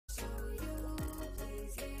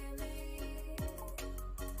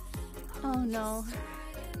Oh no.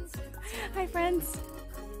 Hi friends.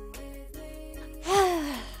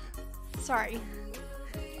 Sorry.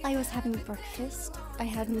 I was having breakfast. I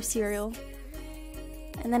had new cereal.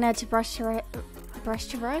 And then I had to rush to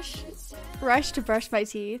brush my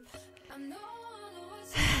teeth.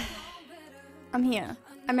 I'm here.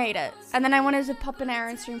 I made it. And then I wanted to pop an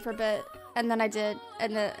Aaron stream for a bit. And then I did.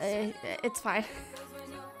 And it's fine.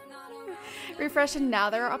 Refresh and now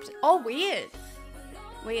there are options. Oh, weird.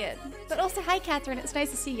 Weird. But also, hi Catherine. It's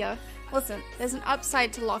nice to see you. Listen, there's an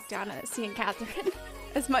upside to lockdown and it's seeing Catherine.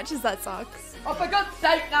 As much as that sucks. Oh, for God's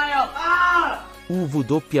sake, Niall! Ah!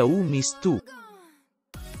 UWU miss too. What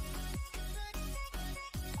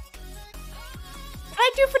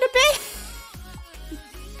I do for the bit?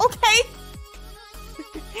 Okay.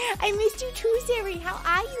 I missed you too, Zeri. How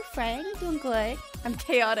are you, friend? Doing good. I'm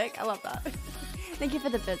chaotic. I love that. Thank you for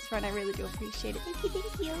the bits, friend. I really do appreciate it. Thank you,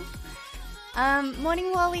 thank you.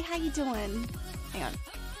 Morning, Wally. How you doing? Hang on.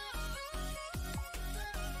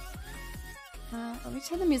 Let me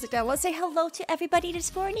turn the music down. Let's say hello to everybody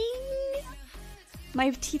this morning.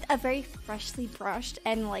 My teeth are very freshly brushed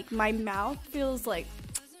and like my mouth feels like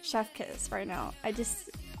chef kiss right now.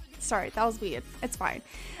 Sorry, that was weird. It's fine.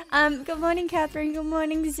 Good morning, Catherine. Good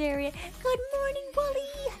morning, Zaria. Good morning, Wally.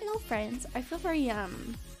 Hello, friends. I feel very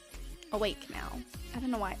awake now. I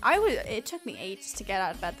don't know why. It took me ages to get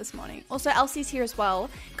out of bed this morning. Also, Elsie's here as well.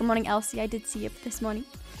 Good morning, Elsie. I did see you this morning.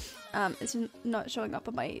 It's not showing up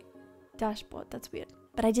on my dashboard. That's weird.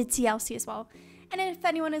 But I did see Elsie as well. And if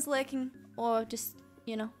anyone is lurking or just,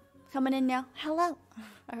 you know, coming in now, hello.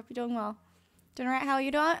 I hope you're doing well. Doing alright? How are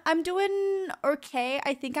you doing? I'm doing okay.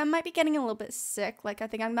 I think I might be getting a little bit sick. Like, I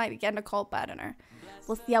think I might be getting a cold, but I don't know.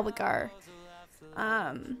 We'll see how we go.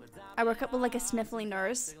 I woke up with like a sniffly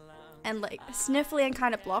nose. And like sniffly and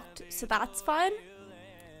kind of blocked. So that's fine.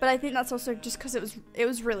 But I think that's also just because it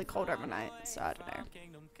was really cold overnight. So I don't know.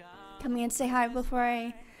 Come in and say hi before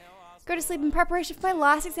I go to sleep in preparation for my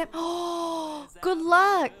last exam. Oh, good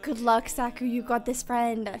luck. Good luck, Saku. You got this,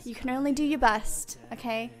 friend. You can only do your best.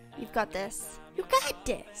 Okay? You've got this. You got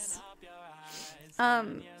this.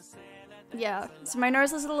 Yeah. So my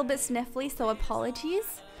nose is a little bit sniffly, so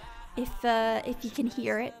apologies if you can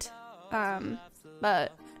hear it.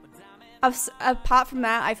 But apart from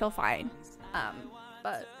that, I feel fine.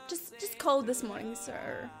 But just cold this morning, so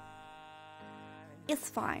it's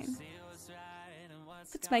fine.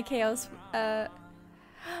 It's my chaos.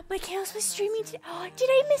 My chaos was streaming today. Oh, did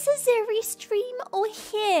I miss a Zeri stream? Oh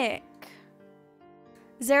heck!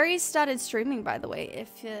 Zeri started streaming, by the way.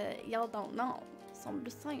 If y'all don't know, so I'm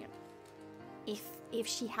just saying. If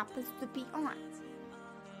she happens to be on,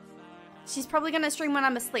 she's probably gonna stream when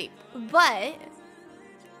I'm asleep. But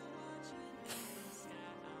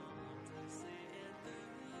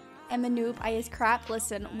I'm a noob. I is crap.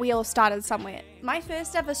 Listen, we all started somewhere. My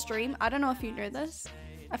first ever stream. I don't know if you know this.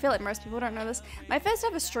 I feel like most people don't know this. My first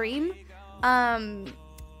ever stream,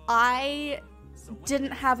 I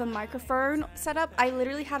didn't have a microphone set up. I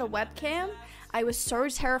literally had a webcam. I was so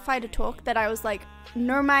terrified to talk that I was like,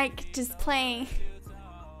 no mic, just playing.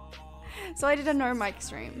 So I did a no mic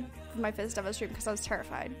stream for my first ever stream because I was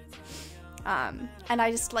terrified. And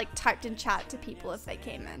I just like typed in chat to people if they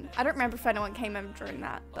came in. I don't remember if anyone came in during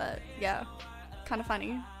that, but yeah, kind of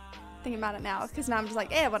funny thinking about it now because now I'm just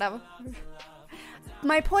like, eh, whatever.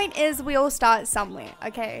 My point is we all start somewhere,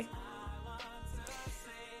 okay?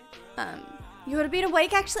 You would have been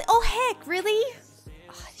awake actually? Oh heck, really?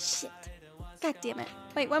 Oh shit. God damn it.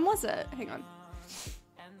 Wait, when was it? Hang on.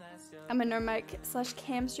 I'm a no mic /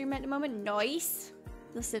 cam streamer at the moment. Nice.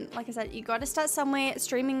 Listen, like I said, you gotta start somewhere.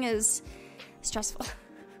 Streaming is stressful.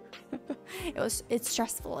 It's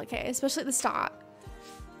stressful, okay? Especially at the start.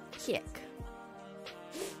 Heck.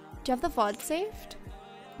 Do you have the VOD saved?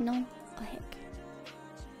 No. Oh heck.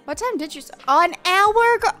 What time did you Oh, an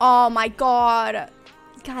hour ago? Oh my god.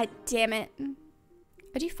 God damn it.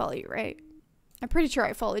 I do follow you, right? I'm pretty sure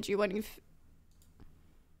I followed you when you've...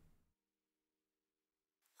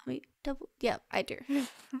 Wait, double... Yeah, I do. I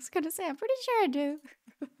was gonna say, I'm pretty sure I do.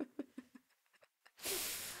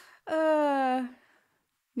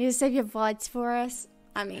 Need to save your VODs for us?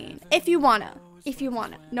 I mean, if you wanna. If you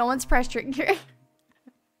wanna. No one's pressuring you.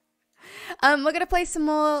 We're gonna play some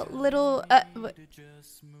more little...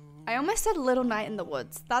 I almost said Little Night in the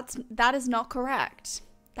Woods. That is not correct.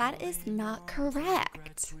 That is not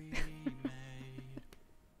correct.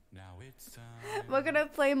 We're gonna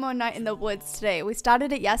play more Night in the Woods today. We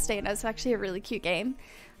started it yesterday and it's actually a really cute game.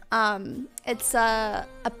 It's a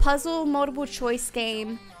puzzle multiple choice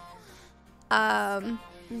game.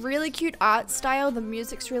 Really cute art style. The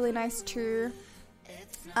music's really nice too.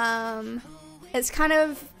 It's kind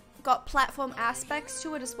of got platform aspects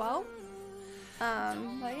to it as well.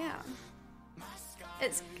 But yeah.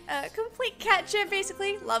 It's a complete cat jam,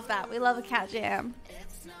 basically. Love that. We love a cat jam.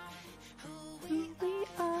 Here we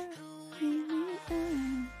are. Here we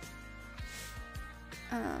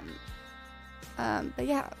are. But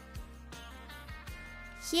yeah.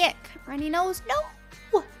 Heck, runny nose, no!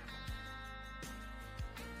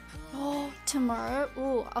 Oh, tomorrow?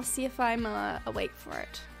 Ooh, I'll see if I'm awake for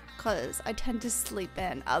it. Because I tend to sleep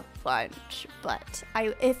in a bunch. But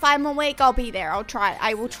if I'm awake, I'll be there. I'll try.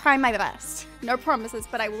 I will try my best. No promises,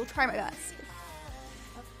 but I will try my best.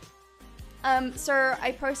 So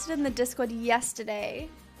I posted in the Discord yesterday.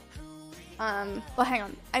 Well, hang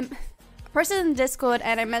on. I posted in the Discord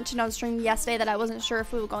and I mentioned on stream yesterday that I wasn't sure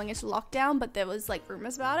if we were going into lockdown, but there was like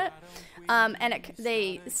rumors about it. And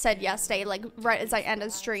they said yesterday, like right as I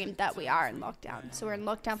ended stream, that we are in lockdown. So we're in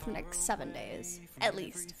lockdown for the next 7 days, at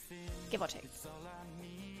least, give or take.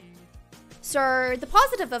 So the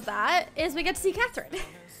positive of that is we get to see Catherine.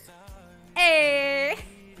 Hey.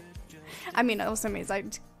 I mean, it also means I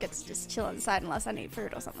get to just chill inside unless I need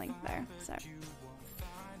food or something there. So.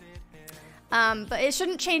 But it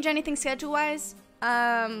shouldn't change anything schedule-wise.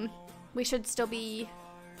 We should still be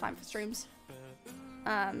fine for streams.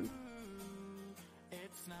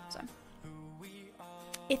 So,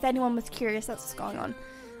 if anyone was curious, that's what's going on.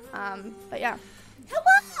 But yeah.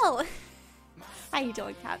 Hello! How you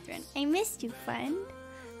doing, Catherine? I missed you, friend.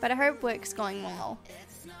 But I hope work's going well.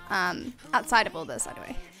 Outside of all this,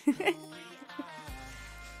 anyway.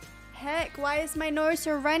 Heck, why is my nose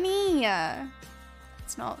so runny?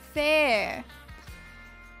 It's not fair.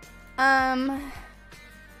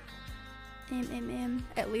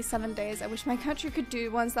 At least 7 days. I wish my country could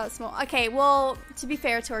do ones that small. Okay, well, to be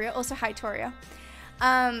fair, Toria. Also, hi, Toria.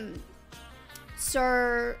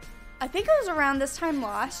 So, I think it was around this time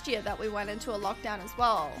last year that we went into a lockdown as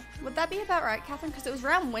well. Would that be about right, Catherine? Because it was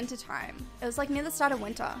around winter time. It was like near the start of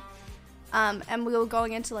winter. And we were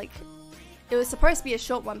going into like, it was supposed to be a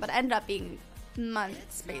short one, but it ended up being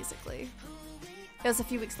months, basically. It was a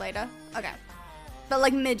few weeks later. Okay. But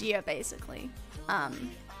like mid-year, basically.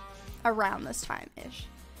 Around this time-ish.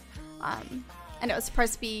 And it was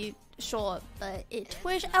supposed to be short, but it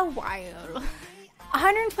was a while.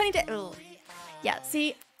 120 days. Ugh. Yeah,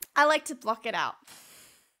 see, I like to block it out.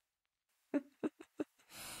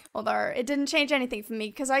 Although, it didn't change anything for me,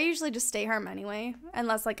 because I usually just stay home anyway.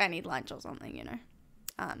 Unless, like, I need lunch or something, you know.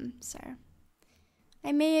 So.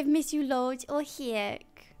 I may have missed you loads. Oh,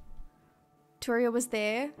 heck. Toria was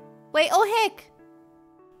there. Wait, oh, heck.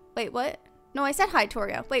 Wait, what? No, I said hi,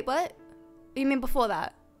 Toria. Wait, what? You mean before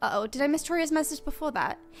that? Uh-oh, did I miss Toria's message before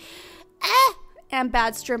that? Ah! I'm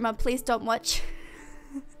bad streamer, please don't watch.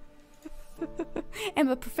 I'm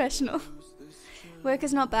a professional. Work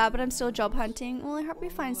is not bad, but I'm still job hunting. Well, I hope you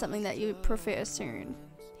find something that you prefer soon.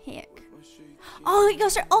 Heck. Oh, it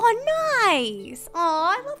goes. Oh, nice.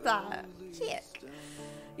 Oh, I love that. Heck.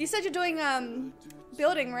 You said you're doing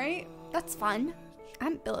building, right? That's fun. I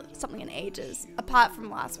haven't built something in ages, apart from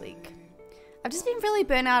last week. I've just been really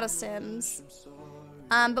burnt out of Sims.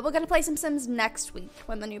 But we're gonna play some Sims next week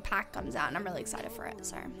when the new pack comes out, and I'm really excited for it.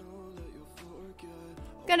 So.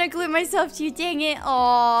 Gonna glue myself to you, dang it.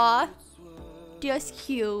 Aww. Just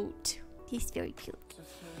cute. He's very cute.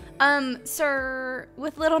 So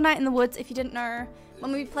with Little Night in the Woods, if you didn't know,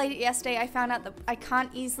 when we played it yesterday, I found out that I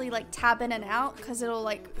can't easily like tab in and out because it'll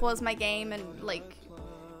like pause my game and like,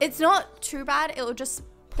 it's not too bad. It'll just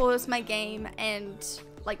pause my game and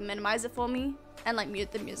like minimize it for me and like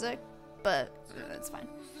mute the music, but it's fine.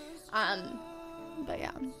 But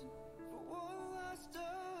yeah.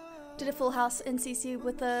 Did a full house in CC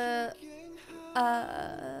with a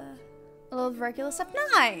little regular stuff.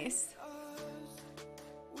 Nice.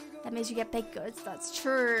 That means you get baked goods. That's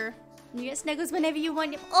true. You get snuggles whenever you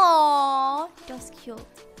want. Aww, that's cute.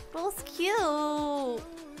 That's cute.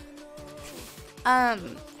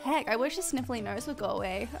 Heck, I wish the sniffly nose would go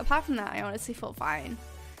away. Apart from that, I honestly feel fine.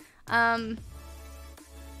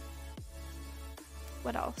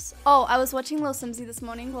 What else? Oh, I was watching Lil Simsy this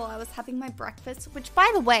morning while I was having my breakfast, which, by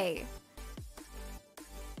the way,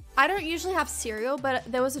 I don't usually have cereal, but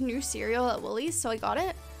there was a new cereal at Woolies, so I got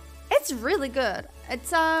it. It's really good.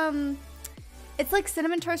 It's like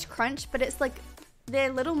Cinnamon Toast Crunch, but it's like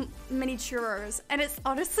they're little mini churros, and it's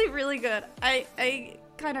honestly really good. I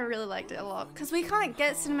kind of really liked it a lot because we can't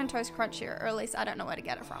get Cinnamon Toast Crunch here, or at least I don't know where to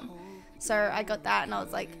get it from. So I got that, and I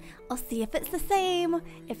was like, I'll see if it's the same,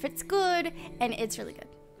 if it's good, and it's really good.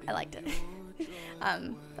 I liked it.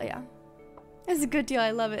 But yeah, it's a good deal.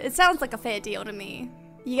 I love it. It sounds like a fair deal to me.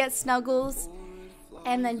 You get Snuggles,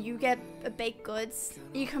 and then you get baked goods.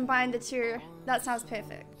 You combine the two. That sounds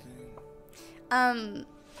perfect.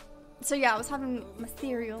 So yeah, I was having my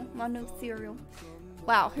cereal, my new cereal.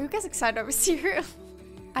 Wow, who gets excited over cereal?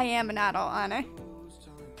 I am an adult, aren't I?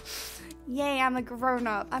 Yay, I'm a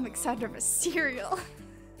grown-up. I'm excited over cereal.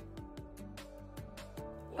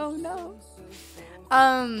 Oh no.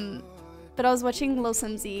 But I was watching Lil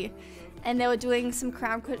Simsy, and they were doing some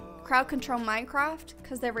crowd control Minecraft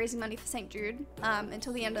because they're raising money for St. Jude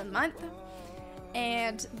until the end of the month.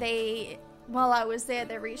 And they, while I was there,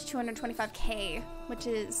 they reached 225K, which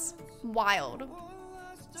is wild.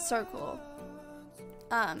 So cool.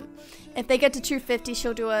 If they get to 250,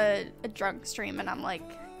 she'll do a drunk stream, and I'm like,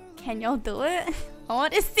 can y'all do it? I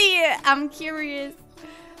want to see it. I'm curious.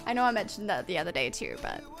 I know I mentioned that the other day too,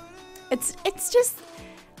 but it's just,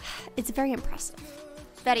 it's very impressive.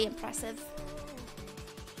 Very impressive.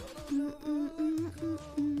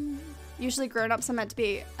 Usually grown-ups are meant to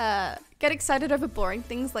be, get excited over boring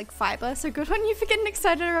things like fiber, so good on you for getting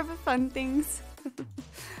excited over fun things.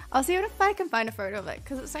 I'll see if I can find a photo of it,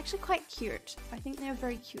 because it's actually quite cute. I think they're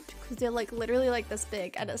very cute, because they're like literally like this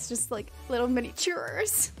big, and it's just like little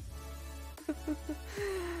miniatures.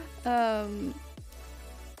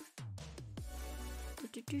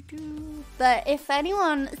 But if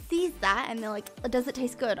anyone sees that and they're like, does it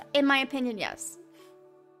taste good? In my opinion, yes.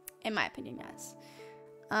 In my opinion, yes.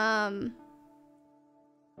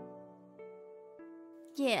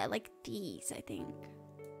 Yeah, like these, I think.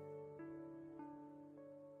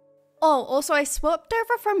 Oh, also I swapped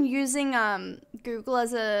over from using Google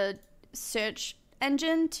as a search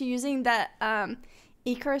engine to using that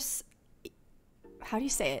Ecosia? How do you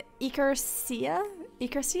say it? Ecosia?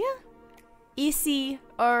 ECOSIA.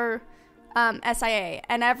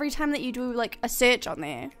 And every time that you do like a search on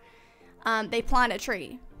there, they plant a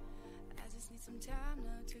tree.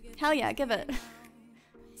 Hell yeah, give it.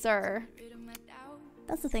 So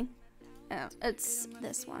that's the thing. Oh, it's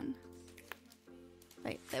this one.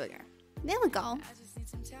 Wait, there we go. There we go.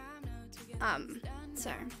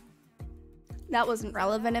 So that wasn't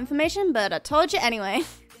relevant information, but I told you anyway.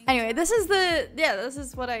 Anyway, this is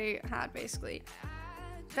what I had basically.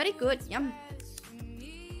 Very good, yum.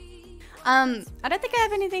 I don't think I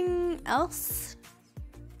have anything else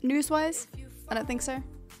news-wise. I don't think so.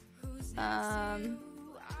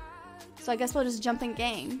 So I guess we'll just jump in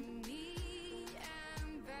game.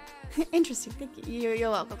 Interesting, thank you.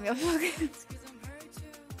 You're welcome. You're welcome.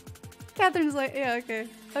 Catherine's like, yeah, okay,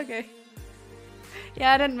 okay.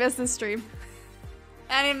 Yeah, I didn't miss this stream.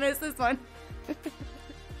 I didn't miss this one.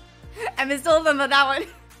 I missed all of them but that one.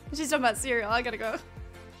 She's talking about cereal, I gotta go.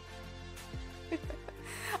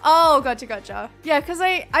 Oh, gotcha. Yeah, because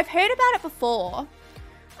I've heard about it before.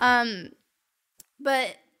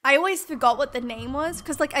 But I always forgot what the name was.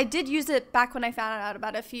 Because, like, I did use it back when I found out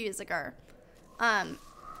about it a few years ago. But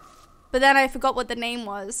then I forgot what the name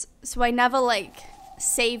was. So I never, like,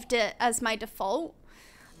 saved it as my default.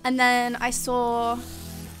 And then I saw...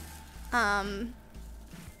 oh,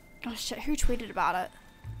 shit. Who tweeted about it?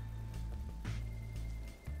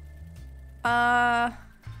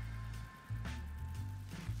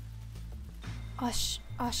 Oh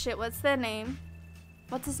shit, what's their name?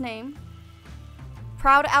 What's his name?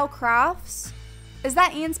 Proud Al Crafts? Is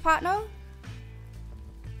that Ian's partner?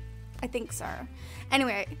 I think so.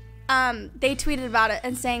 Anyway, they tweeted about it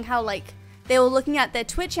and saying how, like, they were looking at their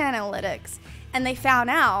Twitch analytics and they found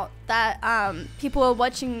out that people were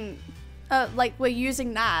watching, like, were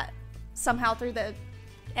using that somehow through the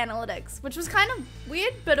analytics, which was kind of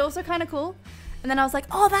weird, but also kind of cool. And then I was like,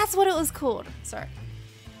 oh, that's what it was called. Sorry.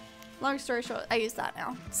 Long story short, I use that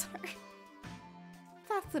now. Sorry.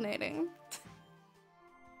 Fascinating.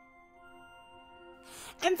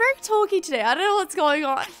 I'm very talky today. I don't know what's going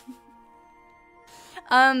on.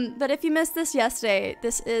 But if you missed this yesterday,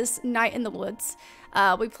 this is Night in the Woods.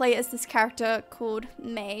 We play as this character called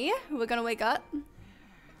May. We're gonna wake up.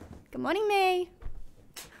 Good morning, May.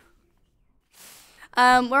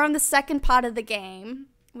 We're on the second part of the game.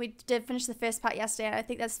 We did finish the first part yesterday, and I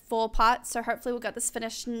think there's 4 parts, so hopefully we'll get this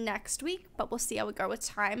finished next week, but we'll see how we go with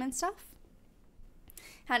time and stuff.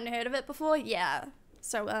 Hadn't heard of it before? Yeah.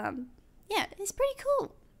 So, yeah, it's pretty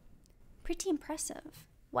cool. Pretty impressive.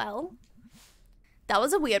 Well, that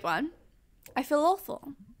was a weird one. I feel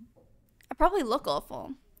awful. I probably look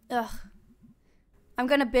awful. Ugh. I'm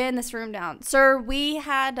gonna burn this room down. So, we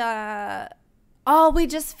had, oh, we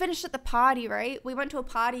just finished at the party, right? We went to a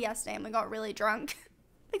party yesterday, and we got really drunk.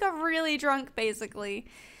 We got really drunk, basically,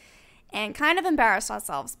 and kind of embarrassed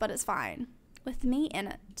ourselves, but it's fine. With me in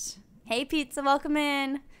it. Hey, Pizza, welcome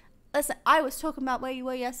in. Listen, I was talking about where you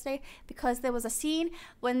were yesterday because there was a scene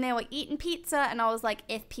when they were eating pizza, and I was like,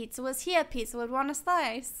 if Pizza was here, Pizza would want a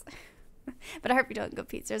slice. But I hope you're doing good,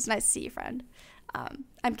 Pizza. It's nice to see you, friend.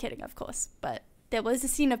 I'm kidding, of course. But there was a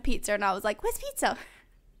scene of Pizza, and I was like, where's Pizza?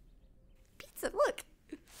 Pizza, look.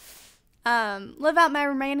 Live out my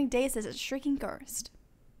remaining days as a shrieking ghost.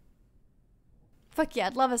 Fuck yeah,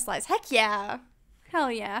 I'd love a slice. Heck yeah.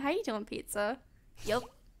 Hell yeah. How you doing, Pizza? Yup.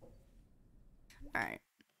 Alright.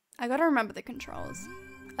 I gotta remember the controls.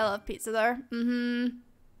 I love Pizza, though.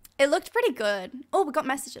 It looked pretty good. Oh, we got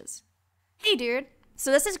messages. Hey, dude.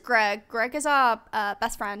 So this is Greg. Greg is our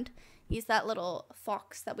best friend. He's that little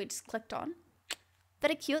fox that we just clicked on.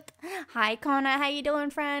 Very cute. Hi, Connor. How you doing,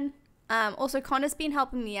 friend? Also, Connor's been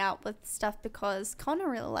helping me out with stuff because Connor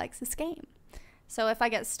really likes this game. So if I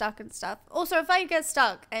get stuck and stuff. Also, if I get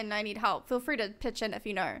stuck and I need help, feel free to pitch in if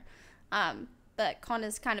you know. But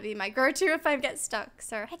Connor's kind of be my go-to if I get stuck.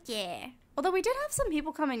 So, heck yeah. Although we did have some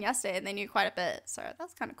people come in yesterday and they knew quite a bit. So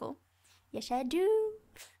that's kind of cool. Yes, I do.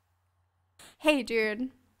 Hey, dude.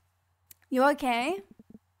 You okay?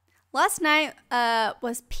 Last night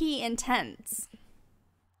was P intense.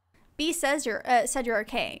 B says said you're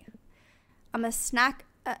okay. I'm a snack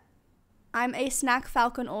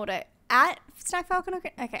falcon order. At Snack Falcon?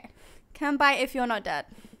 Okay. Come by if you're not dead.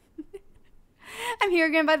 I'm here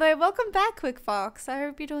again, by the way. Welcome back, Quick Fox. I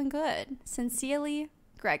hope you're doing good. Sincerely,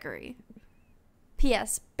 Gregory.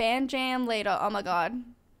 P.S. Band jam later. Oh my god.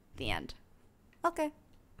 The end. Okay.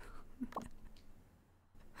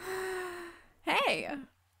 Hey.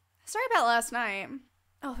 Sorry about last night.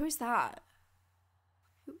 Oh, who's that?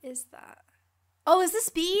 Who is that? Oh, is this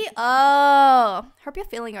B? Oh. Hope you're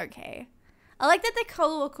feeling okay. I like that they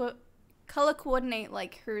color coordinate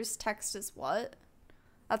like whose text is what.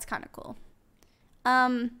 That's kind of cool.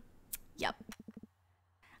 Yep.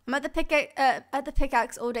 I'm at the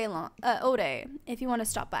pickaxe all day long. All day. If you want to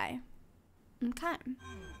stop by. Okay.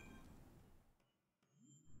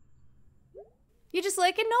 You just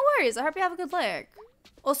like it? No worries. I hope you have a good lick.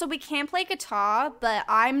 Also, we can play guitar, but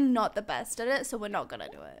I'm not the best at it, so we're not gonna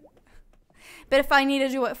do it. But if I need to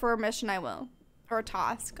do it for a mission, I will. Or a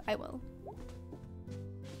task, I will.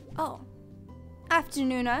 Oh.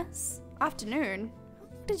 Afternoon-us. Afternoon? How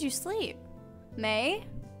long did you sleep? May?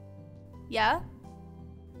 Yeah?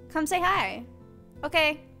 Come say hi.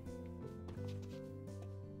 Okay.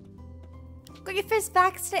 Got your first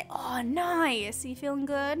back today. Oh, nice. Are you feeling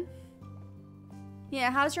good?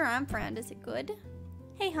 Yeah, how's your arm, friend? Is it good?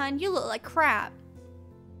 Hey, hun, you look like crap.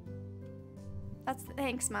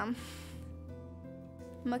 Thanks, Mom.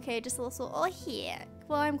 I'm okay, just a little, oh, yeah.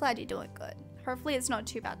 Well, I'm glad you're doing good. Hopefully it's not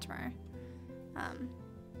too bad tomorrow.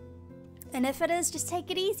 And if it is, just take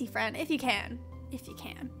it easy, friend, if you can. If you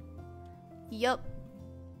can. Yup.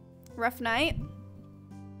 Rough night.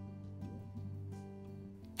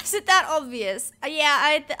 Is it that obvious?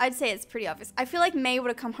 Yeah, I'd say it's pretty obvious. I feel like May would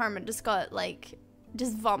have come home and just got, like,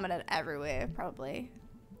 just vomited everywhere, probably.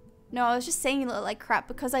 No, I was just saying you look like crap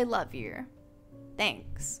because I love you.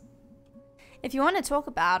 Thanks. If you want to talk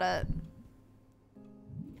about it.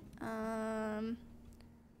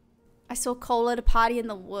 I saw Cole at a party in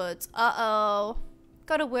the woods. Uh-oh.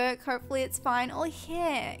 Gotta work. Hopefully it's fine. Oh,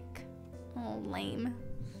 heck. Oh, lame.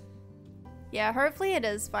 Yeah, hopefully it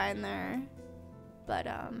is fine there. But,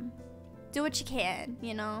 do what you can,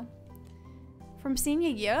 you know. From senior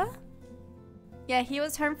year? Yeah, he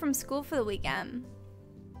was home from school for the weekend.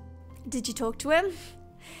 Did you talk to him?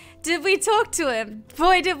 Did we talk to him?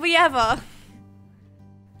 Boy, did we ever.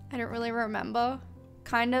 I don't really remember.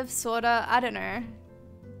 Kind of, sorta, I don't know.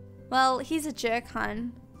 Well, he's a jerk,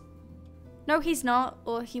 hun. No, he's not,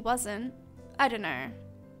 or he wasn't. I don't know.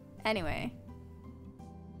 Anyway.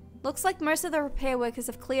 Looks like most of the repair workers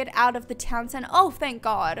have cleared out of the town center. Oh, thank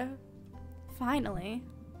God. Finally.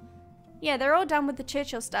 Yeah, they're all done with the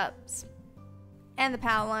Churchill steps. And the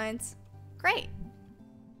power lines. Great.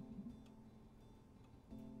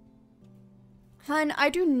 Hun, I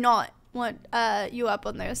do not want you up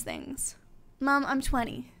on those things. Mom, I'm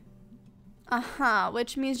 20.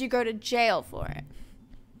 Which means you go to jail for it.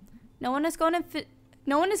 No one is going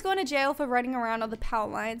to jail for running around on the power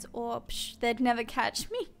lines, or psh, they'd never catch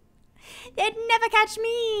me. They'd never catch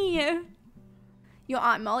me. Your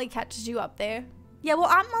Aunt Molly catches you up there. Yeah, well,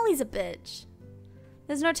 Aunt Molly's a bitch.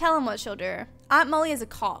 There's no telling what she'll do. Aunt Molly is a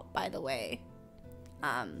cop, by the way.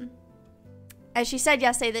 As she said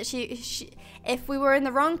yesterday that she if we were in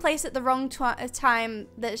the wrong place at the wrong time,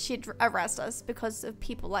 that she'd arrest us because of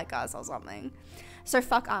people like us or something. So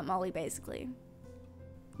fuck Aunt Molly, basically.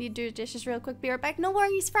 You do dishes real quick, be right back. No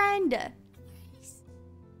worries, friend.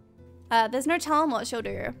 There's no telling what she'll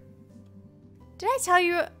do. Did I tell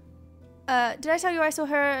you I saw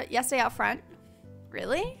her yesterday out front?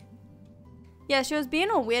 Really? Yeah, she was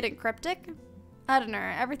being all weird and cryptic. I don't know.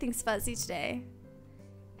 Everything's fuzzy today.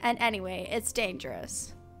 And anyway, it's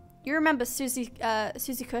dangerous. You remember Susie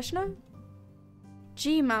Kushner?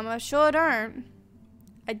 Gee, Mama, sure don't.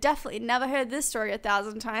 I definitely never heard this story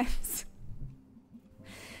 1,000 times.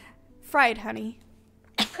 Fried, honey.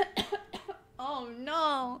 Oh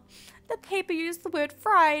no. The paper used the word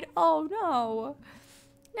fried. Oh no.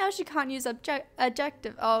 Now she can't use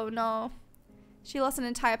adjective. Oh no. She lost an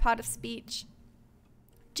entire part of speech.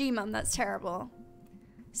 Gee, Mum, that's terrible.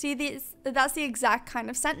 See, that's the exact kind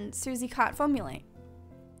of sentence Susie can't formulate.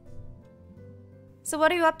 So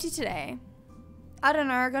what are you up to today? I don't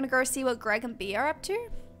know, gonna go see what Greg and B are up to?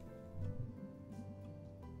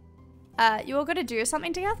 You all gonna do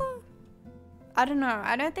something together? I don't know,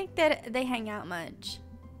 I don't think that they hang out much.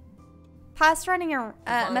 Past running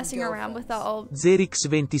messing around with our old...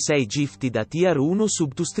 Zerix26 gifted a tier 1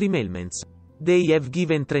 sub to stream elements. They have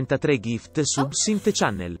given 33 gift subs in the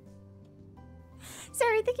channel.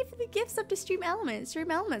 Sorry, thank you for the gifts up to Stream Elements. Stream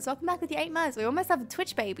Elements, welcome back with the 8 months. We almost have a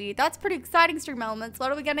Twitch baby. That's pretty exciting, Stream Elements.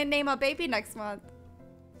 What are we gonna name our baby next month?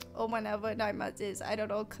 Or whenever 9 months is. I don't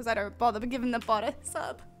know, because I don't bother giving the bot a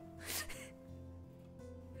sub.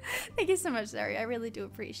 Thank you so much, Zari. I really do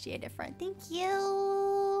appreciate it, friend. Thank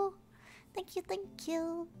you. Thank you, thank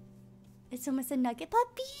you. It's almost a nugget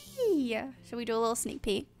puppy. Should we do a little sneak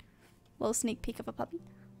peek? A little sneak peek of a puppy?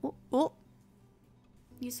 Oh, oh.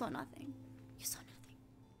 You saw nothing. You saw nothing.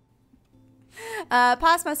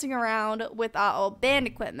 Past messing around with our old band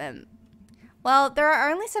equipment. Well, there are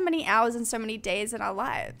only so many hours and so many days in our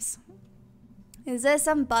lives. Is there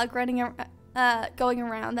some bug going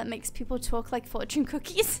around that makes people talk like fortune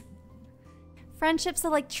cookies? Friendships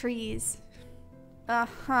are like trees.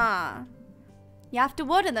 Uh-huh. You have to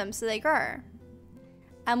water them so they grow.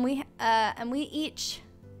 And we each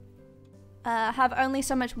have only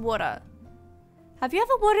so much water. Have you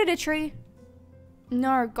ever watered a tree?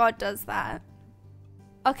 No, God does that.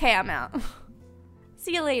 Okay, I'm out.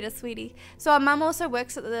 See you later, sweetie. So our mum also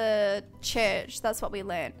works at the church. That's what we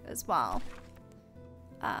learned as well.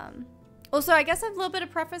 Also, I guess I have a little bit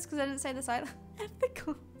of preface because I didn't say this either.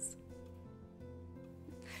 Ethicals.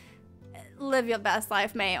 Live your best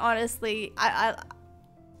life, mate. Honestly, I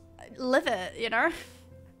live it, you know?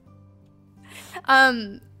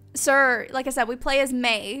 So, like I said, we play as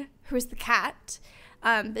May, who is the cat.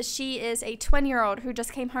 But she is a 20-year-old who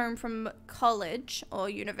just came home from college or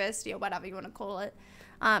university or whatever you want to call it.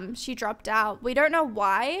 She dropped out. We don't know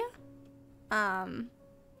why.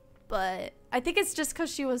 But I think it's just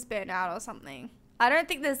because she was burnt out or something. I don't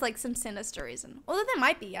think there's like some sinister reason. Although there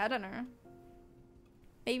might be. I don't know.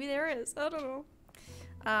 Maybe there is. I don't know.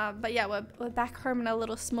 But yeah, we're back home in a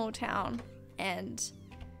little small town. And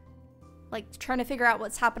like trying to figure out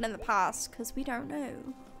what's happened in the past. Because we don't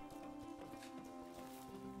know.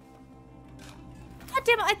 God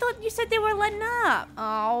damn it, I thought you said they were letting up.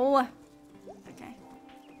 Oh. Okay.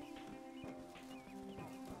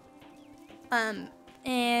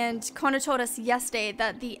 And Connor told us yesterday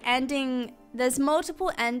that the ending, there's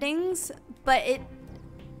multiple endings, but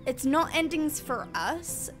it's not endings for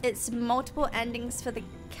us, it's multiple endings for the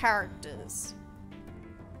characters.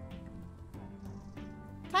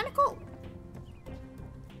 Kinda cool.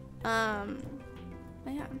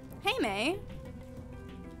 Yeah. Hey, May.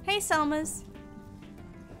 Hey, Selmas.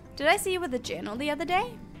 Did I see you with a journal the other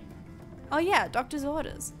day? Oh yeah, doctor's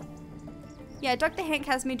orders. Yeah, Dr. Hank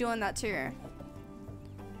has me doing that too.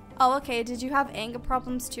 Oh, okay, did you have anger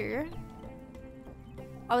problems too?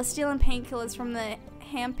 I was stealing painkillers from the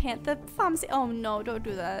Ham Panther pharmacy. Oh no, don't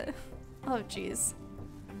do that. Oh jeez.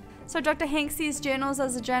 So Dr. Hank sees journals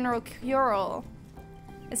as a general cure-all.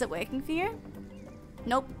 Is it working for you?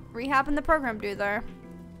 Nope, rehabbing the program do though.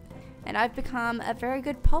 And I've become a very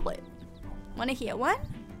good poet. Wanna hear one?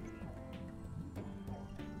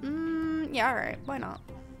 Yeah, alright, why not?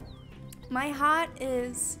 My heart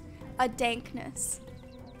is a dankness.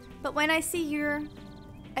 But when I see you,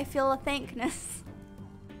 I feel a thankness.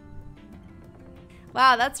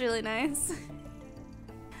 Wow, that's really nice.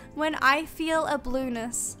 When I feel a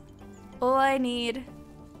blueness, all I need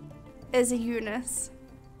is a you-ness.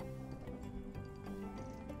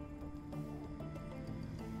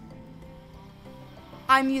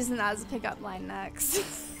 I'm using that as a pickup line next.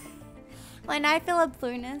 When I feel a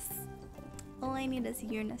blueness, all I need is a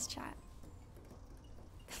you-ness, chat.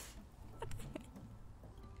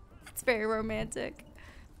 It's very romantic.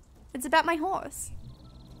 It's about my horse.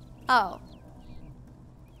 Oh.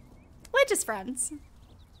 We're just friends.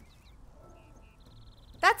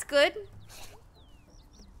 That's good.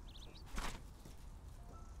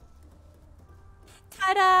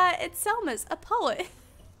 Ta-da! It's Selma's, a poet.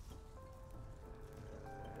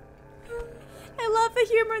 the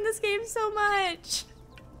humor in this game so much.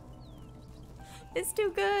 It's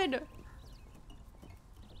too good.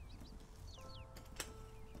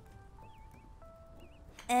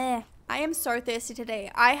 I am so thirsty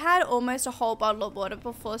today. I had almost a whole bottle of water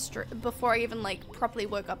before I even like properly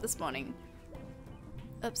woke up this morning.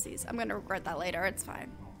 Oopsies, I'm gonna regret that later, it's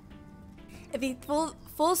fine. If he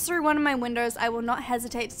falls through one of my windows, I will not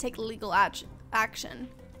hesitate to take legal action.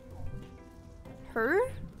 Who?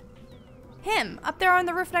 Him, up there on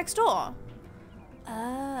the roof next door.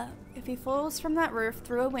 If he falls from that roof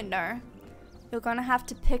through a window, you're gonna have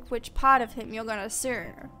to pick which part of him you're gonna sue.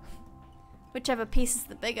 Whichever piece is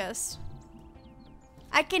the biggest.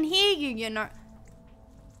 I can hear you, you know.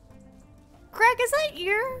 Craig, is that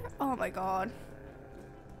you? Oh my god.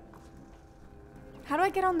 How do I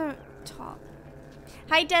get on the top?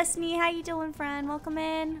 Hi Destiny, how you doing, friend? Welcome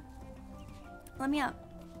in. Let me up.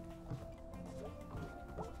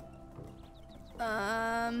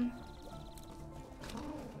 I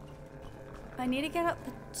need to get up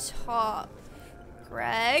the top.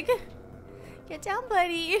 Greg, get down,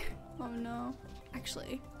 buddy. Oh no.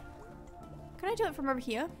 Actually, can I do it from over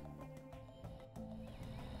here?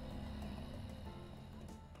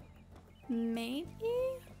 Maybe?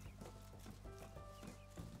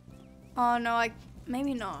 Oh no,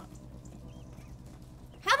 maybe not.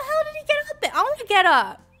 How the hell did he get up there? I want to get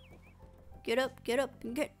up. Get up,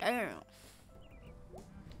 and get down.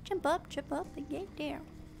 Jump up, and get down.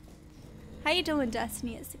 How you doing,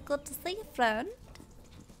 Destiny? It's good to see you, friend.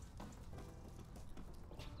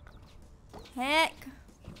 Heck.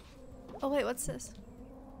 Oh wait, what's this?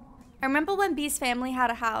 I remember when B's family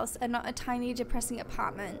had a house and not a tiny depressing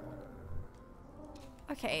apartment.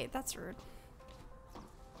 Okay, that's rude.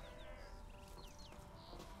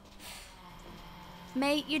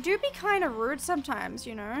 Mate, you do be kind of rude sometimes,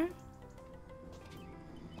 you know?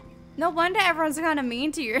 No wonder everyone's kind of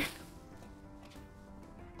mean to you.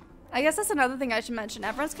 I guess that's another thing I should mention.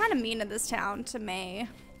 Everyone's kind of mean in this town to me.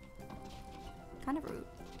 Kind of rude.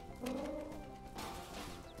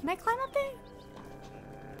 Can I climb up there?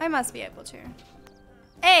 I must be able to.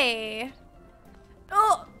 Hey!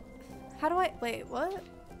 Oh! How do I... Wait, what?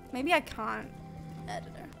 Maybe I can't.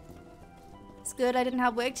 Editor. It's good I didn't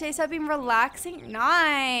have work today, so I've been relaxing.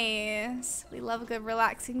 Nice! We love a good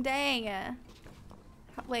relaxing day.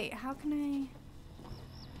 Wait, how can I...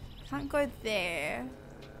 Can't go there.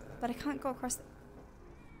 But I can't go across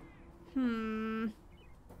the...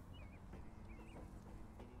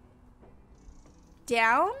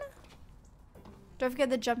 Down? Don't forget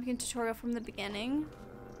the jumping tutorial from the beginning.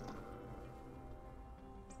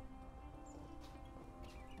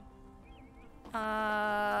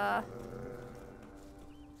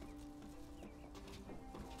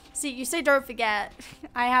 See, you say don't forget.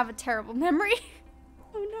 I have a terrible memory.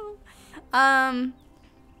 Oh no.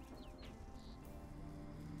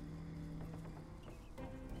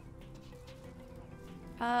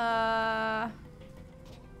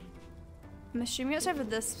 I'm assuming it's over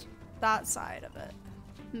that side of it.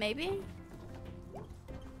 Maybe?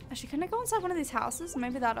 Actually, can I go inside one of these houses?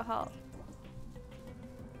 Maybe that'll help.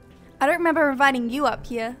 I don't remember inviting you up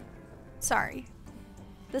here. Sorry.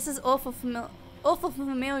 This is awful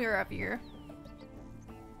familiar of you.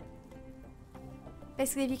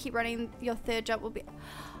 Basically, if you keep running, your third jump will be...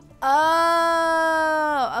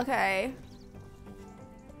 Oh, okay.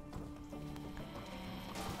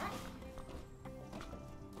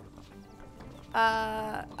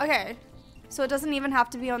 Okay. So it doesn't even have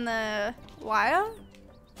to be on the wire?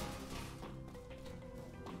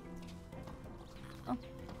 Oh.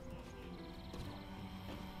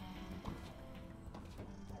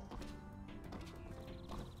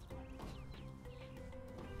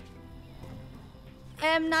 I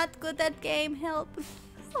am not good at game, help.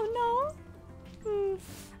 Oh no.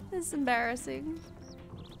 This is embarrassing.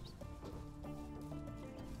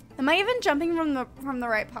 Am I even jumping from the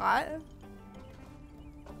right part?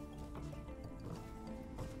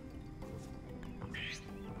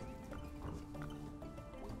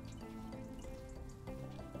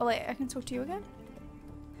 Oh wait, I can talk to you again?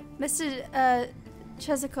 Mr.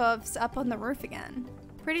 Chesakov's up on the roof again.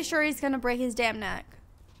 Pretty sure he's gonna break his damn neck.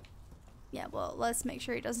 Yeah, well, let's make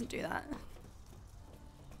sure he doesn't do that.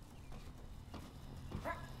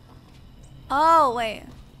 Oh, wait.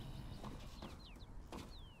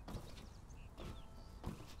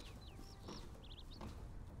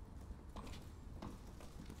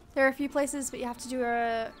 There are a few places, but you have to do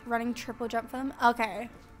a running triple jump for them. Okay.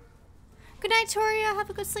 Good night, Toria. Have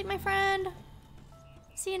a good sleep, my friend.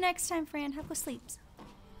 See you next time, friend. Have good sleeps.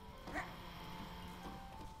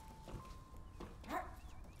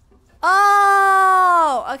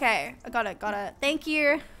 Oh, okay. I got it, got it. Thank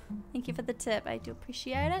you. Thank you for the tip. I do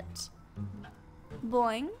appreciate it.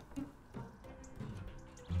 Boing.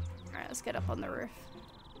 Alright, let's get up on the roof.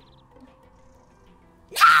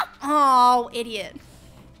 No! Oh, idiot.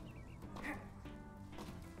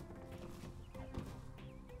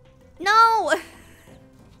 No!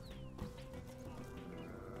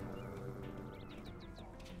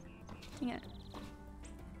 Dang it.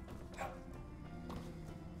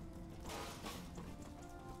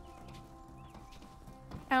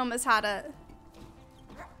 I almost had it.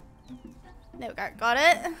 There we go. Got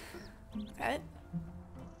it. Okay.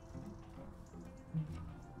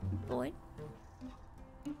 Boy.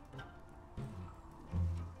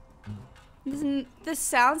 The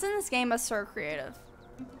sounds in this game are so creative.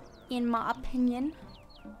 In my opinion.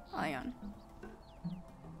 Hang on.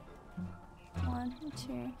 1,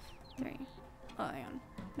 2, 3. Oh, hang on.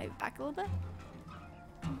 Maybe back a little bit.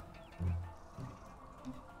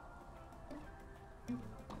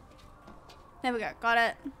 There we go. Got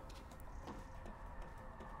it.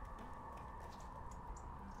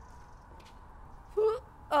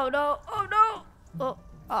 Oh no. Oh no. Oh.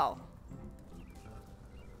 Oh.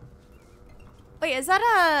 Wait, is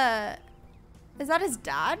that his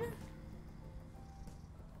dad?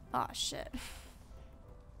 Oh shit.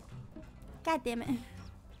 God damn it.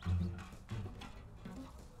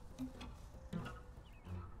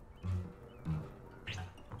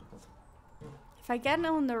 If I get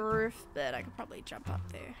on the roof bit, I could probably jump up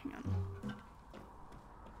there. Hang on.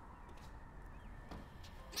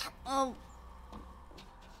 Oh.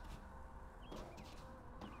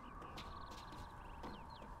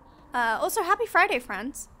 Also, happy Friday,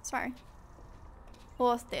 friends. Sorry.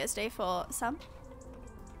 Or Thursday for some.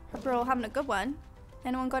 Hope you're all having a good one.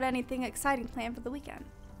 Anyone got anything exciting planned for the weekend?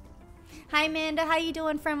 Hi, Amanda. How you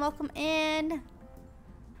doing, friend? Welcome in.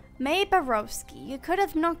 May Borowski, you could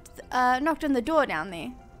have knocked on the door down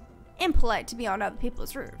there. Impolite to be on other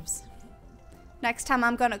people's roofs. Next time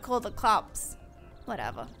I'm gonna call the cops.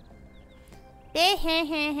 Whatever. At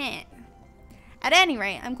any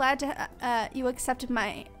rate, I'm glad to, you accepted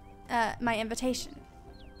my invitation.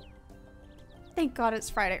 Thank God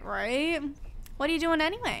it's Friday, right? What are you doing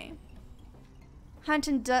anyway?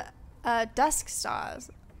 Hunting dusk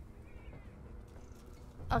stars.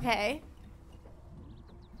 Okay.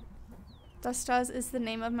 Dusk stars is the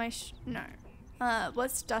name of my no.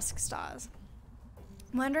 What's dusk stars?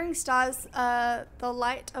 Wandering stars, the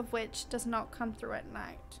light of which does not come through at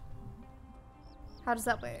night. How does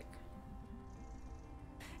that work?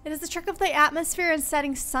 It is the trick of the atmosphere and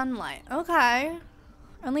setting sunlight. Okay.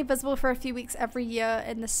 Only visible for a few weeks every year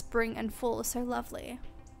in the spring and fall. So lovely.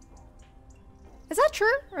 Is that true?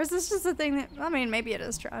 Or is this just a thing that, I mean, maybe it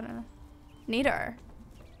is true. I don't know. Neato.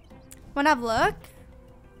 Wanna have a look?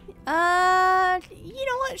 You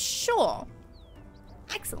know what? Sure.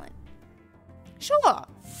 Excellent. Sure.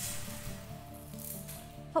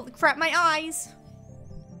 Holy crap, my eyes.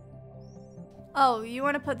 Oh, you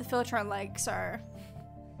want to put the filter on like so.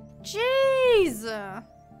 Jeez.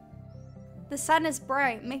 The sun is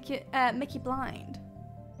bright, make you blind.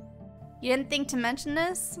 You didn't think to mention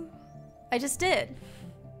this? I just did.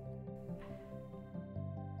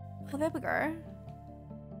 Oh, there we go.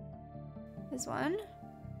 There's one.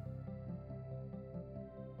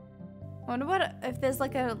 I wonder what if there's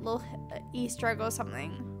like a little Easter egg or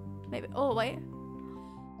something. Maybe. Oh, wait.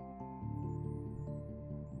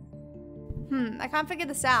 I can't figure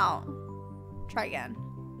this out. Try again.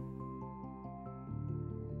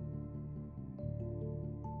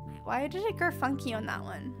 Why did it go funky on that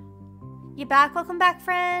one? You back? Welcome back,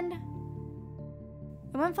 friend.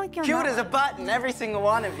 It went funky on Cute that as a one. button, every single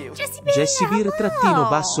one of you. Jessivir-RAID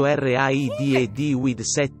with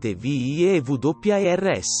 7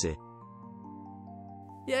 VIEWIRS.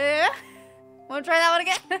 Yeah. Wanna try that one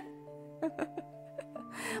again?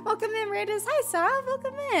 Welcome in, Raiders. Hi, Sarah.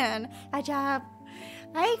 Welcome in. Hi, job.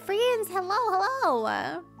 Hi, friends. Hello,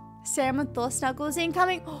 hello. Sam and Thor Snuggles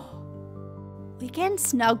incoming. Weekend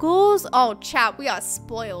Snuggles? Oh, chat. We are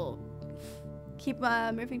spoiled. Keep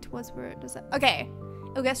moving towards where it does it. Okay.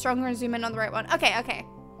 It'll get stronger and zoom in on the right one. Okay, okay.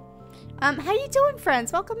 How you doing,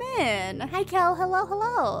 friends? Welcome in. Hi, Kel. Hello,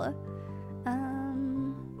 hello.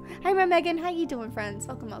 Hi, Megan. How you doing, friends?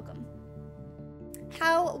 Welcome, welcome.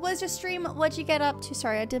 How was your stream? What'd you get up to?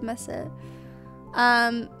 Sorry, I did miss it.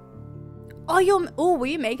 Oh, were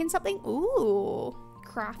you making something? Ooh,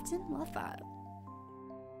 crafting. Love that.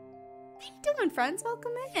 How you doing, friends?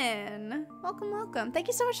 Welcome in. Welcome, welcome. Thank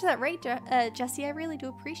you so much for that rate, Jesse. I really do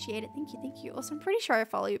appreciate it. Thank you, thank you. Also, I'm pretty sure I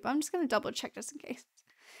follow you, but I'm just gonna double check just in case.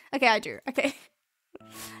 Okay, I do. Okay.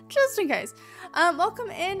 Just in case. Welcome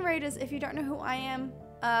in, Raiders, if you don't know who I am.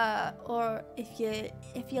 Or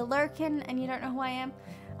if you're lurking and you don't know who I am.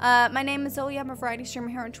 My name is Zoe. I'm a variety streamer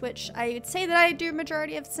here on Twitch. I would say that I do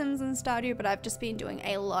majority of Sims and Stardew, but I've just been doing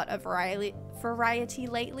a lot of variety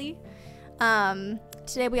lately.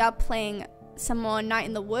 Today we are playing some more Night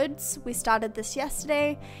in the Woods. We started this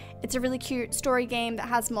yesterday. It's a really cute story game that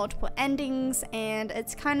has multiple endings, and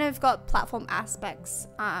it's kind of got platform aspects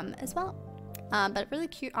as well. But really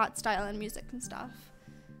cute art style and music and stuff.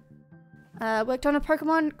 Worked on a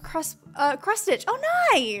Pokemon cross stitch. Oh,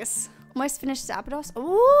 nice! Almost finished Zapdos.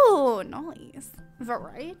 Ooh, nice.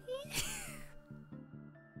 Variety?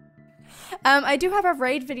 I do have a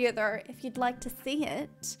raid video though, if you'd like to see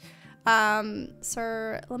it.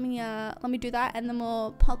 So let me do that, and then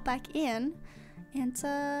we'll pop back in. And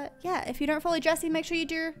yeah, if you don't follow Jessie, make sure you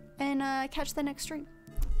do, and catch the next stream.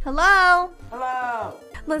 Hello. Hello.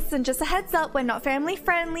 Listen, just a heads up, we're not family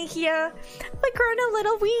friendly here. We're growing a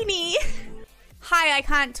little weenie. Hi, I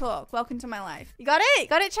can't talk. Welcome to my life. You got it?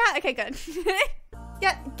 Got it, chat? Okay, good.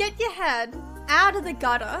 Yeah, get your head out of the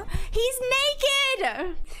gutter. He's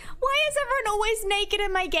naked. Why is everyone always naked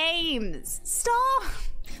in my games? Stop.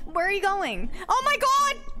 Where are you going? Oh my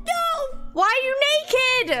god, no! Why are you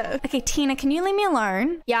naked? Okay, Tina, can you leave me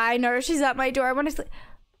alone? Yeah, I know, she's at my door. I want to sleep.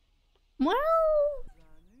 Well,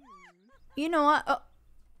 you know what? Oh,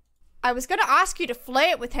 I was gonna ask you to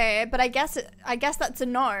flirt with her, but I guess that's a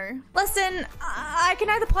no. Listen, I can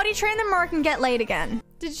either potty train them or I can get laid again.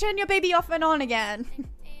 Did you turn your baby off and on again?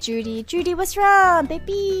 Judy, what's wrong,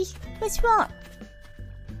 baby? What's wrong?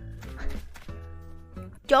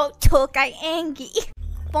 Don't talk, I angry.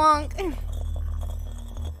 Bonk.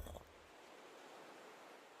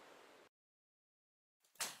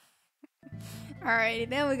 Alrighty,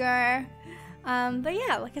 there we go. But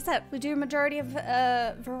yeah, like I said, we do a majority of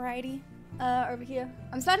variety over here.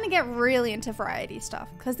 I'm starting to get really into variety stuff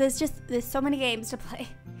because there's so many games to play.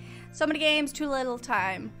 So many games, too little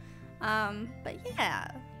time. But yeah,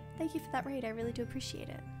 thank you for that raid. I really do appreciate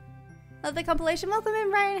it. Love the compilation. Welcome in,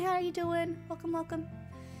 Ryan. How are you doing? Welcome.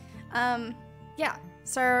 Yeah,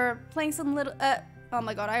 so playing some little, oh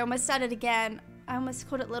my god, I almost said it again. I almost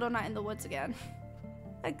called it Little Night in the Woods again.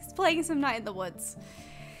 Like, playing some Night in the Woods.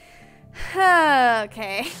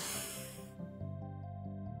 Okay.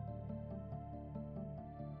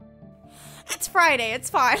 It's Friday, it's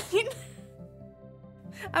fine.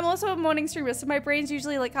 I'm also a morning streamer, so my brain's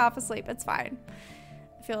usually like half asleep. It's fine.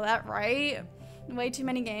 I feel that, right? Way too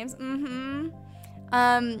many games.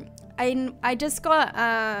 I just got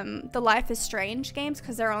the Life is Strange games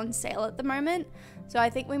because they're on sale at the moment. So I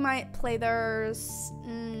think we might play those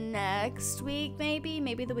next week,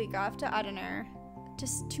 maybe the week after. I don't know.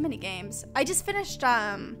 Just too many games. I just finished,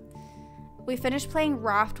 we finished playing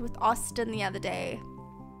Raft with Austin the other day.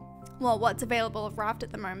 Well, what's available of Raft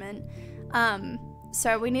at the moment.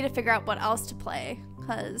 So we need to figure out what else to play,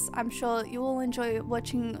 because I'm sure you will enjoy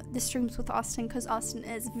watching the streams with Austin, because Austin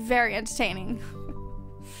is very entertaining.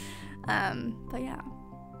 But yeah,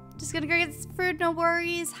 just gonna go get some food, no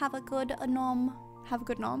worries. Have a good nom. Have a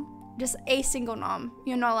good nom. Just a single nom.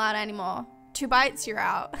 You're not allowed anymore. 2 bites, you're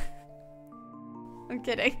out. I'm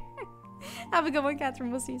kidding. Have a good one,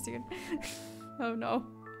 Catherine. We'll see you soon. Oh no.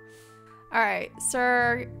 Alright,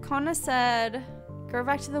 so Connor said go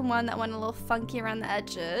back to the one that went a little funky around the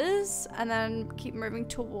edges and then keep moving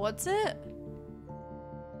towards it.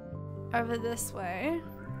 Over this way.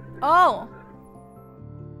 Oh!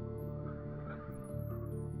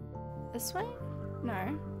 This way?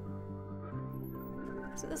 No.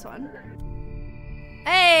 Is it this one?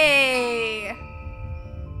 Hey!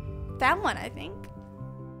 That one, I think.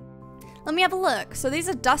 Let me have a look. So these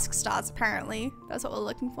are dusk stars, apparently. That's what we're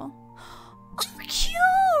looking for. Oh,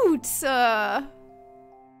 cute!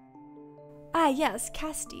 Ah, yes,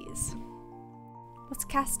 Casties. What's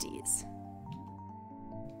Casties?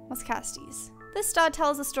 What's Casties? This star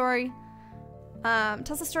tells a story.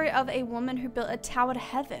 Tells the story of a woman who built a tower to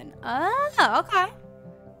heaven. Oh, okay.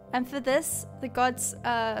 And for this, the gods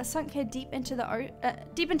sunk her deep into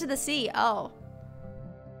the sea. Oh.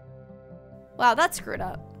 Wow, that's screwed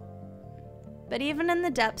up. But even in the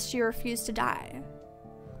depths, she refused to die.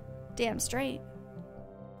 Damn straight.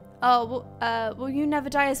 Oh, well, will you never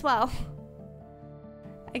die as well?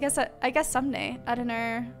 I guess someday. I don't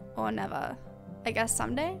know. Or never. I guess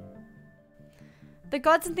someday? The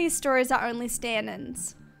gods in these stories are only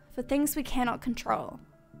stand-ins for things we cannot control.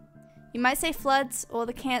 You might say floods or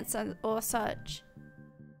the cancer or such.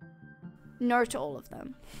 No to all of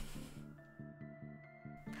them.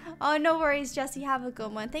 Oh, no worries, Jesse. Have a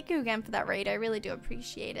good one. Thank you again for that raid. I really do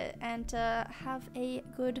appreciate it. And have a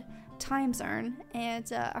good time zone,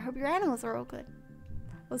 and I hope your animals are all good.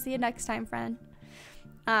 We'll see you next time, friend.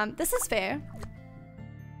 This is fair.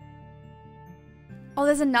 Oh,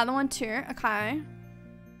 there's another one too. Okay.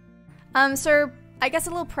 So I guess a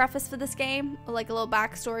little preface for this game, or like a little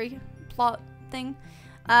backstory plot thing.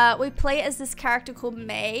 We play as this character called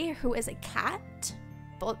May, who is a cat,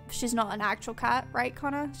 but she's not an actual cat, right,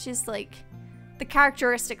 Connor? She's like the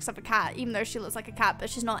characteristics of a cat, even though she looks like a cat, but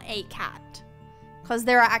she's not a cat, because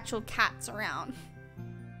there are actual cats around.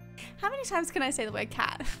 How many times can I say the word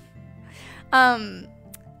cat?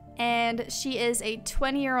 And she is a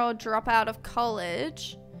 20-year-old dropout of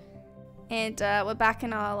college, and we're back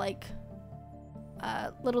in our like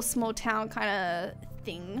little small town kind of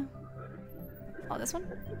thing. Oh, this one?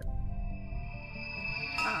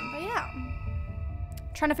 But yeah.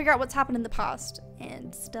 Trying to figure out what's happened in the past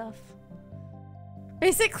and stuff.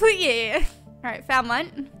 Basically, yeah. Alright, found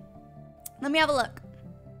one. Let me have a look.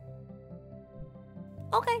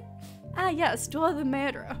 Okay. Ah, yes, Door the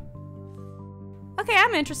Murderer. Okay,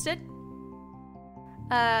 I'm interested.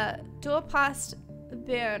 Door past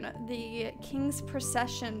burn the king's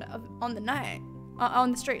procession on the night.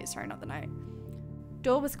 On the street, sorry, not the night.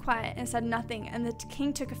 Door was quiet and said nothing, and the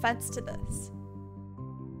king took offense to this.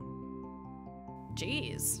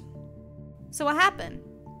 Jeez. So what happened?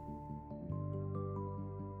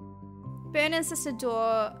 Burn insisted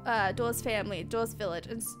Door's family, Door's village,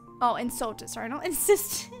 insulted, sorry, not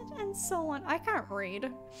insisted, and so on. I can't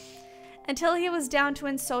read. Until he was down to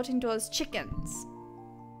insulting Door's chickens.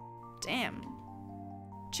 Damn.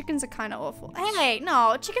 Chickens are kind of awful. Hey,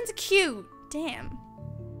 no, chickens are cute. Damn.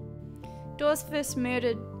 Door's first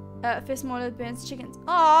murdered Burn's chickens.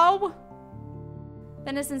 Oh!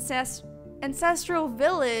 Then his ancestral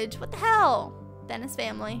village. What the hell? Then his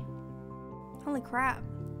family. Holy crap.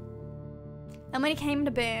 And when he came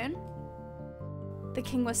to Burn, the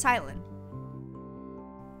king was silent.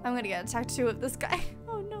 I'm gonna get attacked too with this guy.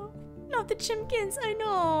 Oh no. Not the chimkins, I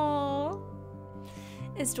know.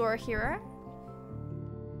 Is Door a hero?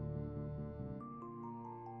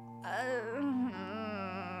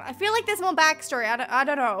 I feel like there's more backstory. I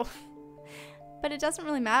don't know. But it doesn't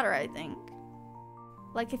really matter, I think.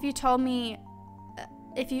 Like, if you told me...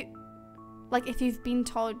 if you've been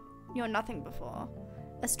told you're nothing before,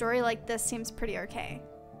 a story like this seems pretty okay.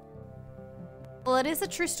 Well, it is a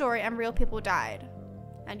true story and real people died.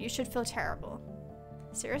 And you should feel terrible.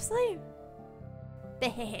 Seriously?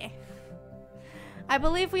 I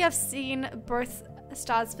believe we have seen both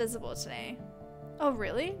stars visible today. Oh,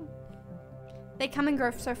 really? They come and go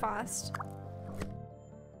so fast.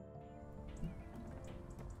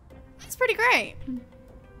 That's pretty great.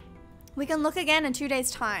 We can look again in 2 days'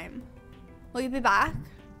 time. Will you be back?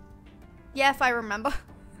 Yeah, if I remember.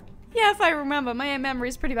 Yeah, if I remember. My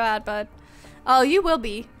memory's pretty bad, but... Oh, you will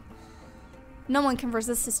be. No one can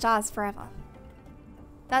resist the stars forever.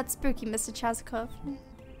 That's spooky, Mr. Chazikov.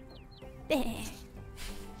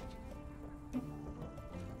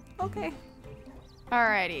 Okay.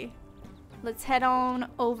 Alrighty. Let's head on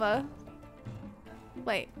over.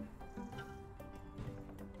 Wait.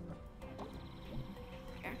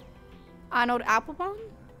 Here. Arnold Applebaum?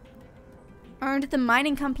 Owned the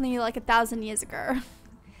mining company like 1,000 years ago.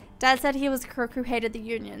 Dad said he was a crook who hated the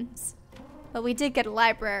unions. But we did get a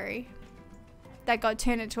library that got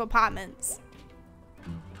turned into apartments.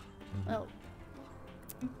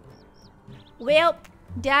 Well,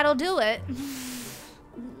 Dad'll do it.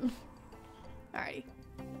 Alrighty.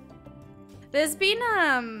 There's been,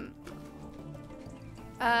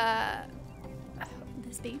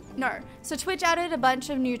 so Twitch added a bunch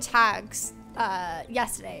of new tags,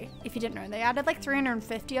 yesterday, if you didn't know. They added like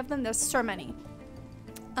 350 of them. There's so many.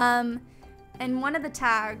 And one of the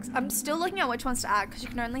tags, I'm still looking at which ones to add, because you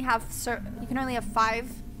can only have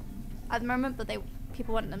 5 at the moment, but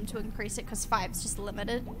people want them to increase it because 5 is just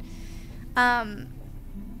limited. And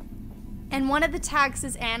one of the tags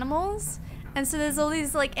is animals. And so there's all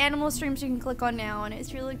these like animal streams you can click on now, and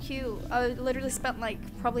it's really cute. I literally spent like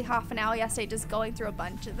probably half an hour yesterday just going through a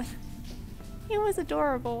bunch of them. It was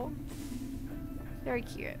adorable. Very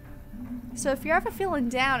cute. So if you're ever feeling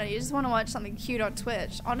down and you just want to watch something cute on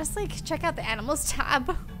Twitch, honestly, check out the animals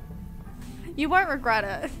tab. You won't regret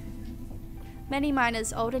it. Many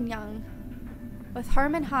miners, old and young, with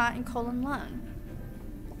home and heart and colon lung,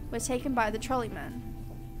 were taken by the trolleymen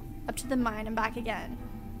up to the mine and back again.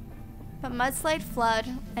 But mudslide, flood,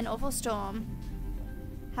 and awful storm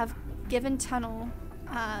have given tunnel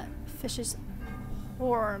fishes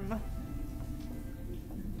Horm.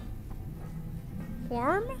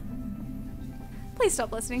 Please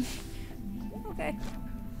stop listening. Okay.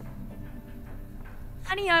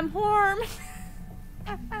 Honey, I'm Horm.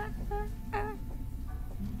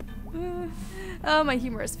 Oh, my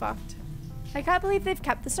humor is fucked. I can't believe they've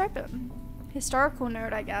kept this open. Historical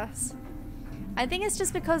note, I guess. I think it's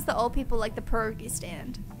just because the old people like the pierogi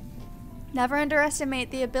stand. Never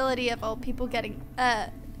underestimate the ability of old people getting,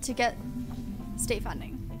 to get state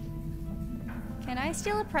funding. Can I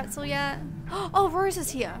steal a pretzel yet? Oh, Rose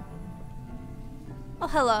is here. Oh,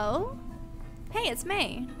 hello. Hey, it's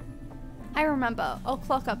May. I remember. Oh,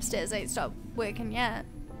 clock upstairs ain't stopped working yet.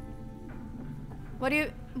 What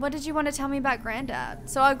did you want to tell me about Granddad?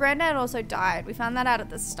 So our Granddad also died. We found that out at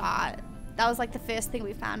the start. That was like the first thing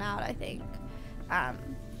we found out, I think.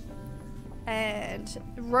 And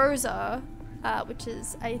Rosa, which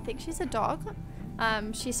is, I think she's a dog.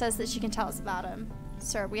 She says that she can tell us about him.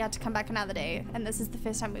 So we had to come back another day, and this is the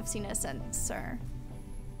first time we've seen her since, so.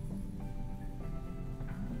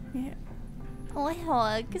 Yeah. Oh,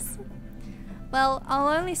 hugs. Well, I'll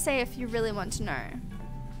only say if you really want to know.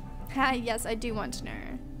 Yes, I do want to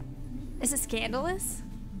know. Is it scandalous?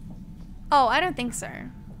 Oh, I don't think so.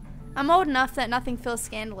 I'm old enough that nothing feels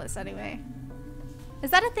scandalous anyway. Is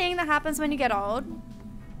that a thing that happens when you get old?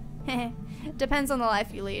 Depends on the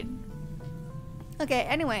life you lead. Okay,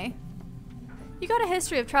 anyway. You got a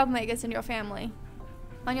history of troublemakers in your family.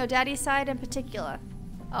 On your daddy's side in particular.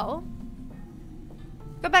 Oh?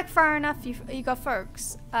 Go back far enough, you got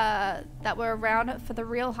folks that were around for the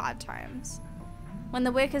real hard times. When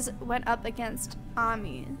the workers went up against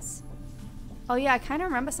armies. Oh yeah, I kind of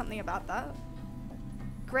remember something about that.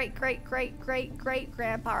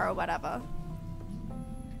 Great-great-great-great-great-grandpa or whatever.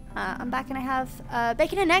 I'm back and I have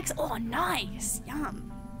bacon and eggs. Oh, nice.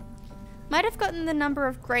 Yum. Might have gotten the number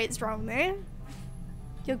of greats wrong there.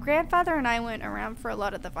 Your grandfather and I weren't around for a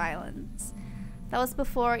lot of the violence. That was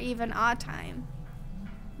before even our time.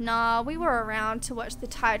 Nah, we were around to watch the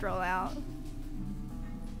tide roll out.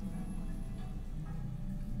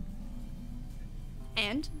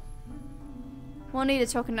 And? We'll need to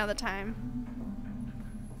talk another time.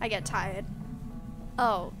 I get tired.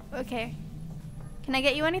 Oh, okay. Can I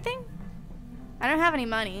get you anything? I don't have any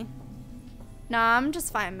money. Nah, I'm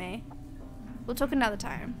just fine, May. We'll talk another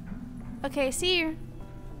time. Okay, see you.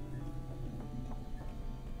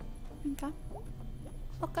 Okay.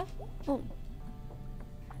 Okay. Oh.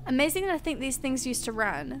 Amazing to think these things used to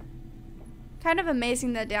run. Kind of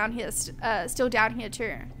amazing they're down here, still down here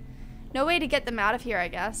too. No way to get them out of here, I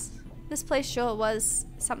guess. This place sure was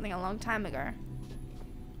something a long time ago.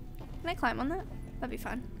 Can I climb on that? That'd be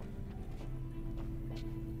fun.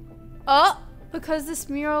 Oh! Because this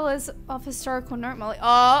mural is of historical note, Molly.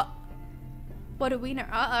 Oh! What do we know?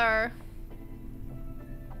 Uh-oh.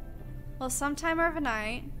 Well, sometime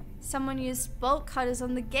overnight, someone used bolt cutters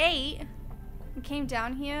on the gate and came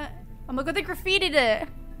down here. Oh my god, they graffitied it!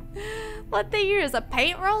 What they use? A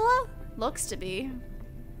paint roller? Looks to be.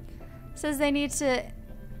 Says they need to...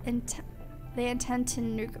 they intend to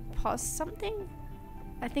nuke something?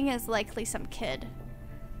 I think it's likely some kid.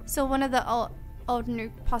 So one of the old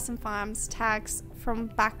nuke possum farms tags from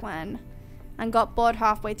back when and got bored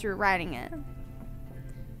halfway through writing it.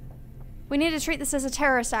 We need to treat this as a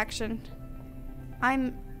terrorist action.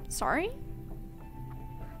 I'm sorry?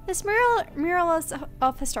 This mural is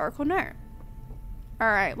of historical note.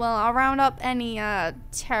 Alright, well, I'll round up any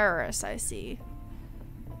terrorists I see.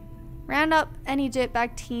 Round up any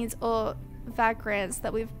dirtbag teens or vagrants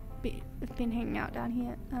that we've been hanging out down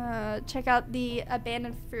here. Check out the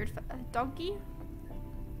abandoned food donkey.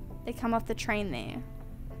 They come off the train there.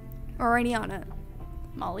 Already on it.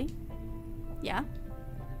 Molly? Yeah?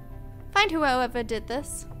 Find whoever did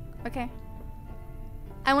this. Okay.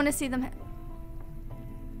 I want to see them.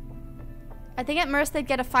 I think at most they'd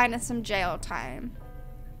get a fine and some jail time.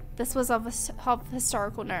 This was of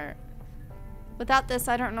historical note. Without this,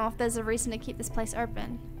 I don't know if there's a reason to keep this place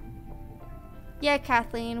open. Yeah,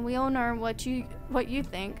 Kathleen, we all know what you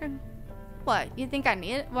think. What, you think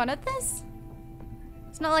I wanted this?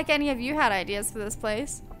 It's not like any of you had ideas for this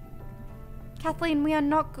place. Kathleen, we are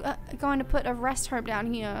not going to put a rest home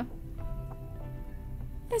down here.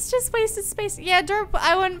 It's just wasted space. Yeah,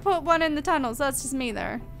 I wouldn't put one in the tunnels. That's just me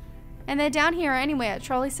there. And they're down here anyway at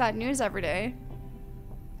Trolleyside News every day.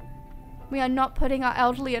 We are not putting our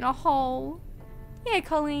elderly in a hole. Yeah,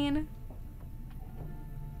 Colleen.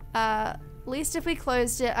 At least if we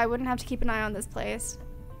closed it, I wouldn't have to keep an eye on this place.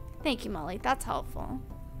 Thank you, Molly. That's helpful.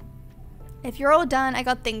 If you're all done, I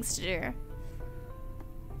got things to do.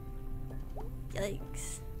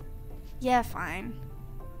 Yikes. Yeah, fine.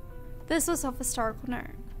 This was of historical note.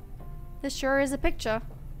 This sure is a picture.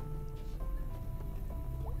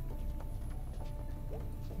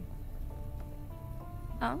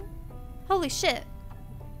 Oh? Holy shit.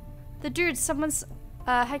 The dudes, someone's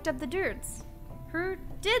hiked up the dudes. Who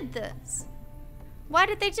did this? Why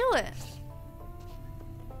did they do it?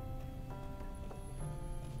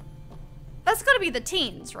 That's gotta be the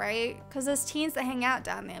teens, right? Because there's teens that hang out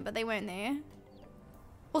down there, but they weren't there.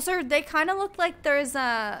 Also, they kind of look like there's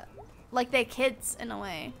like they're kids in a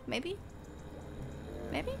way. Maybe?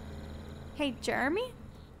 Maybe? Hey, Jeremy?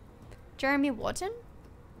 Jeremy Wharton?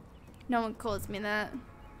 No one calls me that.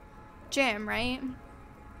 Jam, right?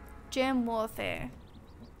 Jam Warfare.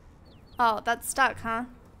 Oh, that's stuck, huh?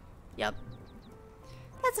 Yep.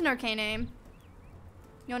 That's an okay name.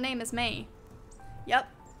 Your name is May. Yep.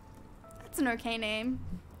 That's an okay name.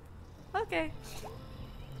 Okay.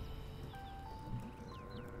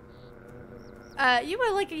 You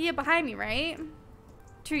were like a year behind me, right?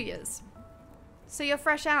 2 years. So you're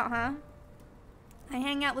fresh out, huh? I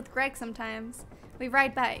hang out with Greg sometimes. We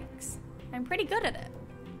ride bikes. I'm pretty good at it.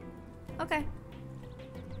 Okay.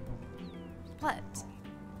 What?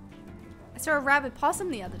 I saw a rabid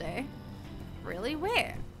possum the other day. Really?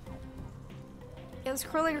 Where? It was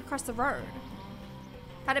crawling across the road.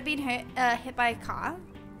 Had it been hit by a car?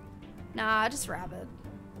 Nah, just rabid.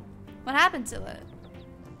 What happened to it?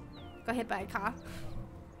 Got hit by a car?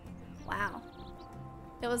 Wow.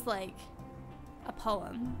 It was like a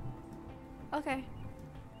poem. Okay.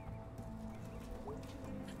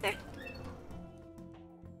 Okay.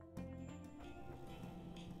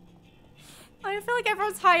 I feel like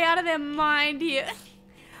everyone's high out of their mind here.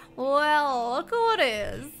 Well, look who it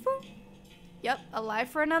is. Yep, alive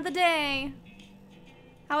for another day.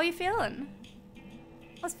 How are you feeling?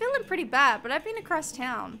 I was feeling pretty bad, but I've been across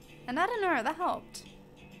town. And I don't know, that helped.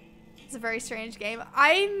 It's a very strange game.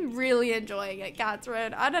 I'm really enjoying it,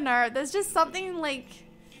 Catherine. I don't know, there's just something like...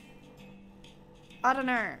 I don't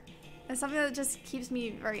know. There's something that just keeps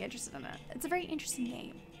me very interested in it. It's a very interesting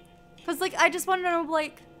game. Because, like, I just want to know,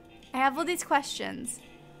 like... I have all these questions.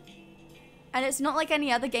 And it's not like any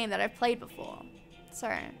other game that I've played before. So,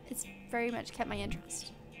 it's very much kept my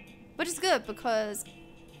interest. Which is good, because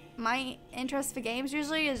my interest for games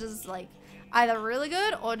usually is just, like, either really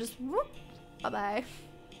good or just, whoop, bye-bye.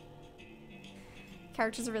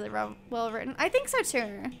 Characters are really well written. I think so,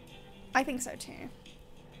 too. I think so, too.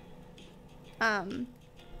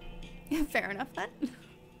 Fair enough, then.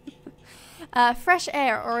 Fresh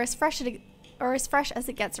air, or as fresh as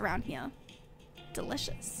it gets around here.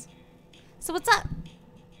 Delicious. So what's up?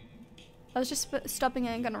 I was just stopping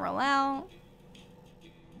in, gonna roll out.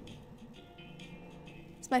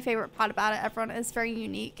 It's my favorite part about it. Everyone is very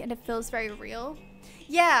unique and it feels very real.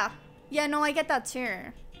 Yeah. Yeah, no, I get that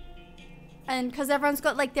too. And because everyone's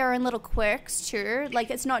got like their own little quirks too. Like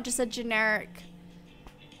it's not just a generic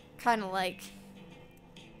kind of like,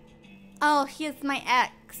 oh, here's my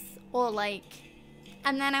ex. Or like,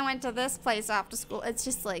 and then I went to this place after school. It's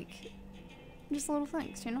just like, just little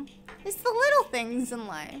things, you know? It's the little things in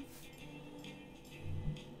life.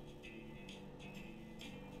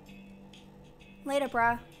 Later,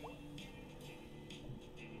 bruh.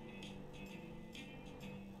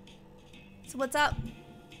 So what's up?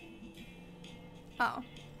 Oh.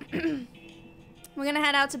 We're gonna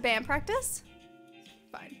head out to band practice?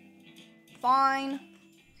 Fine. Fine.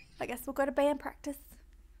 I guess we'll go to band practice.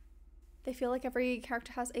 They feel like every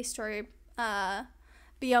character has a story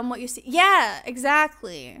beyond what you see. Yeah,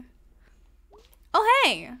 exactly. Oh,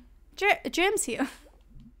 hey. Jim's here.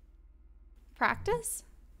 Practice?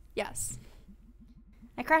 Yes.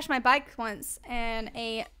 I crashed my bike once and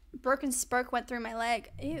a broken spoke went through my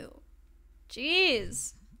leg. Ew.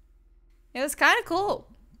 Jeez. It was kind of cool.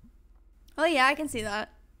 Oh, yeah, I can see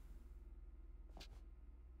that.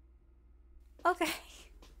 Okay.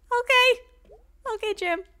 Okay. Okay,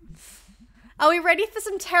 Jim. Are we ready for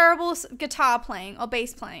some terrible guitar playing or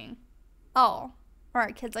bass playing? Oh.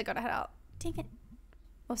 Alright, kids, I gotta head out. Take it.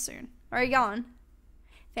 Well, soon. Where are you going?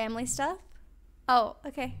 Family stuff? Oh,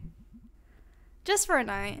 okay. Just for a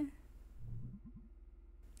night.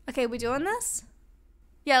 Okay, we doing this?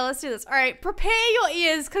 Yeah, let's do this. Alright, prepare your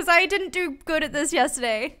ears, because I didn't do good at this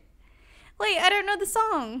yesterday. Wait, I don't know the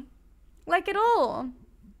song. Like at all.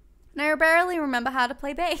 And I barely remember how to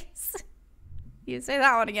play bass. You say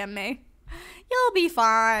that one again, May. You'll be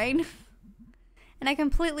fine. And I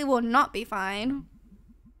completely will not be fine.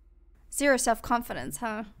 Zero self-confidence,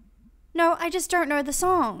 huh? No, I just don't know the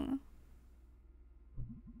song.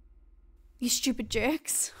 You stupid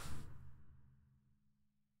jerks.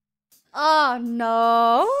 Oh,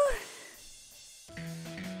 no.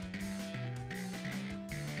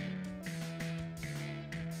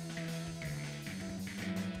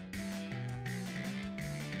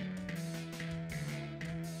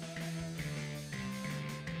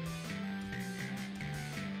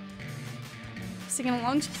 Singing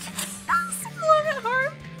along. Sing along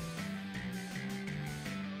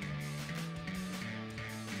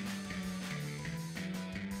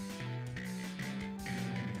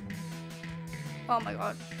Oh my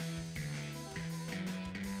god.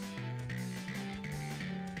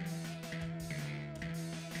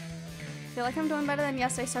 I feel like I'm doing better than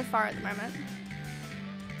yesterday so far at the moment.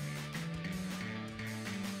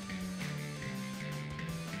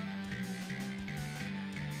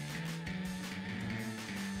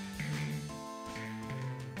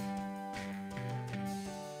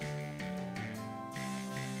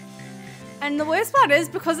 And the worst part is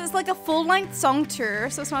because it's like a full-length song too,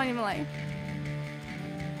 so it's not even like...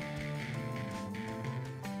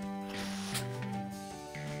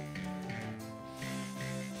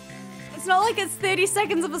 It's not like it's 30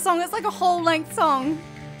 seconds of a song, it's like a whole length song.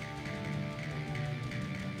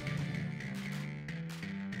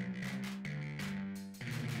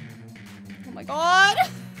 Oh my god!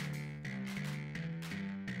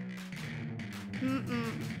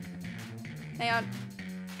 Hang on.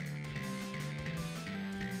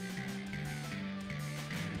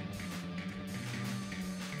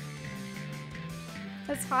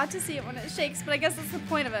 It's hard to see it when it shakes, but I guess that's the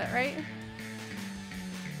point of it, right?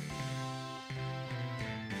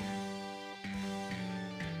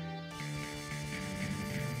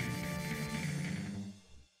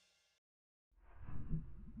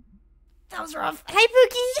 That was rough. Hey,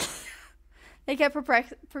 Pookie! They get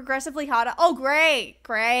progressively harder. Oh, great.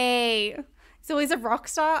 Great. He's always a rock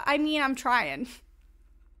star. I mean, I'm trying.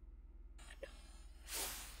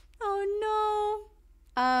 Oh, no.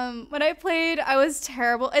 When I played, I was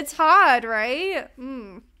terrible. It's hard, right?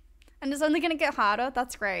 And it's only gonna get harder.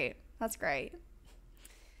 That's great. That's great.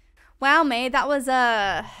 Wow, May, that was,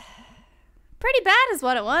 pretty bad is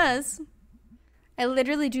what it was. I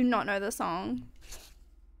literally do not know the song.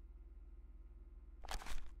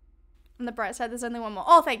 On the bright side, there's only one more.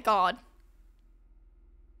 Oh, thank God.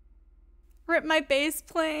 Rip my bass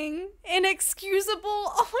playing. Inexcusable.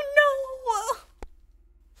 Oh, no.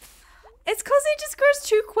 It's because it just goes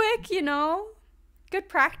too quick, you know? Good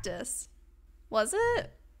practice. Was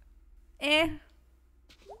it? Eh.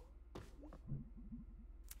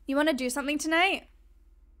 You want to do something tonight?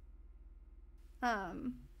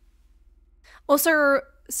 Also,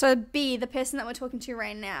 so B, the person that we're talking to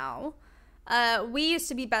right now, we used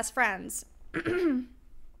to be best friends.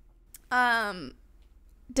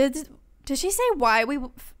 Did she say why we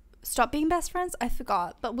stopped being best friends? I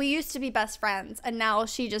forgot. But we used to be best friends, and now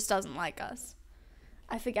she just doesn't like us.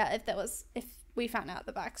 I forget if we found out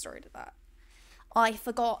the backstory to that. I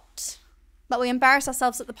forgot. But we embarrassed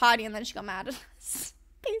ourselves at the party, and then she got mad at us.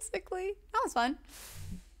 Basically. That was fun.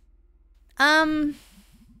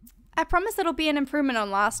 I promise it'll be an improvement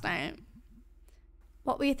on last night.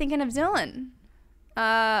 What were you thinking of doing?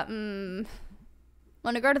 Want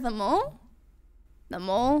to go to the mall? The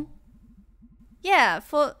mall? Yeah,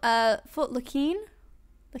 for Lacine?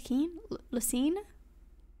 Lacine?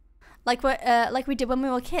 Like we did when we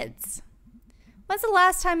were kids. When's the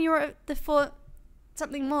last time you were at the Fort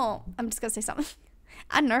something mall? I'm just gonna say something.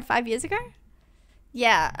 I don't know, 5 years ago?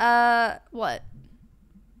 Yeah, what?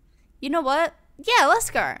 You know what? Yeah, let's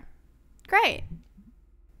go. Great.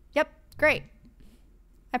 Yep, great.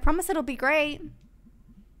 I promise it'll be great.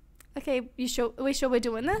 Okay, are we sure we're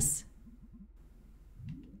doing this?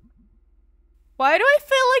 Why do I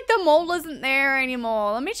feel like the mole isn't there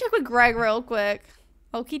anymore? Let me check with Greg real quick.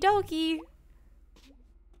 Okie dokie.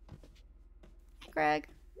 Greg.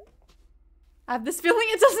 I have this feeling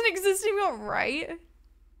it doesn't exist anymore, right?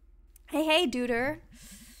 Hey, Duder.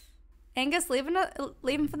 Angus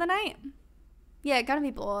leaving for the night? Yeah, gonna be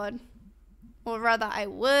bored. Or rather, I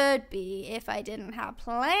would be if I didn't have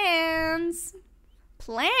plans.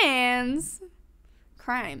 Plans?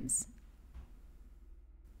 Crimes.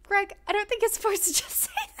 Greg, I don't think it's supposed to just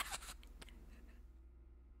say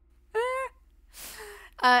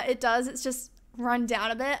that. It does. It's just run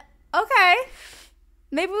down a bit. Okay.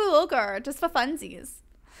 Maybe we will go, just for funsies.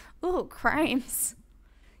 Ooh, crimes.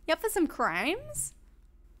 You up for some crimes?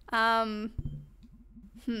 Might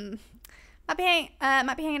be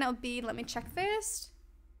hanging out with B. Let me check first.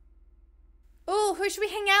 Ooh, who should we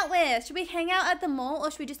hang out with? Should we hang out at the mall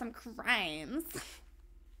or should we do some crimes?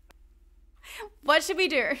 What should we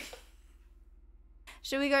do?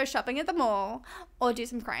 Should we go shopping at the mall or do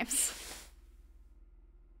some crimes?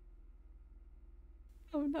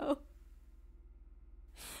 Oh no.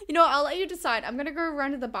 You know what, I'll let you decide. I'm gonna go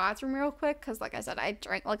run to the bathroom real quick because like I said, I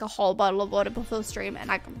drank like a whole bottle of water before the stream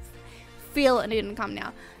and I can feel it didn't come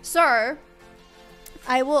now. So,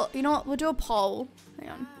 I will, you know what, we'll do a poll. Hang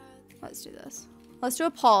on, let's do this. Let's do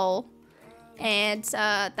a poll. And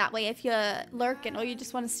that way if you're lurking or you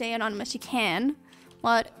just want to stay anonymous, you can.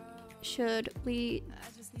 What should we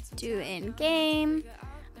do in game?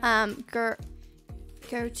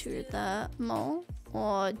 go to the mall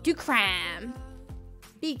or do crime.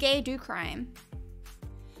 Be gay, do crime.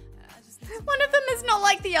 One of them is not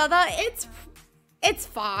like the other. It's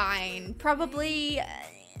fine. Probably.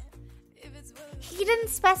 He didn't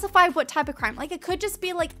specify what type of crime. Like, it could just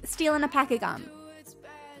be like stealing a pack of gum.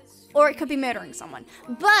 Or it could be murdering someone.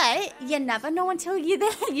 But you never know until you're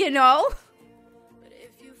there, you know?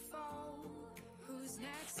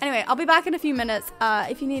 Anyway, I'll be back in a few minutes.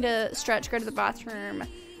 If you need a stretch, go to the bathroom.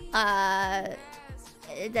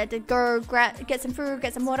 Go get some food,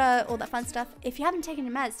 get some water, all that fun stuff. If you haven't taken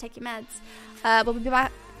your meds, take your meds. We'll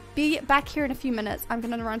be back here in a few minutes. I'm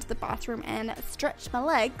gonna run to the bathroom and stretch my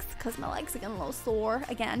legs because my legs are getting a little sore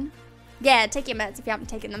again. Yeah, take your meds if you haven't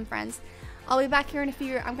taken them, friends. I'll be back here in a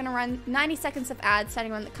few. I'm gonna run 90 seconds of ads. So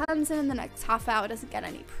anyone that comes in the next half hour doesn't get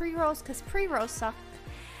any pre-rolls because pre-rolls suck.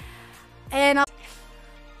 And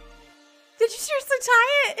did you seriously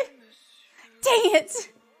tie it? Dang it.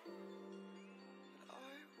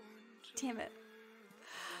 Damn it.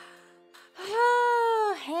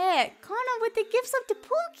 Oh, heck. Connor with the gifts up to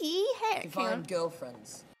Pookie. Heck. Divine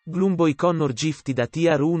girlfriends. Gloomboy Connor gifted a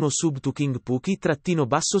tier 1 sub to King Pookie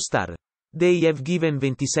 _ star. They have given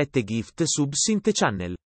 27 gift subs in the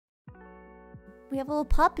channel. We have a little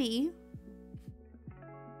puppy.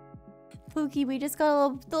 Pookie, we just got a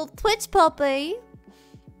little Twitch puppy.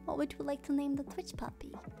 What would you like to name the Twitch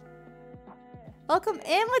puppy? Welcome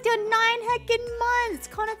in with your 9 heckin' months.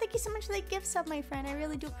 Connor, thank you so much for the gift sub, my friend. I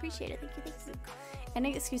really do appreciate it. Thank you. And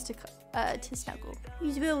an excuse to snuggle.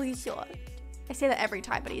 He's really soft. I say that every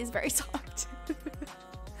time, but he is very soft.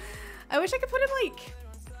 I wish I could put him, like,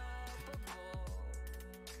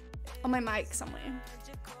 on my mic somewhere.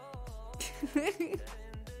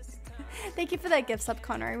 Thank you for that gift sub,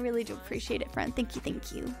 Connor. I really do appreciate it, friend. Thank you.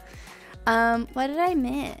 What did I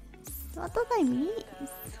miss? What did I miss?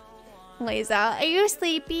 Laser, are you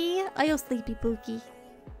sleepy? Are you sleepy, Pookie?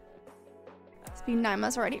 It's been 9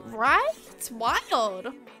 months already. Right? It's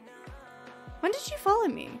wild. When did you follow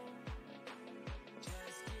me?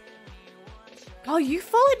 Oh, you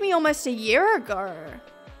followed me almost a year ago.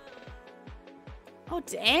 Oh,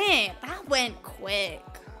 dang. That went quick.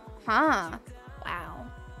 Huh? Wow.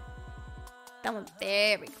 That went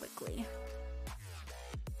very quickly.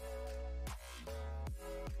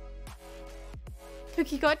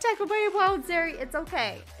 Pookie got tackled by a wild Zeri. It's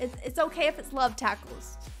okay. It's okay if it's love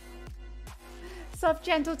tackles. Soft,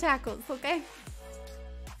 gentle tackles, okay?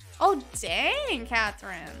 Oh, dang,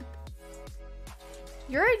 Catherine.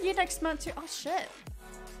 You're a year next month too. Oh, shit.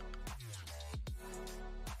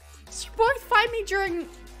 You both find me during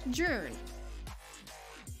June.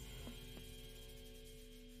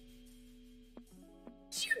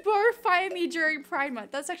 You both find me during Pride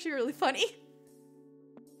Month. That's actually really funny.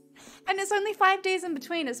 And it's only 5 days in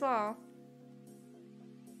between as well.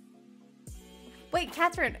 Wait,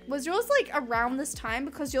 Catherine, was yours like around this time?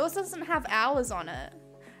 Because yours doesn't have hours on it.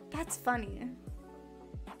 That's funny.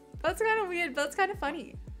 That's kind of weird, but that's kind of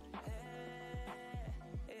funny.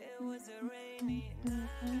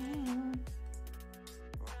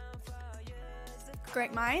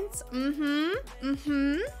 Great minds.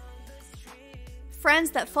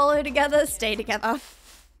 Friends that follow together, stay together.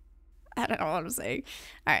 I don't know what I'm saying.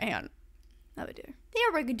 All right, hang on. There we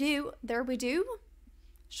do. There we do.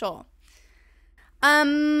 Sure.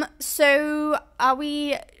 So are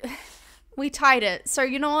we tied it. So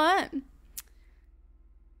you know what?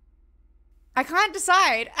 I can't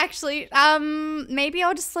decide. Actually, maybe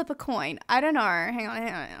I'll just flip a coin. I don't know. Hang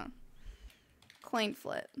on. Coin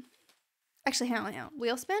flip. Actually, hang on.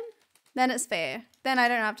 Wheel spin? Then it's fair. Then I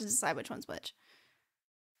don't have to decide which one's which.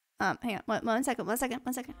 Hang on. One second.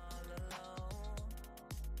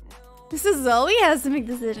 This is Zoe has to make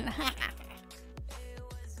the decision.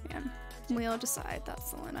 Yeah. We'll decide.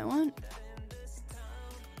 That's the one I want.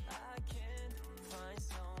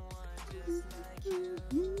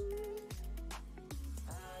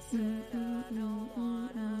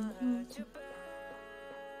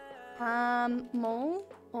 Mole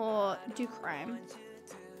or do crime?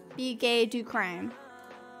 Be gay, do crime.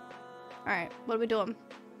 Alright, what are we doing?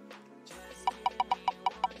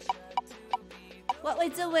 What we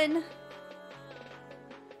doing?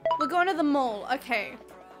 We're going to the mall. Okay.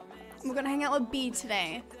 We're gonna hang out with B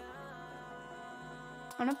today.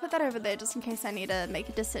 I'm gonna put that over there just in case I need to make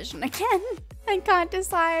a decision again. I can't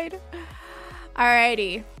decide.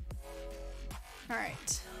 Alrighty.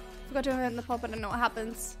 Alright. Forgot to open the pop, but I know what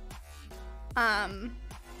happens.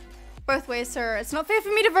 Both ways, sir. It's not fair for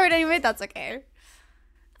me to vote anyway. That's okay.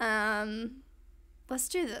 Let's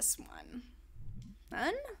do this one.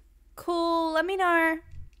 Then? Cool. Let me know.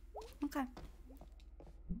 Okay.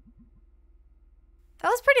 That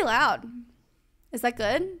was pretty loud. Is that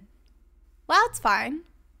good? Well, it's fine.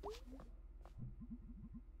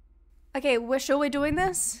 Okay, we're sure we're doing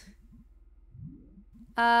this?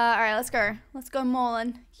 Alright, let's go. Let's go,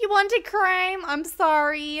 Mullen. You wanted crime? I'm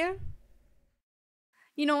sorry.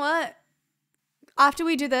 You know what? After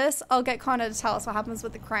we do this, I'll get Connor to tell us what happens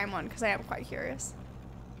with the crime one, because I am quite curious.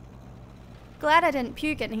 Glad I didn't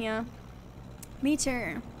puke in here. Me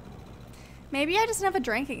too. Maybe I just never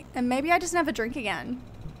drink, and maybe I just never drink again.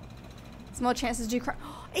 There's more chances to do crime.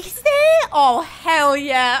 Is there? Oh, hell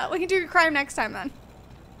yeah. We can do crime next time then.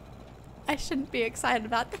 I shouldn't be excited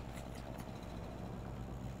about that.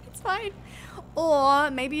 It's fine.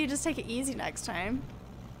 Or maybe you just take it easy next time.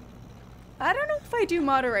 I don't know if I do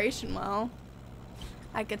moderation well.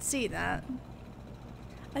 I could see that.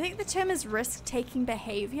 I think the term is risk-taking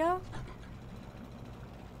behavior. Are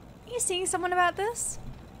you seeing someone about this?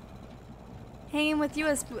 Hanging with you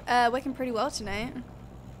is working pretty well tonight.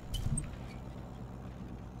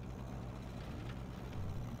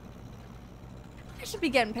 I should be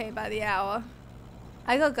getting paid by the hour.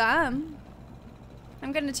 I got gum.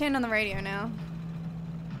 I'm gonna turn on the radio now.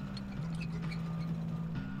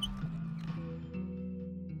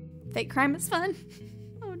 Fake crime is fun.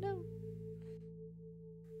 Oh no.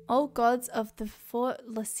 Old gods of the Fort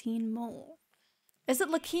Lacine Mall. Is it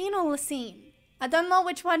Lacine or Lacine? I don't know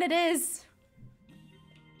which one it is.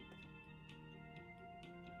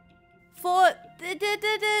 Fort.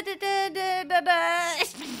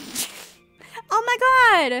 Oh my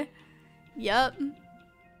god! Yup.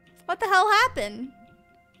 What the hell happened?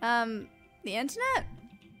 The internet?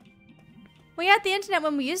 We had the internet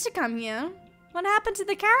when we used to come here. What happened to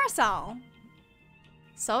the carousel?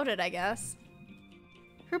 Sold it, I guess.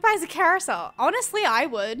 Who buys a carousel? Honestly, I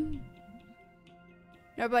would.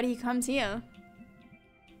 Nobody comes here.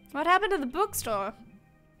 What happened to the bookstore?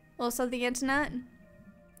 Also the internet?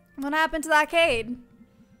 What happened to the arcade?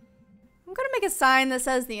 I'm gonna make a sign that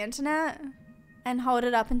says the internet and hold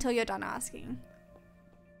it up until you're done asking.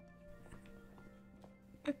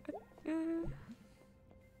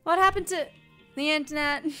 What happened to the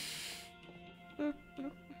internet?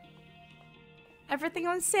 Everything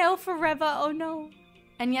on sale forever, oh no.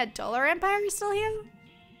 And yet Dollar Empire is still here?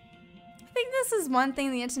 I think this is one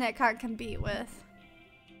thing the internet can't compete with.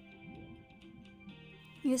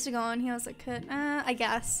 He used to go on here as a kid. I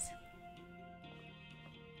guess.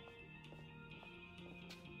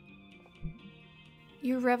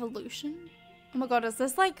 Your revolution? Oh my god, is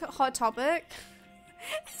this like Hot Topic?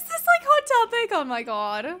 Is this like Hot Topic? Oh my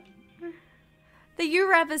god. The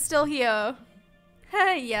U-Rev is still here.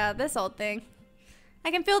 Yeah, this old thing. I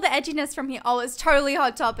can feel the edginess from here. Oh, it's totally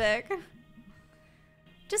Hot Topic.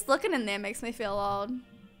 Just looking in there makes me feel old.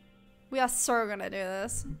 We are so gonna do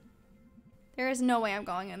this. There is no way I'm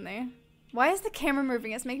going in there. Why is the camera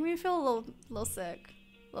moving? It's making me feel a little sick.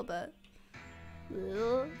 A little bit.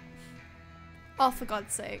 Ugh. Oh, for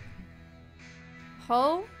God's sake.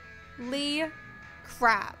 Holy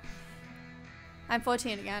crap. I'm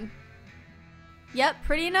 14 again. Yep,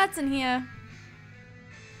 pretty nuts in here.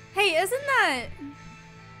 Hey, isn't that...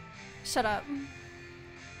 Shut up.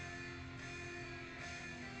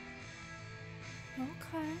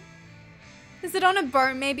 Okay. Is it on a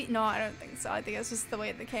boat maybe? No, I don't think so. I think it's just the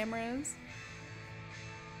way the camera is.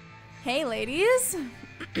 Hey, ladies.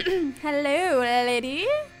 Hello, lady.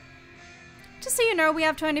 Just so you know, we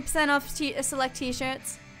have 20% off select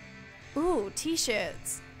t-shirts. Ooh,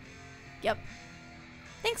 t-shirts. Yep.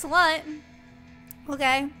 Thanks a lot.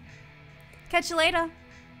 Okay. Catch you later.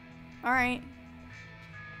 Alright.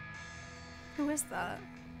 Who is that?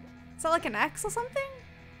 Is that like an ex or something?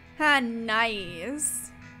 Ah,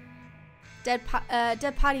 nice. Dead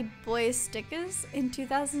Party Boys stickers in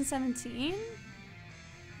 2017?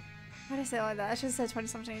 Why did I say it like that? I should have said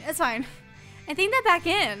 2017. It's fine. I think they're back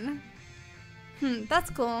in. That's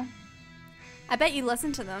cool. I bet you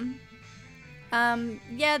listen to them.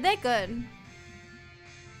 Yeah, they're good.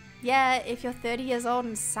 Yeah, if you're 30 years old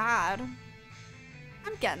and sad.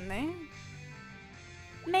 I'm getting there.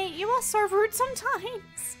 Mate, you are so rude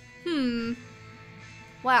sometimes.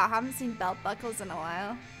 Wow, I haven't seen belt buckles in a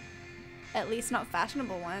while. At least not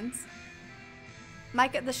fashionable ones.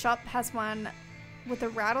 Mike at the shop has one with a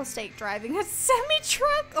rattlesnake driving a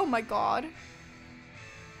semi-truck. Oh my god.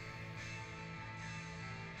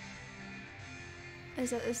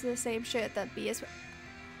 Is it the same shirt that B is?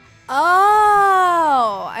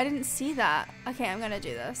 Oh, I didn't see that. Okay, I'm gonna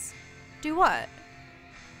do this. Do what?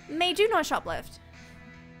 May, do not shoplift.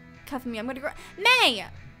 Cover me, I'm gonna go. May!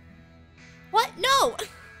 What? No!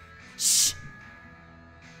 Shh!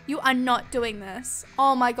 You are not doing this.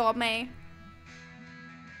 Oh my god, May.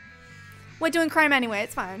 We're doing crime anyway,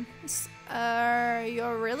 it's fine.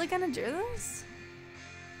 You're really gonna do this?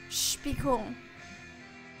 Shh, be cool.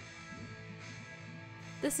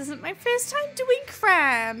 This isn't my first time doing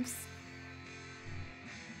crimes.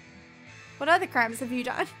 What other crimes have you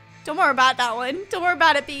done? Don't worry about that one. Don't worry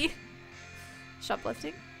about it, B.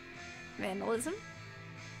 Shoplifting. Vandalism.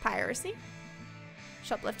 Piracy.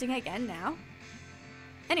 Shoplifting again now.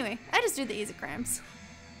 Anyway, I just do the easy crimes.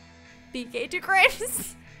 BK do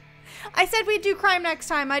crimes. I said we'd do crime next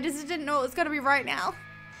time. I just didn't know it was gonna be right now.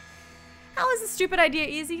 How is a stupid idea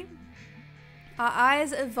easy? Our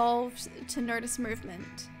eyes evolved to notice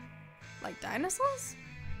movement. Like dinosaurs?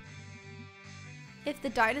 If the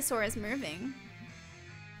dinosaur is moving.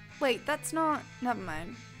 Wait, that's not... Never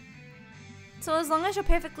mind. So as long as you're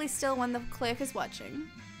perfectly still when the clerk is watching.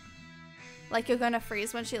 Like you're gonna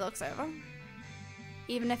freeze when she looks over.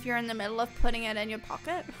 Even if you're in the middle of putting it in your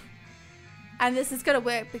pocket. And this is gonna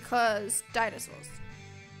work because dinosaurs.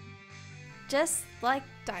 Just like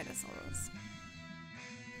dinosaurs.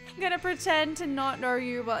 I'm gonna pretend to not know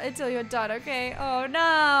you until you're done, okay? Oh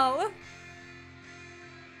no!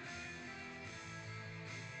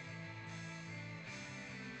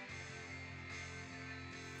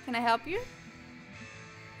 Can I help you?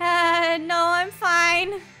 No, I'm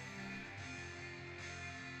fine.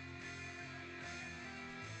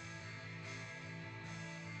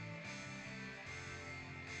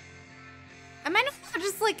 I might as well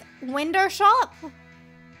just like window shop.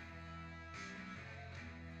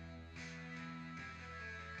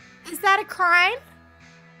 Is that a crime?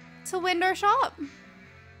 To window shop?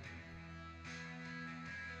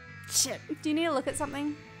 Shit. Do you need to look at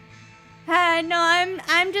something? No,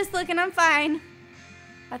 I'm just looking. I'm fine.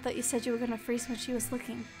 I thought you said you were gonna freeze when she was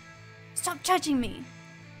looking. Stop judging me.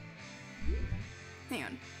 Hang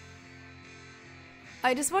on.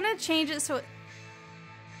 I just want to change it so it...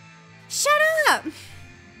 Shut up!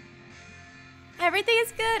 Everything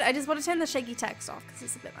is good. I just want to turn the shaky text off because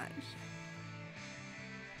it's a bit much.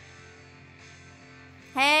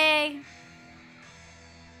 Hey.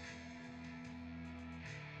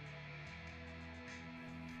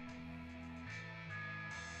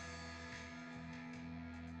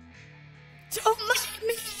 Don't mind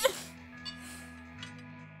me.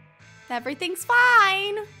 Everything's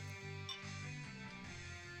fine.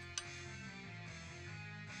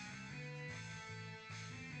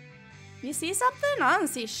 You see something? I don't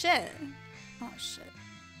see shit. Oh shit.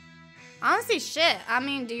 I don't see shit. I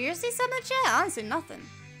mean, do you see something, shit? I don't see nothing.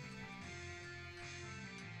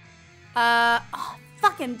 Oh,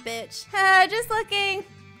 fucking bitch. Just looking.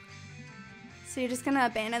 So you're just gonna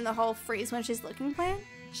abandon the whole freeze when she's looking plan?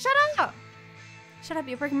 Shut up! Shut up,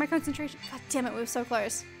 you're breaking my concentration. God damn it, we were so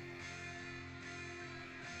close.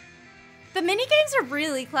 The mini games are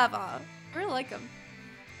really clever. I really like them.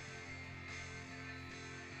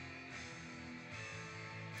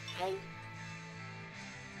 Hey.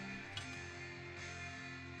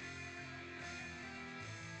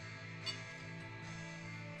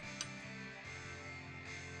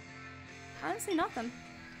 I don't see nothing.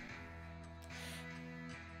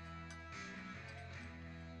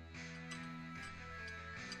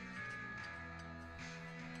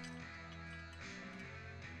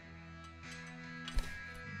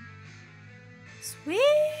 Sweet.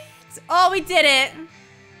 Oh, we did it.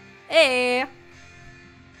 Hey.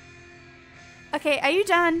 Okay, are you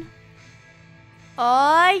done?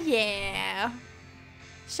 Oh, yeah.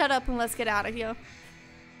 Shut up and let's get out of here.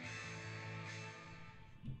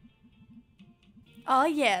 Oh,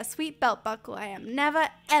 yeah, sweet belt buckle I am never,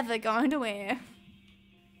 ever going to wear.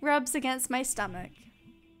 Rubs against my stomach.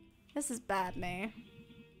 This is bad, me.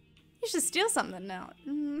 You should steal something now.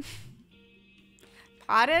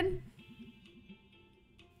 Pardon?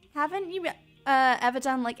 Haven't you ever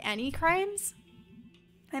done, like, any crimes?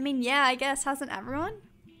 I mean, yeah, I guess. Hasn't everyone?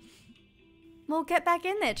 Well, get back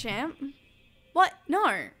in there, champ. What? No.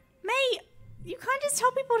 Mate, you can't just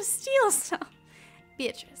tell people to steal stuff.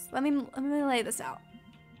 Beatrice, let me lay this out.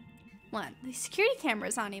 1, the security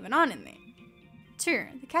cameras aren't even on in there. 2,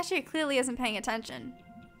 the cashier clearly isn't paying attention.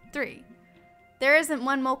 3, there isn't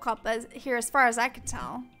one mole cop here as far as I can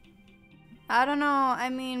tell. I don't know, I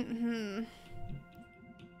mean,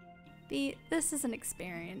 B, this is an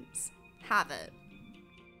experience. Have it.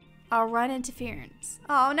 I'll run interference.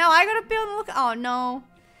 Oh no, I gotta be on the lookout. Oh no.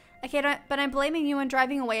 Okay, but I'm blaming you and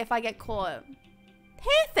driving away if I get caught.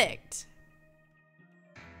 Perfect.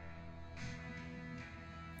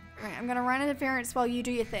 Alright, I'm gonna run interference while you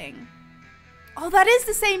do your thing. Oh, that is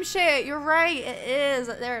the same shit. You're right. It is.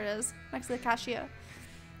 There it is. Next to the cashier.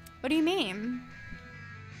 What do you mean?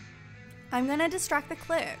 I'm gonna distract the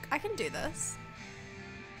clerk. I can do this.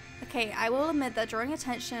 Okay, I will admit that drawing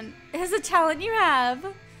attention is a talent you have.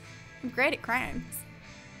 I'm great at crimes.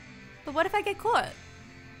 But what if I get caught?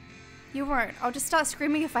 You won't. I'll just start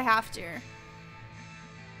screaming if I have to.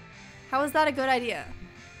 How is that a good idea?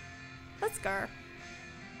 Let's go.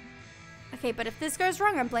 Okay, but if this goes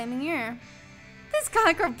wrong, I'm blaming you. This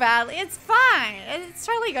can't go badly. It's fine. It's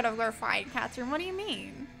totally gonna go fine, Catherine. What do you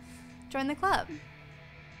mean? Join the club.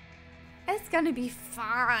 It's gonna be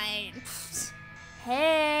fine.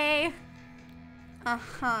 Hey.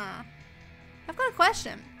 Uh-huh. I've got a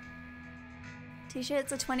question.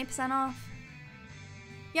 T-shirts are 20% off.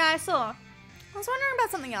 Yeah, I saw. I was wondering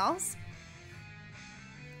about something else.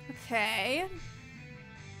 Okay.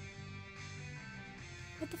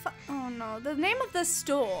 What the fuck? Oh no, the name of the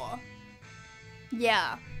store.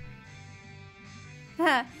 Yeah.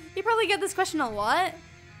 You probably get this question a lot.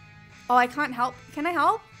 Oh, I can't help. Can I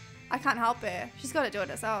help? I can't help her. She's got to do it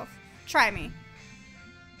herself. Try me.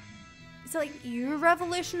 Is it like your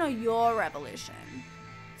revolution or your revolution?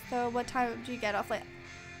 So what time do you get off like?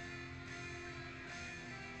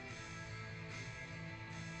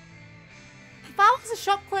 If I was a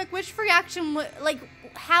shop clerk, which reaction would, like,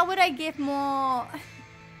 how would I give more,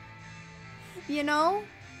 you know?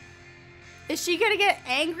 Is she gonna get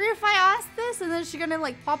angry if I ask this and then is she gonna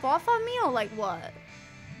like pop off on me or like what?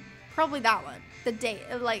 Probably that one. The date,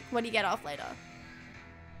 like when you get off later.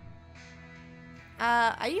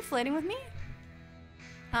 Are you flirting with me?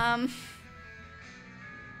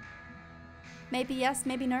 Maybe yes,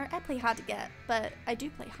 maybe no. I play hard to get, but I do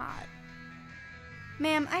play hard.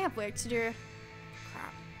 Ma'am, I have work to do.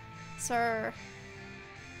 Crap. Sir.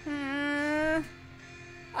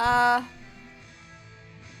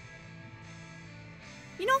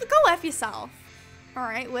 You know, go F yourself.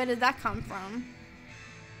 Alright, where did that come from?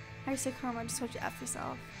 I used to come, I just told you F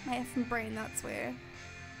yourself. My effing brain, that's where.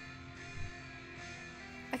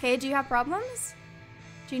 Okay, do you have problems?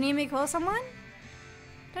 Do you need me to call someone?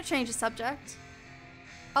 Don't change the subject.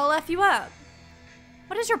 I'll F you up.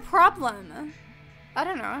 What is your problem? I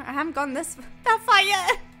don't know. I haven't gone that far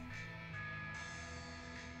yet.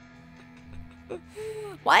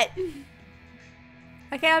 What?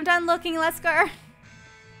 Okay, I'm done looking. Let's go.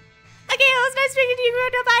 Okay, it was nice speaking to you.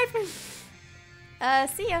 Bye.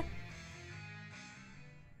 See ya.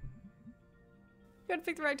 Gotta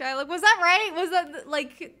pick the right dialogue. Was that right? Was that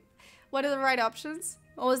like, what are the right options?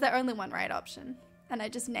 Or was there only one right option? And I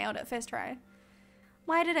just nailed it first try.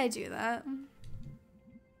 Why did I do that?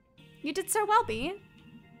 You did so well, B.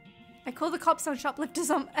 I called the cops on shoplifters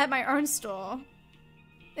at my own store.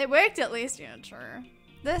 It worked at least, yeah, true.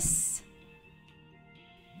 This.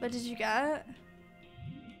 What did you get?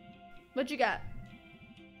 What'd you get?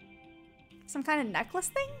 Some kind of necklace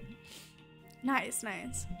thing? Nice,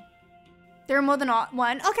 nice. There are more than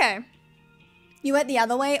one? Okay. You went the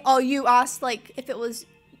other way? Oh, you asked like if it was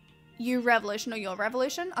you revolution or your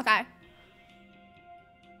revolution? Okay.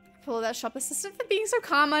 Follow that shop assistant for being so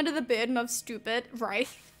calm under the burden of stupid, right?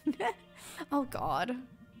 Oh god.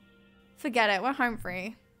 Forget it, we're home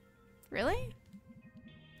free. Really?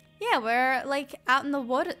 Yeah, we're like out in the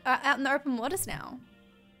water, out in the open waters now.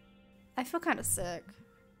 I feel kind of sick.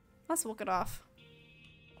 Let's walk it off.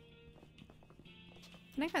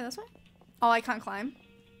 Can I climb this way? Oh, I can't climb.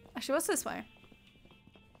 Actually, what's this way?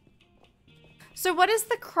 So what is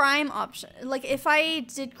the crime option? Like if I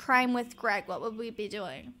did crime with Greg, what would we be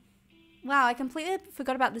doing? Wow, I completely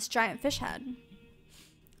forgot about this giant fish head.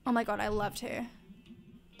 Oh my god, I loved her.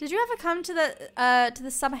 Did you ever come to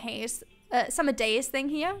the summer days thing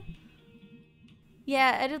here?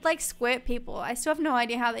 Yeah, I did like squirt people. I still have no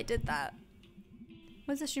idea how they did that.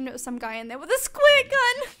 I was assumed it was some guy in there with a squirt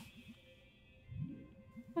gun.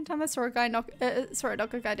 One time I saw a guy knock a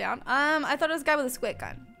guy down. I thought it was a guy with a squirt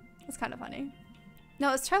gun. That's kind of funny.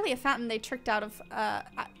 No, it's totally a fountain they tricked out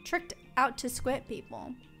to squirt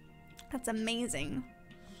people. That's amazing.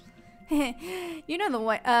 You know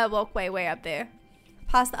the walkway way up there,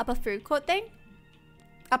 past the upper food court thing,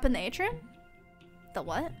 up in the atrium. The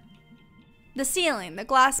what? The ceiling, the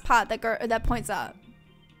glass part that points up.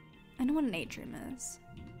 I know what an atrium is.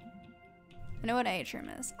 I know what an atrium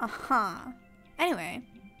is. Anyway,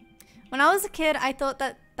 when I was a kid, I thought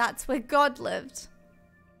that that's where God lived.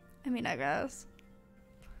 I mean, I guess.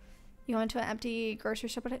 You go into an empty grocery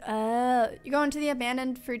shop. You go into the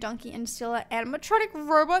abandoned fruit donkey and steal an animatronic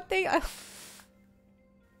robot thing.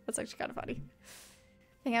 That's actually kind of funny.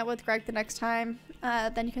 Hang out with Greg the next time.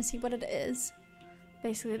 Then you can see what it is.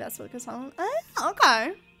 Basically, that's what it goes on.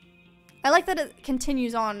 Okay. I like that it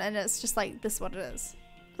continues on and it's just like, this is what it is.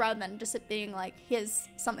 Rather than just it being like, here's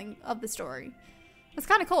something of the story. It's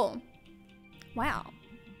kind of cool. Wow.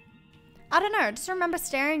 I don't know. I just remember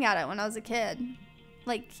staring at it when I was a kid.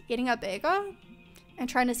 Like, eating a bagel and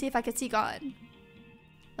trying to see if I could see God.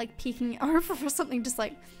 Like, peeking over for something, just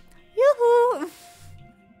like, yoo-hoo!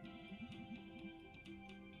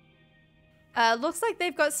 Looks like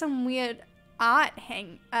they've got some weird art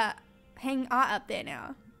hang art up there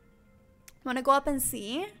now. Wanna go up and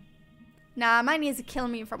see? Nah, my knees are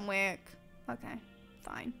killing me from work. Okay,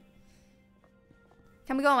 fine.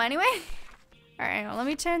 Can we go anyway? Alright, well, let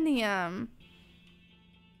me turn the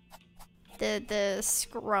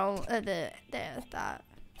scroll, that.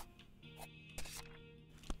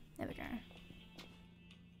 There we go.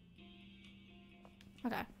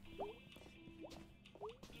 Okay.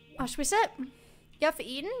 Oh, should we sit? You up for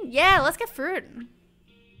eating? Yeah, let's get fruit.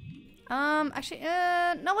 Actually,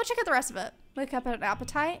 no, we'll check out the rest of it. Wake up at an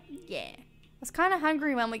appetite? Yeah. I was kind of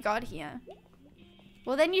hungry when we got here.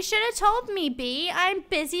 Well, then you should have told me, B. I'm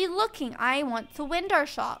busy looking. I want the window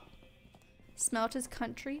shop. Smelter's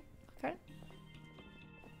Country. Okay.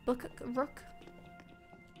 Book Rook.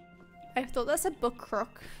 I thought that said Book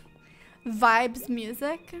Rook. Vibes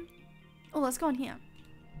music. Oh, let's go in here.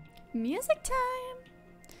 Music time.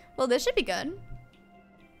 Well, this should be good.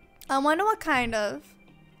 I wonder what kind of...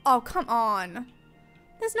 Oh, come on.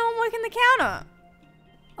 There's no one working the counter.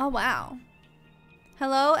 Oh, wow.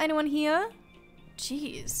 Hello, anyone here?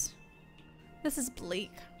 Jeez. This is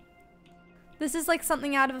bleak. This is like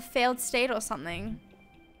something out of a failed state or something.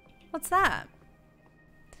 What's that?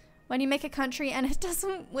 When you make a country and it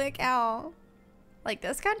doesn't work out. Like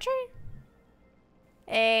this country?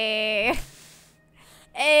 Hey.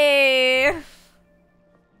 Hey.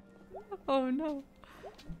 Oh no.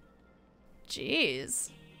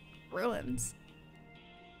 Jeez. Ruins.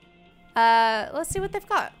 Let's see what they've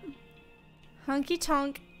got. Hunky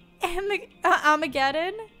Tonk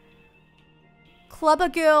Armageddon. Clubber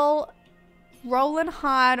Girl rolling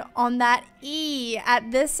hard on that E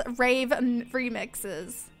at this rave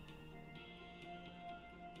remixes.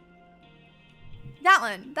 That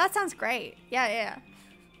one. That sounds great. Yeah.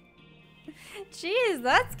 Jeez,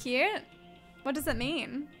 that's cute. What does it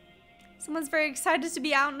mean? Someone's very excited to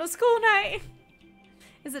be out on a school night.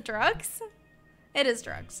 Is it drugs? It is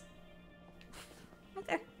drugs.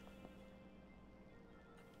 Okay.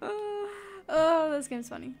 Oh, this game's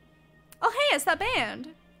funny. Oh, hey, it's that band.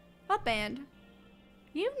 What band?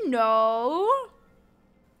 You know.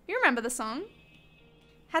 You remember the song?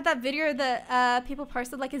 Had that video that people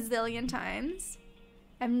posted like a zillion times.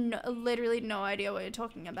 I have literally no idea what you're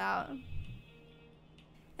talking about.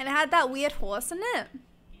 And it had that weird horse in it.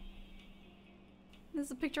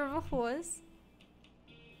 There's a picture of a horse.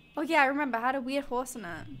 Oh yeah, I remember. I had a weird horse in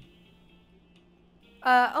it.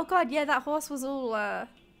 Oh god, yeah, that horse was all,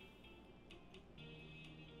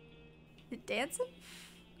 it dancing?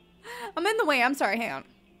 I'm in the way, I'm sorry, hang on.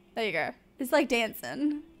 There you go. It's like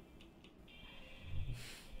dancing.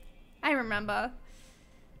 I remember.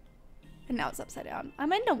 And now it's upside down.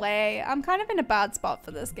 I'm in the way. I'm kind of in a bad spot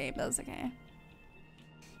for this game, but it's okay.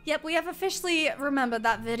 Yep, we have officially remembered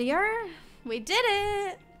that video. We did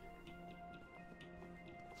it!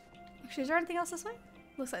 Actually, is there anything else this way?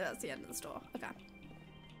 Looks like that's the end of the store. Okay.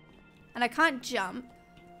 And I can't jump.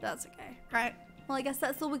 That's okay, right? Well, I guess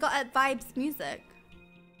that's all we got at Vibes Music.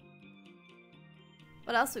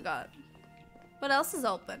 What else we got? What else is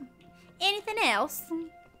open? Anything else?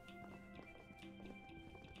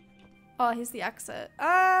 Oh, here's the exit.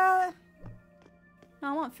 No,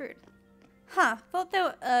 I want food. Huh, thought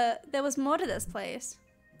there was more to this place.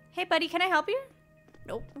 Hey buddy, can I help you?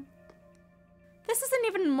 Nope. This isn't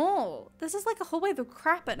even a mall. This is like a hallway with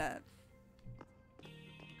crap in it.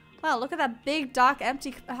 Wow, look at that big, dark,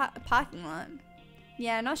 empty parking lot.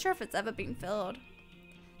 Yeah, not sure if it's ever been filled.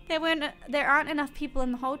 There aren't enough people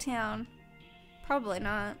in the whole town. Probably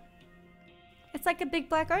not. It's like a big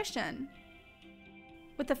black ocean.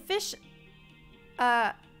 With a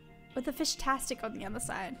fish-tastic on the other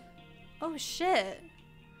side. Oh shit.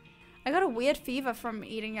 I got a weird fever from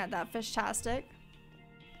eating at that fish-tastic.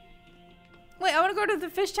 Wait, I want to go to the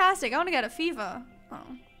fish-tastic. I want to get a fever.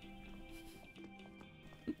 Oh.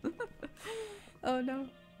 Oh no.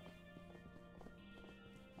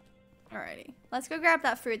 Alrighty. Let's go grab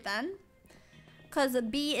that fruit then. Because the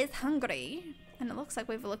bee is hungry. And it looks like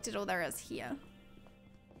we've looked at all there is here.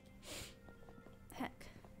 Heck.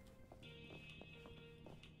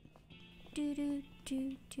 I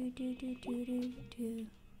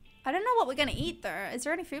don't know what we're gonna eat though. Is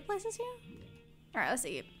there any food places here? Alright, let's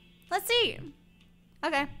eat. Let's eat!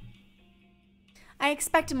 Okay. I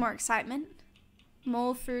expected more excitement.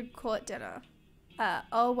 Mall food court dinner.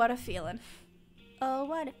 Oh, what a feeling. Oh,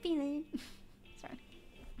 what a feeling. Sorry.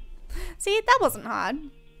 See, that wasn't hard.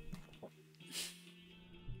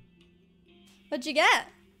 What'd you get?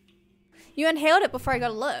 You inhaled it before I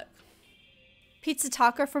got a look. Pizza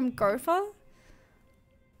taco from Gopher.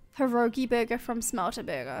 Pierogi burger from Smelter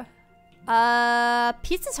Burger.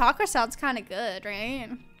 Pizza taco sounds kind of good,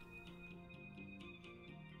 right?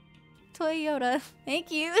 Toyota.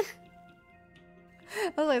 Thank you.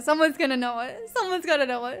 I was like, someone's gonna know it. Someone's gonna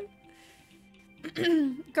know it.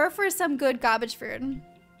 Go for some good garbage food.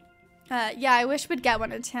 Yeah, I wish we'd get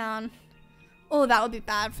one in town. Oh, that would be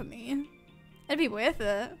bad for me. It'd be worth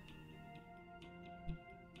it.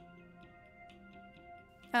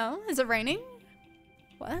 Oh, is it raining?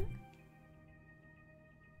 What?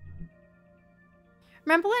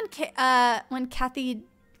 Remember when Kathy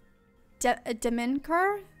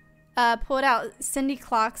Deminker pulled out Cindy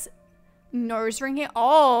Clark's nose ring here?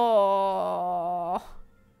 Oh.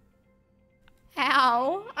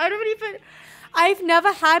 Ow. I've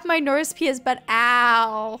never had my nose pierced, but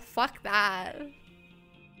ow. Fuck that.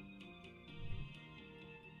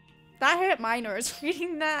 That hurt my nose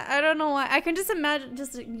reading that. I don't know why. I can just imagine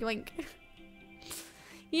just yoink.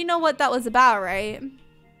 You know what that was about, right?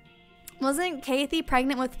 Wasn't Kathy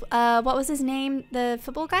pregnant with, what was his name? The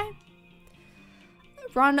football guy?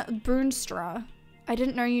 Ron Boonstra. I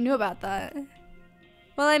didn't know you knew about that.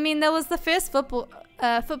 Well, I mean, that was the first football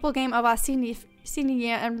game of our senior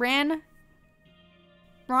year, and Ron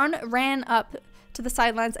ran up to the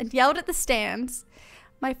sidelines and yelled at the stands.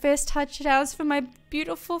 My first touchdowns for my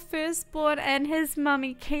beautiful firstborn and his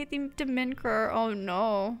mummy, Kathy Deminker. Oh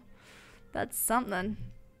no. That's something.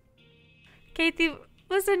 Kathy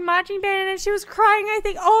was in marching band and she was crying, I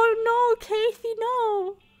think. Oh no, Kathy,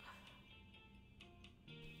 no.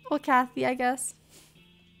 Well, Kathy, I guess.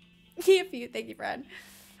 Thank you, Brad.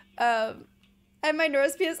 And my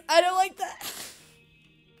nose pierced. I don't like that.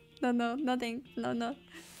 No, nothing. No.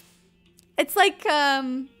 It's like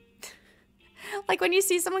when you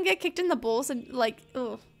see someone get kicked in the balls and like,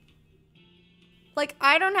 ooh. Like,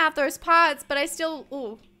 I don't have those parts, but I still,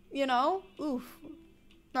 ooh, you know? Ooh.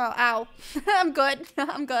 Oh, ow. I'm good.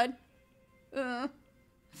 I'm good.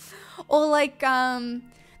 Or like,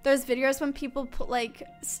 those videos when people put like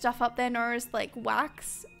stuff up their nose, like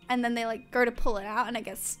wax, and then they like go to pull it out and it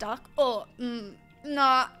gets stuck. Oh,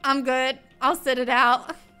 no, I'm good. I'll sit it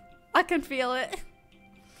out. I can feel it.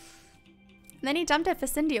 And then he dumped it for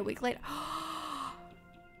Cindy a week later.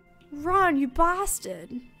 Ron, you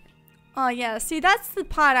bastard. Oh yeah, see, that's the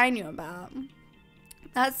part I knew about.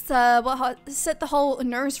 That's what set the whole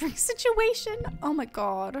nose ring situation. Oh my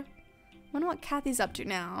god. Wonder what Kathy's up to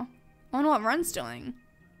now. I wonder what Ron's doing.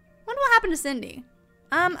 Wonder what happened to Cindy.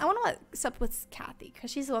 I wonder what's up with Kathy,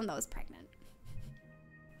 because she's the one that was pregnant.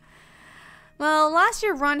 Well, last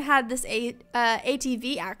year Ron had this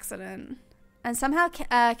ATV accident, and somehow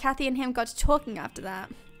Kathy and him got to talking after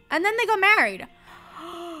that. And then they got married.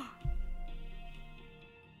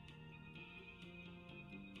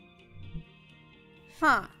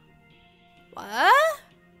 Huh. What?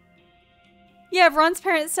 Yeah, Ron's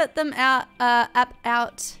parents set them out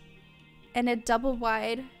out in a double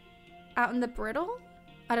wide out in the Brittle?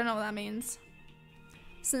 I don't know what that means.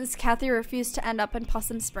 Since Kathy refused to end up in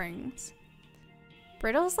Possum Springs.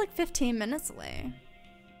 Brittle's like 15 minutes away.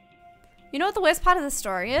 You know what the worst part of the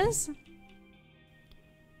story is?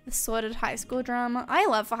 The sordid high school drama. I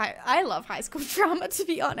love high school drama, to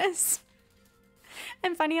be honest.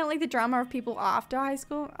 And finding out like the drama of people after high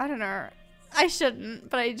school. I don't know. I shouldn't,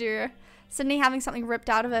 but I do. Sydney having something ripped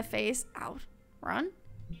out of her face. Out. Run.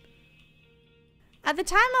 At the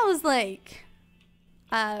time I was like,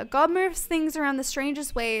 God moves things around the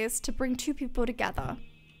strangest ways to bring two people together.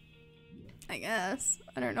 I guess.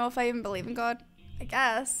 I don't know if I even believe in God. I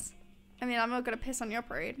guess. I mean, I'm not gonna piss on your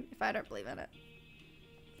parade if I don't believe in it.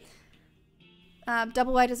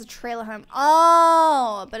 Double wide is a trailer home.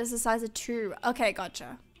 Oh, but it's the size of 2. Okay,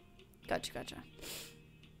 gotcha. Gotcha.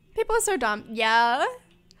 People are so dumb. Yeah.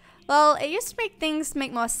 Well, it used to make things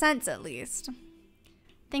make more sense, at least.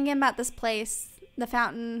 Thinking about this place, the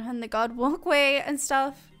fountain and the God walkway and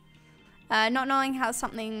stuff. Not knowing how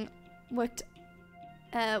something worked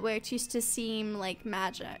used to seem like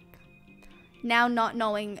magic. Now not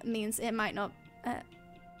knowing means it might not...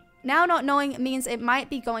 Now not knowing means it might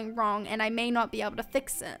be going wrong and I may not be able to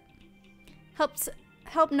fix it.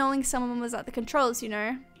 Help knowing someone was at the controls, you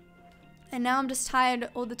know. And now I'm just tired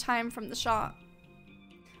all the time from the shop.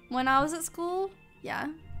 When I was at school, yeah.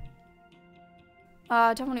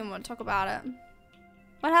 I don't even want to talk about it.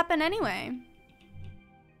 What happened anyway?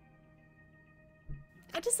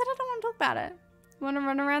 I just said I don't want to talk about it. You want to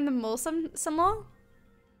run around the mall some more?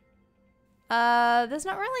 There's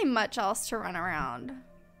not really much else to run around.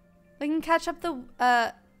 We can catch up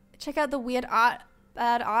check out the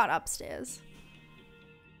bad art upstairs.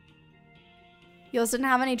 Yours didn't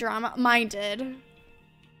have any drama? Mine did.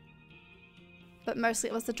 But mostly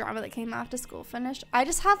it was the drama that came after school finished. I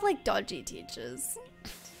just have like dodgy teachers.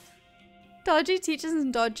 Dodgy teachers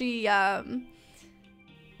and dodgy,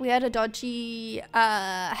 we had a dodgy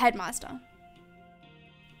headmaster.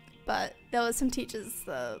 But there was some teachers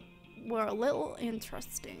that were a little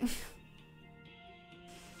interesting.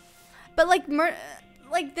 But like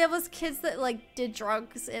there was kids that like did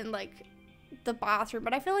drugs in like the bathroom,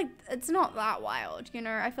 but I feel like it's not that wild, you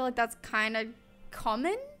know? I feel like that's kind of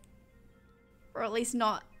common, or at least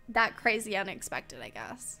not that crazy unexpected, I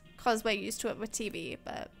guess, because we're used to it with TV.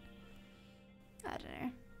 But I don't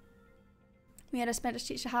know. We had a Spanish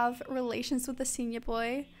teacher have relations with a senior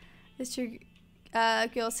boy. This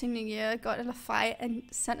girl senior year got in a fight and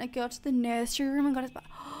sent a girl to the nursery room and got his back.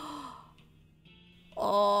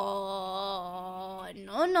 Oh,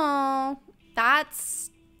 no. That's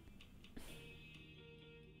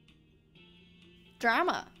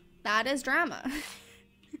drama. That is drama.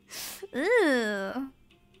 Ew.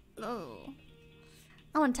 Oh.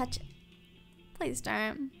 I want to touch it. Please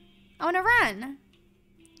don't. I want to run.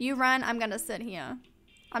 You run, I'm going to sit here.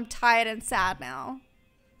 I'm tired and sad now.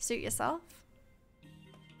 Suit yourself.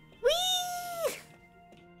 Whee!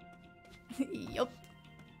 Yup.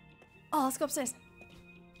 Oh, let's go upstairs.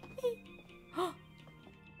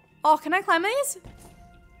 Oh, can I climb these?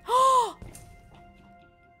 Oh!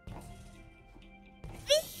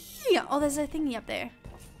 Oh, there's a thingy up there.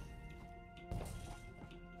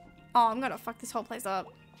 Oh, I'm gonna fuck this whole place up.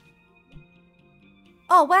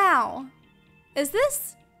 Oh, wow. Is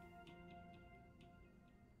this?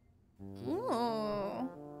 Ooh.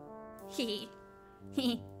 Hee.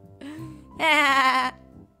 Hee. Ah.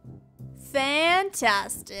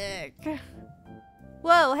 Fantastic.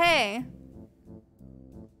 Whoa, hey.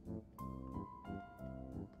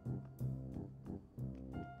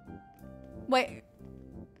 Wait.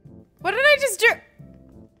 What did I just do?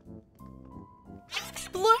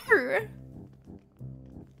 Blur.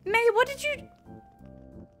 May, what did you...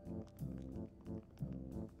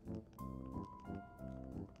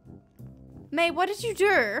 May, what did you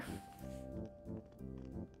do?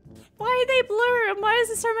 Why are they blur? And why is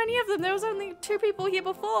there so many of them? There was only 2 people here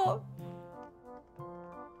before.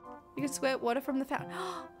 You can squirt water from the fountain.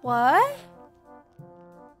 What?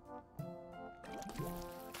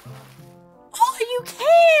 Oh, you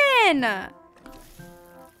can!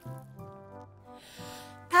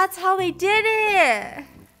 That's how they did it!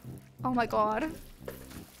 Oh my god.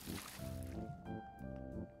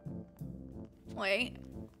 Wait.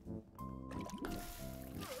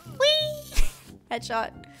 Whee!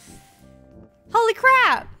 Headshot. Holy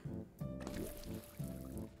crap!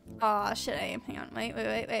 Oh shit, I am. Hang on. Wait.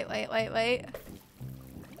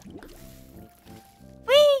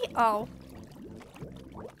 Whee! Oh.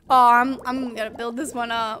 Oh, I'm gonna build this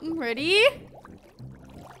one up. Ready?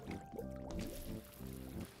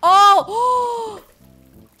 Oh!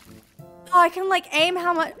 Oh, I can like aim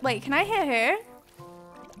how much. Wait, can I hit her?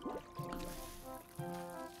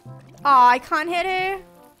 Oh, I can't hit her.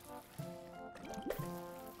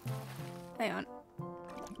 Hang on.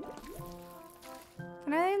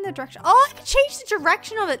 Can I aim the direction? Oh, I can change the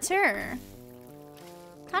direction of it too.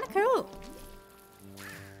 Kind of cool.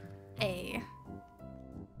 Hey.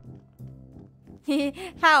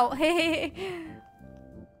 How?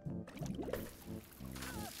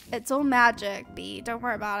 It's all magic, B. Don't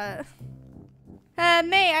worry about it.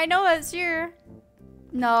 May, I know it's you.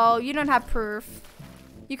 No, you don't have proof.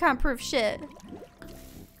 You can't prove shit.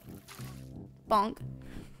 Bonk.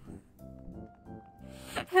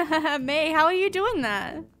 May, how are you doing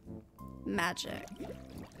that? Magic.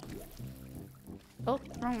 Oh,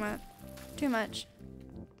 wrong one. Too much.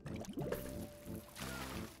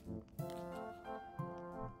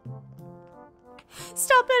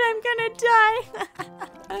 Stop it, I'm gonna die.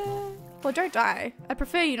 Well, don't die. I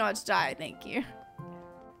prefer you not to die, thank you.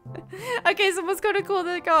 Okay, so let's go to call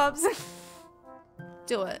the cops.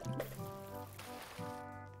 Do it.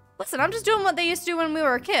 Listen, I'm just doing what they used to do when we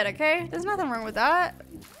were a kid, okay? There's nothing wrong with that.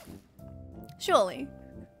 Surely.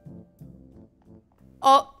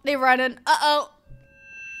 Oh, they're running. Uh-oh.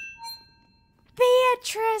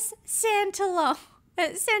 Beatrice Santello.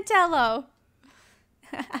 Santello.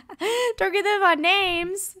 Don't give them our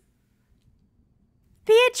names.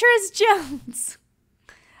 Beatrice Jones.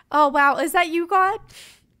 Oh, wow. Is that you, God?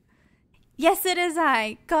 Yes, it is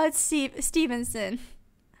I, God Stevenson.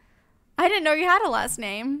 I didn't know you had a last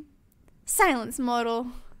name. Silence, mortal.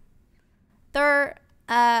 Through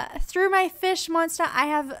my fish monster, I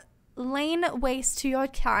have lain waste to your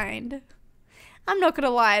kind. I'm not gonna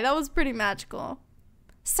lie, that was pretty magical.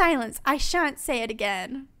 Silence, I shan't say it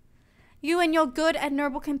again. You and your good and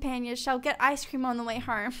noble companions shall get ice cream on the way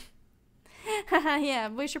home. Yeah,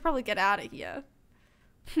 we should probably get out of here.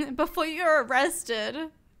 Before you're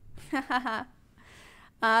arrested. The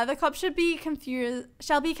cops shall be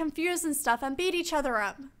confused and stuff and beat each other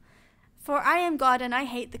up. For I am God and I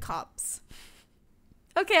hate the cops.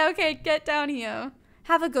 Okay, get down here.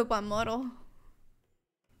 Have a good one, mortal.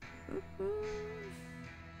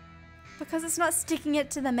 Because it's not sticking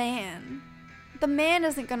it to the man. The man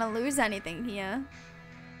isn't gonna lose anything here.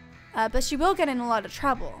 But she will get in a lot of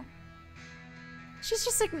trouble. She's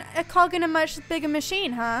just a cog in a much bigger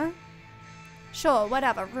machine, huh? Sure,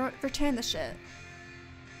 whatever. Return the shit.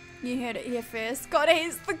 You heard it here first. God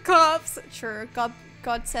hates the cops. True.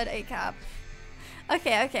 God said ACAB.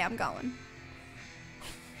 Okay, I'm going.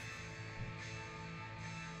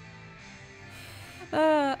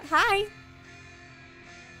 Hi.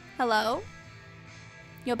 Hello?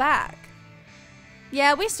 You're back.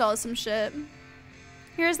 Yeah, we stole some shit.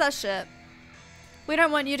 Here's that shit. We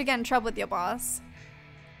don't want you to get in trouble with your boss.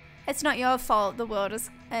 It's not your fault the world is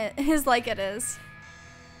like it is.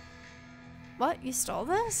 What? You stole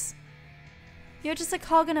this? You're just a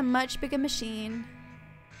cog in a much bigger machine.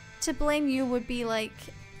 To blame you would be like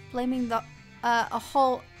blaming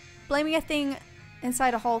blaming a thing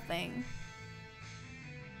inside a whole thing.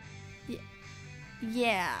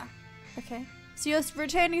 Yeah. Okay. So you're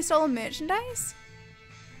returning stolen merchandise?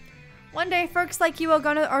 One day folks like you are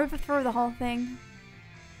gonna overthrow the whole thing.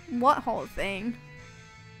 What whole thing?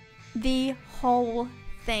 The whole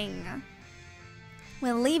thing.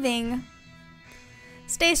 We're leaving.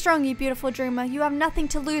 Stay strong, you beautiful dreamer. You have nothing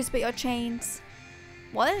to lose but your chains.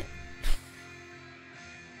 What?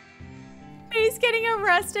 He's getting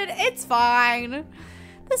arrested. It's fine.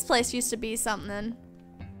 This place used to be something.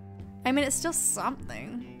 I mean, it's still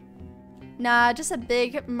something. Nah, just a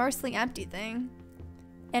big, mostly empty thing.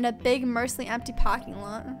 And a big, mostly empty parking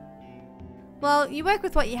lot. Well, you work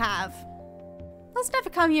with what you have. Let's never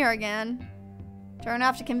come here again. Don't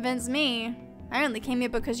have to convince me. I only came here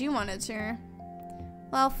because you wanted to.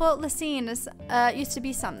 Well, Fort Lacine used to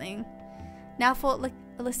be something. Now Fort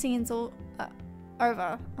Lacine's all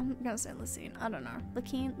over. I'm gonna say Lacine. I don't know.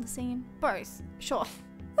 Lacine? Both. Sure.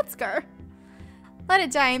 Let's go. Let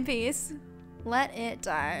it die in peace. Let it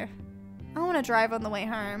die. I want to drive on the way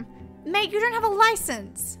home. Mate, you don't have a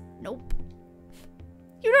license. Nope.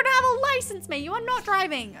 You don't have a license, mate. You are not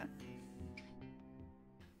driving.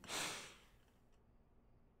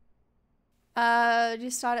 Did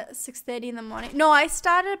you start at 6:30 in the morning? No, I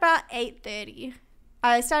started about 8:30.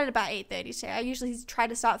 I started about 8:30 today. I usually try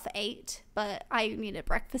to start for 8, but I needed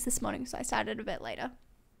breakfast this morning, so I started a bit later.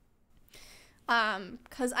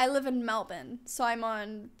 Because I live in Melbourne, so I'm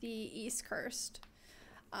on the East Coast.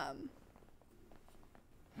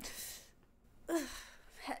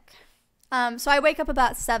 Heck. So I wake up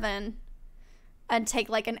about 7 and take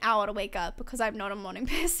like an hour to wake up because I'm not a morning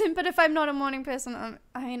person. But if I'm not a morning person,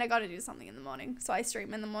 I gotta do something in the morning. So I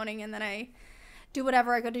stream in the morning and then I do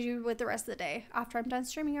whatever I gotta do with the rest of the day after I'm done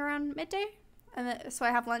streaming around midday. And then, so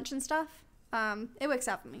I have lunch and stuff. It works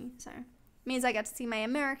out for me, so it means I get to see my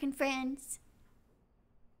American friends.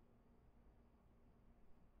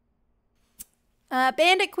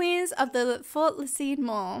 Bandit Queens of the Fort Lacine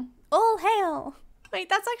Mall. All hail! Wait,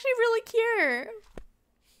 that's actually really cute.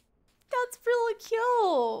 That's really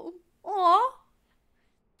cute. Aw.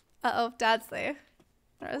 Uh-oh, Dad's there.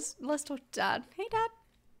 Let's talk to Dad. Hey, Dad.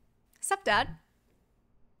 What's up, Dad?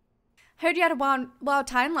 Heard you had a wild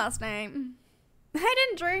time last night. I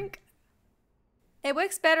didn't drink. It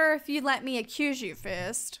works better if you let me accuse you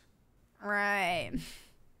first. Right.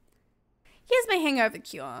 Here's my hangover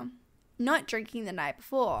cure. Not drinking the night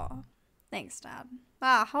before. Thanks, Dad.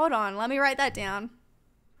 Ah, hold on. Let me write that down.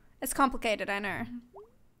 It's complicated, I know.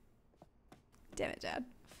 Damn it, Dad.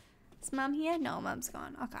 Is Mum here? No, Mum's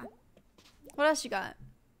gone. Okay. What else you got?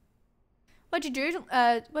 What did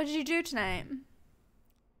you do tonight?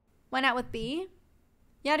 Went out with B?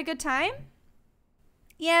 You had a good time?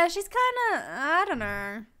 Yeah, she's kinda, I don't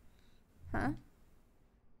know. Huh?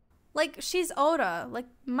 Like, she's older. Like,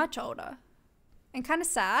 much older. And kinda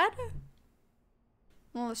sad?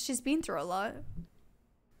 Well, she's been through a lot.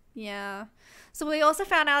 Yeah. So we also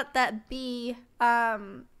found out that B,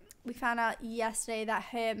 we found out yesterday that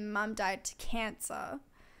her mum died to cancer.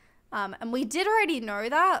 And we did already know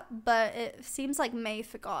that, but it seems like May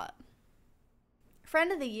forgot.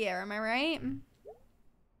 Friend of the year, am I right?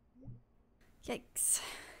 Yikes.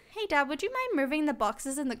 Hey, Dad, would you mind moving the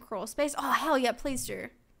boxes in the crawl space? Oh, hell yeah, please do.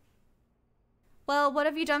 Well, what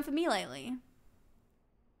have you done for me lately?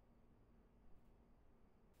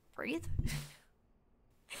 Breathe.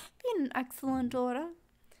 Being an excellent daughter.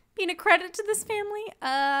 Being a credit to this family?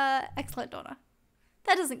 Excellent daughter.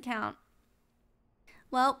 That doesn't count.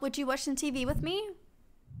 Well, would you watch some TV with me?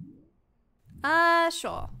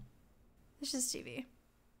 Sure. It's just TV.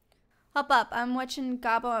 Hop up. I'm watching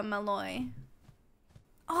Gabo and Malloy.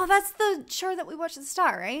 Oh, that's the show that we watched at the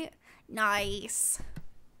start, right? Nice.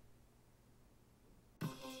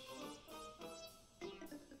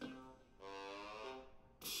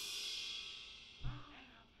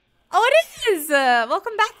 Oh, it is!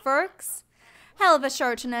 Welcome back, folks. Hell of a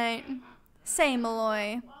show tonight. Say,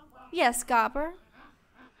 Malloy. Yes, Gobber.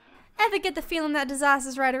 Ever get the feeling that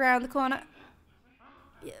disaster's right around the corner?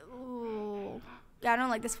 Ooh. I don't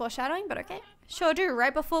like this foreshadowing, but okay. Sure do,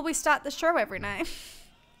 right before we start the show every night.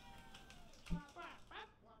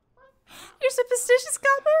 You're superstitious,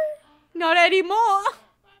 Gobber? Not anymore.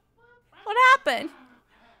 What happened?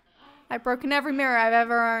 I've broken every mirror I've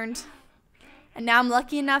ever owned. And now I'm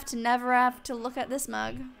lucky enough to never have to look at this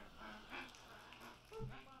mug.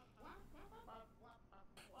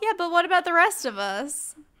 Yeah, but what about the rest of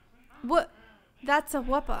us? What? That's a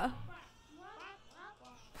whooper.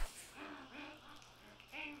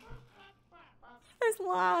 Those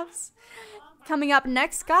laughs. Coming up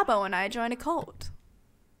next, Gabo and I join a cult.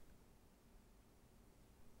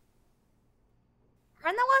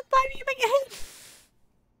 Run that one by me again.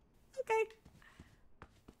 Okay.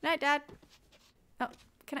 Night, Dad. Oh,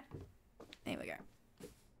 can I? There we go.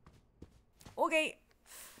 Okay.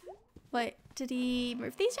 Wait, did he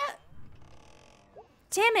move these yet?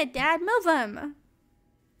 Damn it, Dad, move them.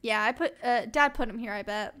 Yeah, I put, Dad put him here, I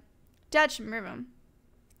bet. Dad should move him.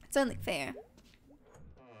 It's only fair.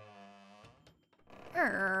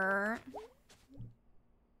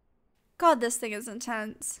 God, this thing is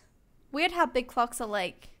intense. Weird how big clocks are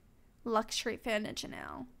like luxury furniture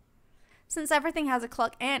now. Since everything has a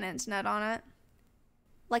clock and internet on it.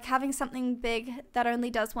 Like having something big that only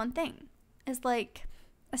does one thing is like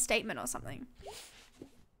a statement or something.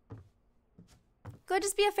 Could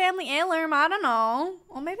just be a family heirloom, I don't know.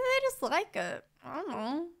 Or maybe they just like it. I don't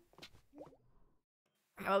know.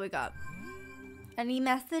 What we got? Any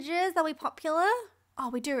messages? Are we popular? Oh,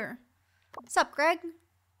 we do. What's up, Greg?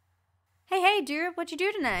 Hey, dude, what'd you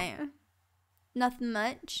do tonight? Nothing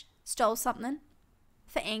much. Stole something.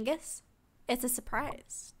 For Angus. It's a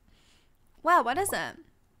surprise. Wow, what is it?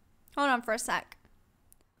 Hold on for a sec.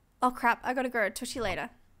 Oh crap, I gotta go. Talk to you later.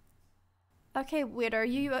 Okay, weirdo,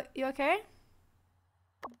 you okay?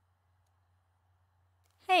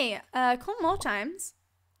 Hey, cool more times.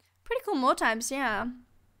 Pretty cool more times, yeah.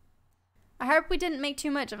 I hope we didn't make too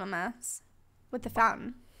much of a mess. With the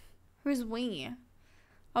fountain. Who's we?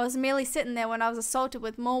 I was merely sitting there when I was assaulted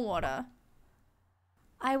with more water.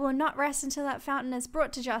 I will not rest until that fountain is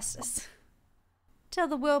brought to justice. Tell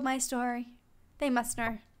the world my story. They must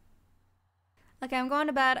know. Okay, I'm going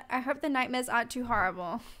to bed. I hope the nightmares aren't too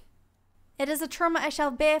horrible. It is a trauma I shall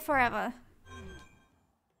bear forever.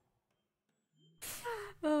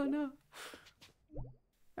 Oh no.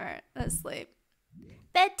 Alright, let's sleep.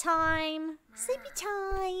 Bedtime. Sleepy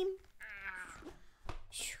time.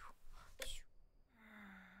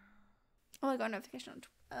 Oh, I got a notification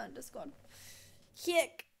on Discord.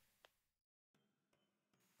 Kick.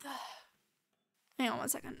 Hang on 1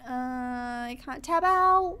 second. I can't tab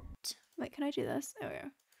out. Wait, can I do this? There we go.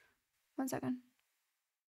 1 second.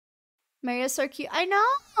 Maria's so cute. I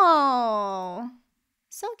know.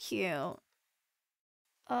 So cute.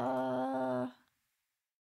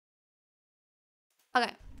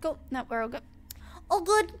 Okay, cool. No, we're all good. All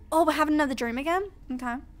good. Oh, we're having another dream again?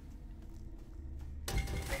 Okay.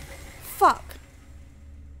 Fuck.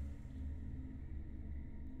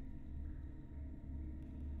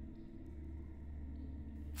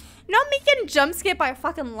 Not me getting jump scared by a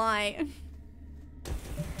fucking light.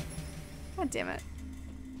 God damn it.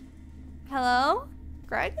 Hello?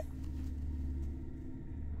 Greg?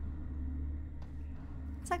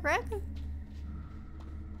 Is that Greg?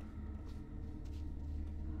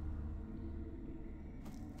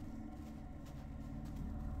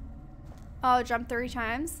 Oh, jump 3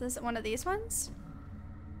 times? Is it one of these ones?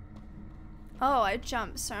 Oh, I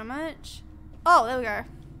jumped so much. Oh, there we go.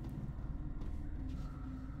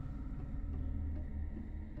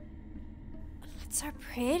 It's so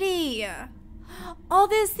pretty. Oh,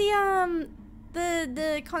 there's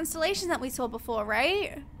the constellation that we saw before,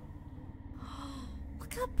 right?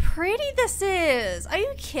 Look how pretty this is. Are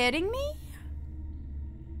you kidding me?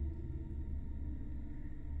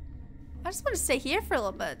 I just want to stay here for a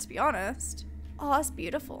little bit, to be honest. Oh, that's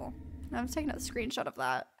beautiful. I'm taking a screenshot of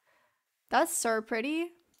that. That's so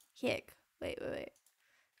pretty. Heck. Wait.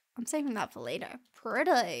 I'm saving that for later.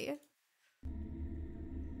 Pretty.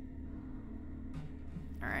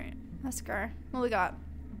 Alright, let's go. What we got?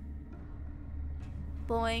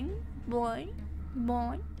 Boing, boing,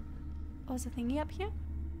 boing. Oh, is a thingy up here?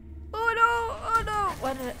 Oh no, oh no.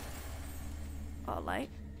 What did it? Oh, light.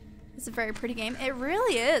 It's a very pretty game. It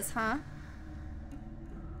really is, huh?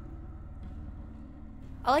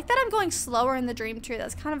 I like that I'm going slower in the dream too.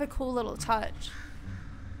 That's kind of a cool little touch.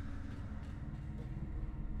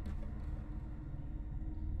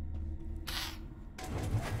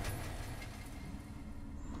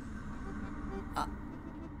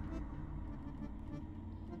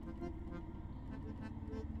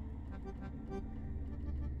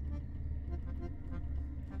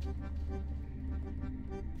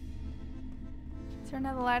 Is there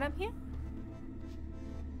another light up here?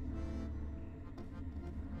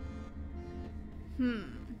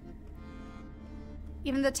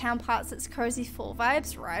 Even the town parts, it's cozy full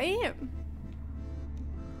vibes, right?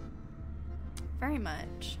 Very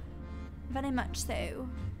much. Very much so.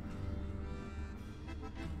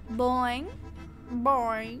 Boing.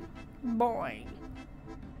 Boing. Boing.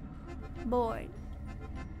 Boing.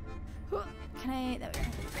 Can I... There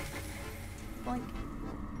we go. Boink.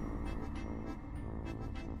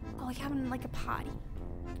 Oh, like having like a party.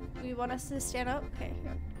 Do you want us to stand up? Okay,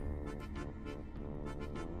 here.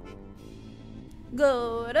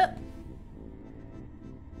 Good up.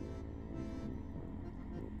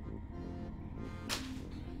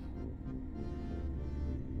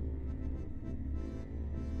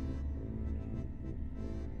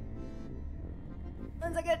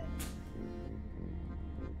 One second.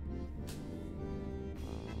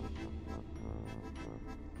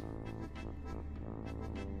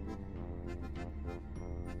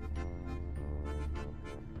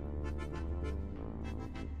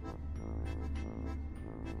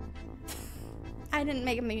 I didn't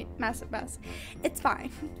make a massive mess. It's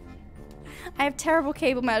fine. I have terrible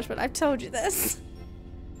cable management. I've told you this.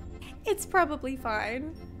 It's probably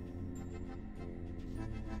fine.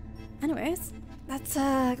 Anyways, let's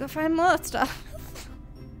go find more stuff.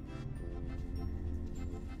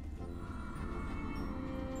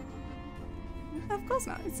 Of course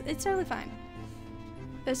not. It's totally fine.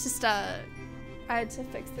 It's just I had to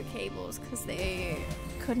fix the cables because they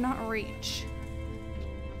could not reach.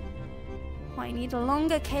 I need a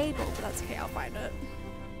longer cable, but that's okay, I'll find it.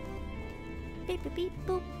 Beep, beep, beep,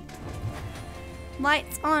 boop.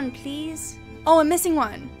 Lights on, please. Oh, I'm missing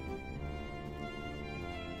one.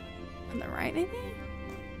 On the right, maybe?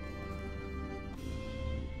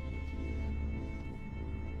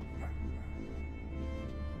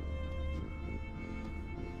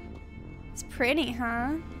 It's pretty,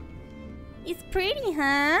 huh? It's pretty,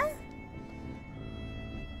 huh?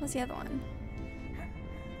 What's the other one?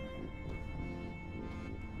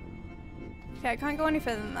 Okay, I can't go any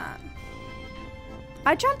further than that.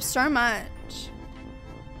 I jumped so much.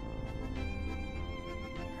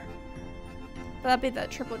 But that'd be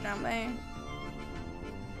that triple jump, eh?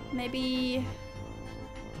 Maybe...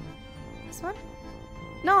 this one?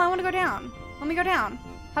 No, I want to go down. Let me go down.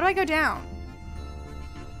 How do I go down?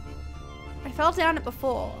 I fell down it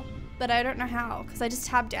before, but I don't know how, because I just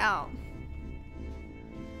tabbed out.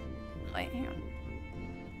 Wait, hang on.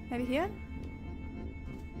 Maybe here?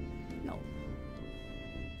 No.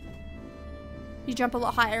 You jump a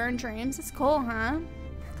lot higher in dreams. It's cool, huh?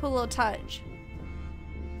 Cool little touch.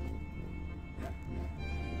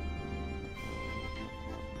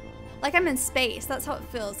 Like I'm in space. That's how it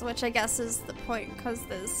feels, which I guess is the point because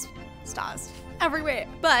there's stars everywhere.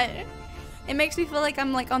 But it makes me feel like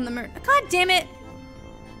I'm like on the moon. God damn it!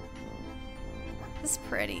 This is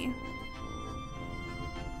pretty.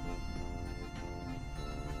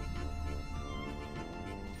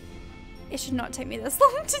 It should not take me this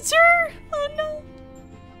long to do. Oh no.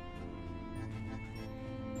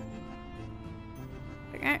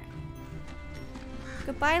 Okay.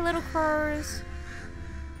 Goodbye, little cars.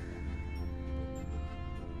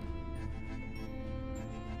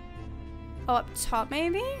 Oh, up top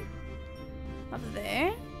maybe? Up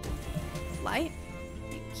there. Light.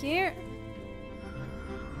 Thank you.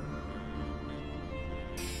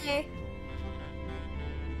 Okay.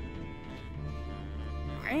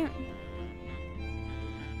 Alright.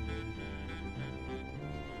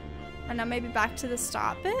 And now maybe back to the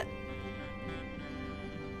start bit.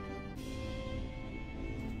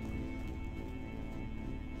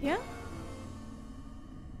 Yeah?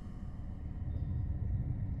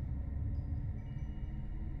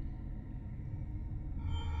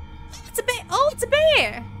 It's a bear! Oh, it's a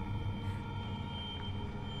bear!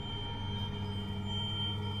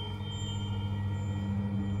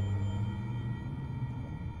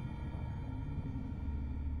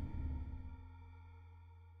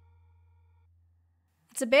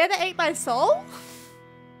 It's a bear that ate my soul?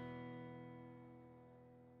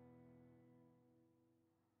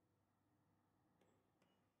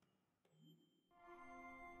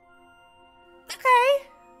 Okay.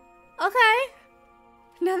 Okay.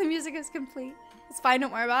 Now the music is complete. It's fine,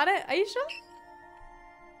 don't worry about it. Are you sure?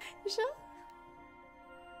 You sure?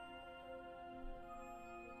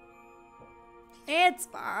 It's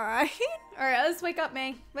fine. Alright, let's wake up,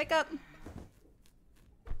 May. Wake up.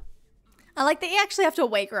 I like that you actually have to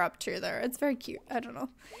wake her up too, though. It's very cute. I don't know.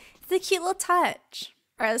 It's a cute little touch.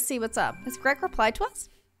 Alright, let's see what's up. Has Greg replied to us?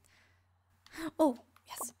 Oh,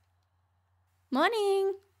 yes.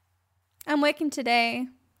 Morning. I'm working today.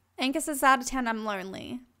 Angus is out of town. I'm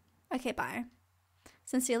lonely. Okay, bye.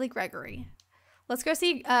 Sincerely, Gregory. Let's go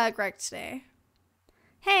see Greg today.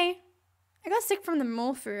 Hey, I got sick from the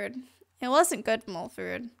mall food. It wasn't good mall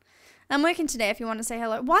food. I'm working today if you want to say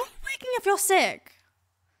hello. Why are you working if you're sick?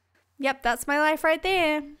 Yep, that's my life right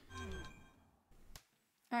there.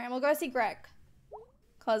 Alright, we'll go see Greg.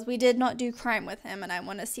 Because we did not do crime with him and I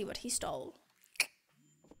want to see what he stole.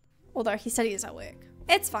 Although he said he was at work.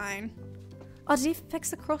 It's fine. Oh, did he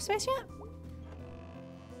fix the crawl space yet?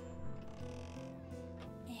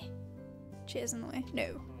 Yeah. Chairs in the way?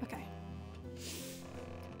 No. Okay.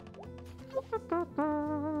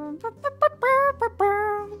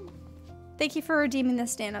 Thank you for redeeming the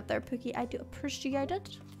stand up there, Pookie. I do appreciate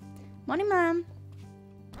it. Morning, Mom.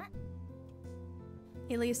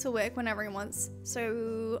 He leaves for work whenever he wants.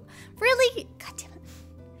 So, really? God damn it.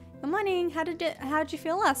 Good morning. How did you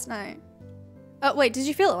feel last night? Oh, wait, did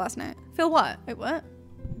you feel it last night? Feel what? Wait, what?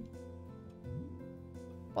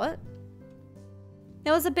 What?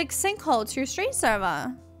 There was a big sinkhole 2 streets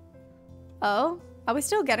over. Oh, are we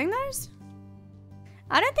still getting those?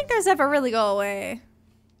 I don't think those ever really go away.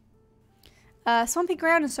 Swampy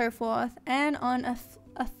ground and so forth, and on a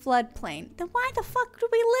floodplain. Then why the fuck do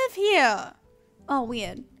we live here? Oh,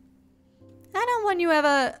 weird. I don't want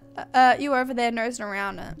you over there nosing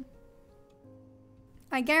around it.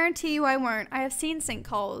 I guarantee you I won't. I have seen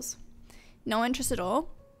sinkholes. No interest at all.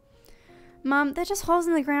 Mom, they're just holes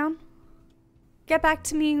in the ground. Get back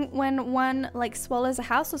to me when one, like, swallows a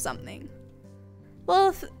house or something.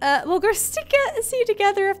 Well, we'll go see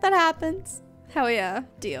together if that happens. Hell yeah,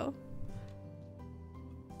 deal.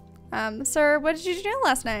 Sir, what did you do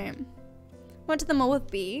last night? Went to the mall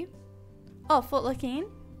with B. Oh, Fort Lacine?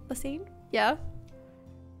 Lacine? Yeah.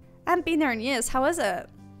 I haven't been there in years. How was it?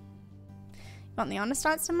 You want the honest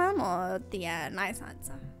answer, Mom, or the nice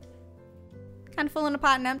answer? Kind of falling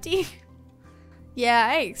apart and empty? Yeah,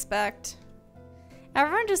 I expect.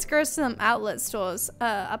 Everyone just goes to them outlet stores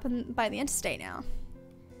up by the interstate now.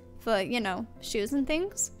 For, you know, shoes and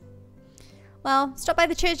things. Well, stop by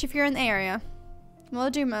the church if you're in the area. Will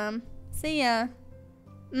do, Mom. See ya.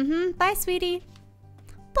 Bye, sweetie.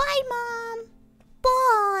 Bye, Mom.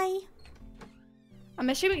 Bye. I'm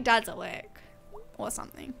assuming Dad's at work. Or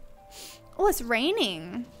something. Oh, it's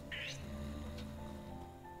raining.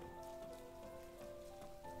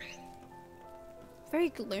 Very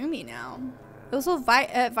gloomy now. It was all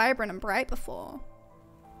vibrant and bright before.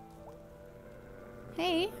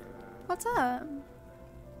 Hey, what's up?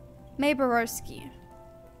 May Borowski.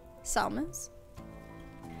 Selmas.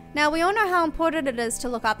 Now, we all know how important it is to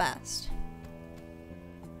look our best.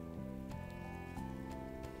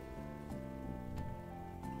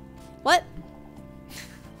 What?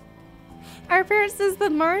 Our appearance is the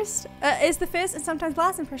first and sometimes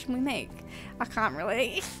last impression we make. I can't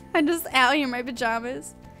relate. I'm just out here in my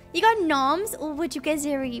pajamas. You got noms? Or what'd you get,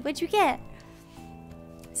 Zeri? What'd you get?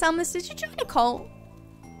 Selmas, did you join a cult?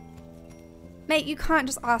 Mate, you can't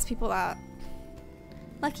just ask people that.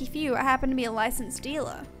 Lucky for you, I happen to be a licensed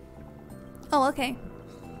dealer. Oh, okay.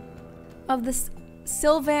 Of the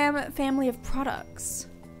Sylvam family of products.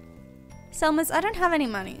 Selmas, I don't have any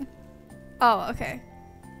money. Oh, okay.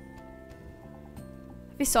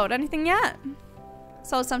 Have you sold anything yet?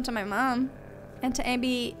 Sold some to my mom. And to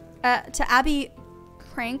Abby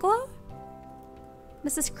Krangler?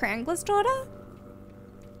 Mrs. Krangler's daughter?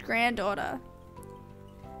 Granddaughter.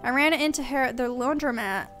 I ran into her at the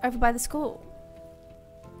laundromat over by the school.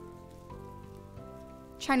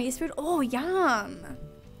 Chinese food? Oh, yum.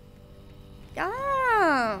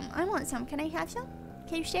 Yum. I want some. Can I have some?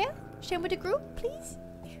 Can you share? Share with the group, please?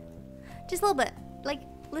 Just a little bit. Like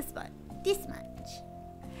this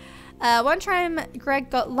much. One time, Greg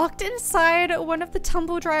got locked inside one of the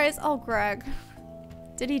tumble dryers. Oh, Greg.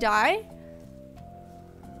 Did he die?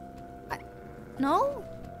 No?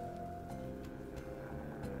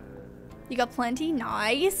 You got plenty?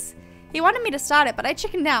 Nice. He wanted me to start it, but I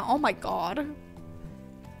chickened out. Oh my god.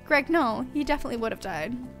 Greg, no. He definitely would have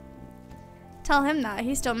died. Tell him that.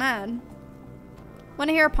 He's still mad. Want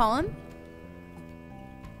to hear a poem?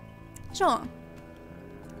 Sure.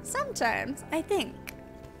 Sometimes I think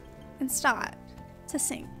and start to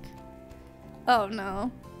sink. Oh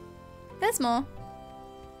no. There's more.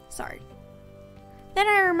 Sorry. Then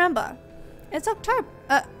I remember. It's October.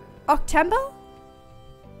 October?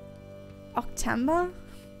 October?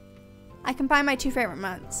 I combine my 2 favorite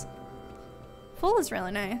months. Fall is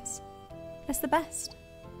really nice. It's the best.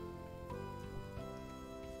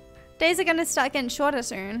 Days are gonna start getting shorter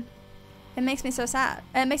soon. It makes me so sad.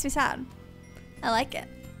 It makes me sad. I like it.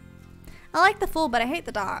 I like the fall, but I hate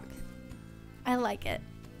the dark. I like it.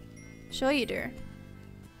 Sure you do.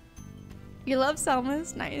 You love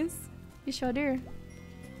Selmas? Nice. You sure do.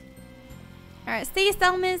 Alright, see you,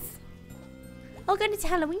 Selmas. Oh, good, it's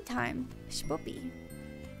Halloween time. Spoopy.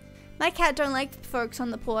 My cat don't like folks on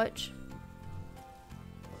the porch.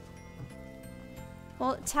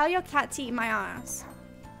 Well, tell your cat to eat my ass.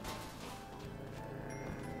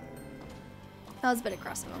 That was a bit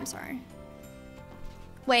aggressive, I'm sorry.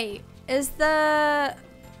 Wait, is the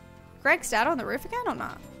Greg's dad on the roof again or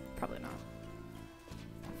not? Probably not.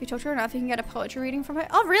 If you talk to her enough, you can get a poetry reading from her.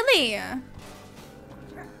 Oh, really?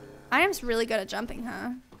 I am really good at jumping,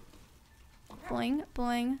 huh? Boing,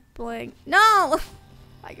 boing, boing. No!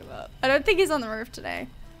 I give up. I don't think he's on the roof today.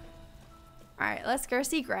 Alright, let's go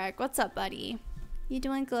see Greg. What's up, buddy? You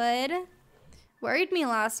doing good? Worried me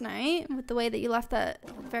last night with the way that you left that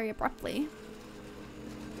very abruptly.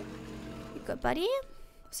 You good, buddy?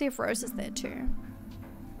 See if Rose is there too.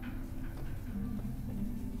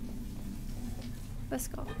 Let's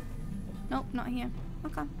go. Nope, not here.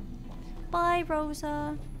 Okay. Bye,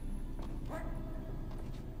 Rosa.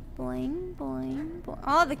 Boing, boing, boing.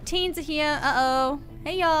 Oh, the teens are here. Uh-oh.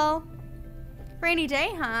 Hey, y'all. Rainy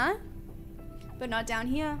day, huh? But not down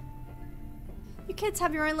here. You kids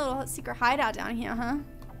have your own little secret hideout down here, huh?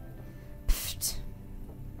 Pfft.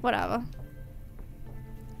 Whatever.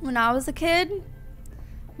 When I was a kid,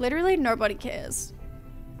 literally nobody cares.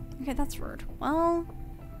 Okay, that's rude. Well,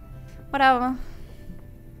 whatever.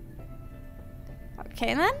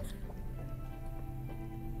 Okay, then.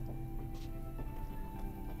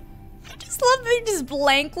 I just love that they just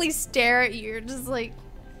blankly stare at you. Just like,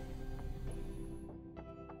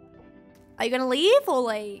 are you gonna leave or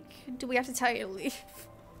like, do we have to tell you to leave?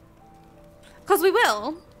 Because we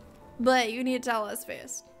will, but you need to tell us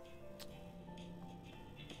first.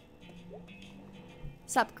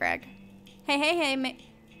 Sup, Greg? Hey, hey, hey,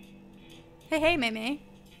 Hey, May.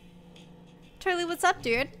 Charlie, what's up,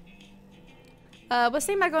 dude? What's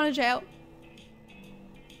thinking about going to jail?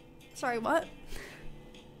 Sorry, what?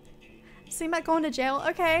 Thinking about going to jail?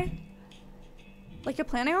 Okay. Like you're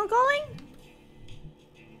planning on going?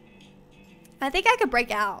 I think I could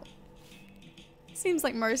break out. Seems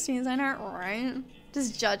like most teens I know, right?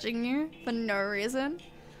 Just judging you for no reason.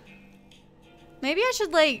 Maybe I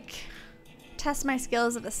should like test my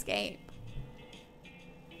skills of escape.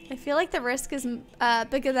 I feel like the risk is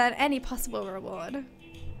bigger than any possible reward.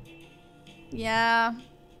 Yeah.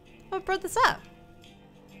 What brought this up?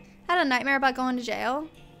 Had a nightmare about going to jail.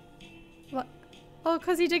 What? Oh,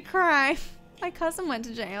 because he did cry. My cousin went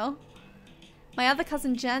to jail. My other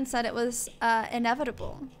cousin Jen said it was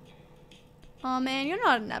inevitable. Oh man, you're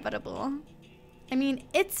not inevitable. I mean,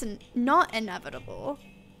 it's not inevitable.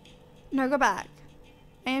 No, go back.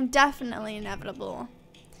 I am definitely inevitable.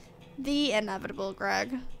 The inevitable,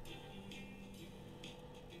 Greg.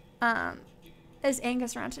 Is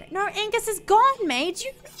Angus around today? No, Angus is gone, mate.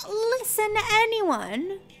 You don't listen to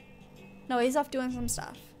anyone. No, he's off doing some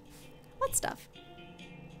stuff. What stuff?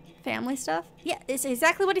 Family stuff? Yeah, it's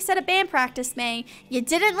exactly what he said at band practice, May. You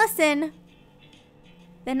didn't listen.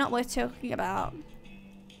 They're not worth talking about.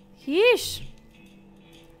 Yeesh.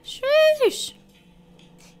 Sheesh.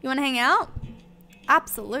 You want to hang out?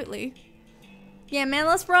 Absolutely. Yeah, man,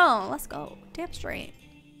 let's roll. Let's go. Damn straight.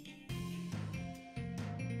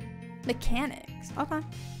 Mechanics. Okay.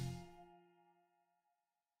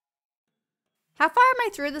 How far am I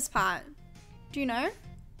through this part? Do you know?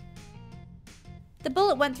 The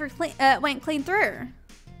bullet went clean through.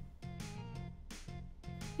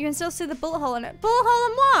 You can still see the bullet hole in it. Bullet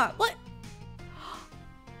hole in what? What?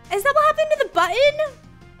 Is that what happened to the button?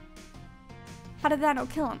 How did that not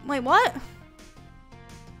kill him? Wait, what?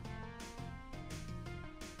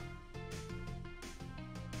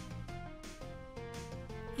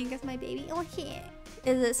 Angus, my baby. Oh, yeah.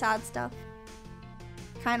 Is it sad stuff?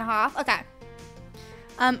 Kind of half. Okay.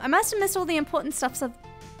 I must have missed all the important parts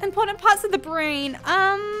of the brain.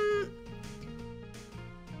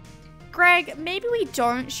 Greg, maybe we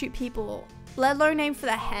don't shoot people, let alone aim for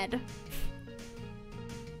the head.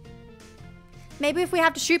 Maybe if we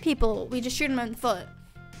have to shoot people, we just shoot them in the foot.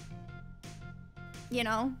 You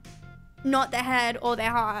know? Not their head or their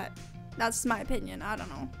heart. That's my opinion. I don't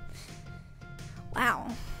know. Wow.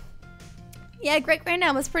 Yeah, Great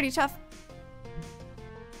Granddad was pretty tough.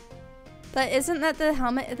 But isn't that the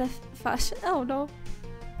helmet, the fashion? Oh, no.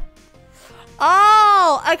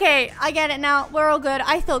 Oh, okay. I get it now. We're all good.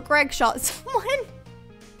 I thought Greg shot someone.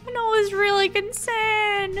 And I was really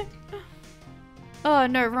concerned. Oh,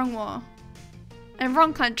 no. Wrong war. And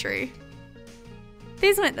wrong country.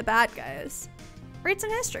 These weren't the bad guys. Read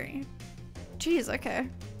some history. Jeez, okay.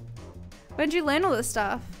 When did you learn all this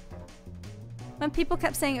stuff? When people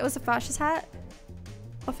kept saying it was a fascist hat?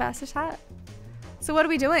 Or fascist hat? So what are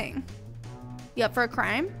we doing? You up for a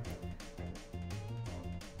crime?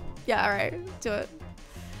 Yeah, alright. Do it.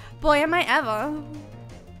 Boy, am I ever.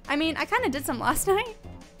 I mean, I kind of did some last night.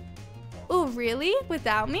 Oh, really?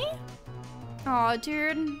 Without me? Aw,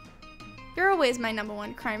 dude. You're always my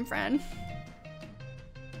 #1 crime friend.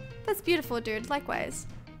 That's beautiful, dude. Likewise.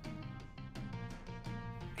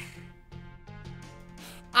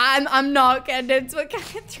 I'm not getting into it,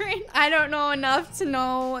 Catherine. I don't know enough to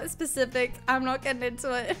know specifics. I'm not getting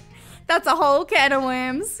into it. That's a whole can of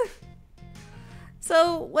worms.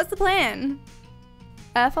 So, what's the plan?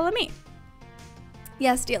 Follow me.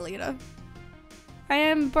 Yes, dear leader. I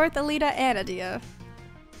am both a leader and a deer.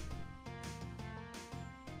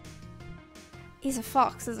 He's a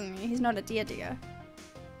fox, isn't he? He's not a deer.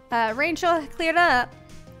 Rachel cleared up.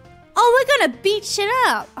 Oh, we're gonna beat shit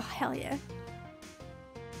up. Oh, hell yeah.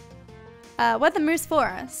 What the moose for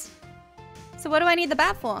us? So what do I need the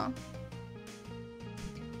bat for?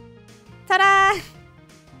 Ta-da!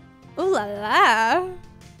 Ooh la la.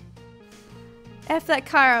 F that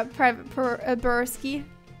car up, Private Bursky.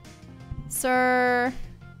 Sir,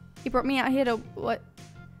 you brought me out here to what?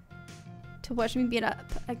 To watch me beat up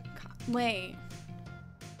a car. Wait.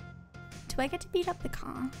 Do I get to beat up the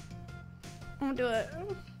car? I'll do it.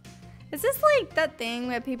 Is this like that thing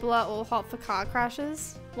where people are all hot for car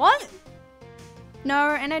crashes? What?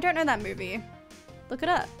 No, and I don't know that movie. Look it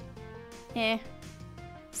up. Eh.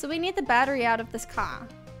 So we need the battery out of this car.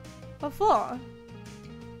 What for?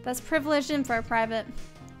 That's privileged info, Private.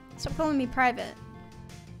 Stop calling me Private.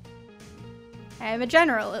 I am a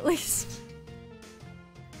general, at least.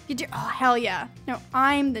 You do? Oh, hell yeah. No,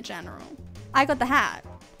 I'm the general. I got the hat.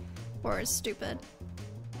 Or is stupid.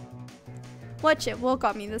 Watch it, Will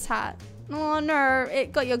got me this hat. Oh no,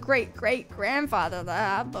 it got your great-great-grandfather the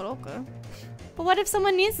hat, but okay. But what if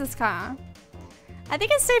someone needs this car? I think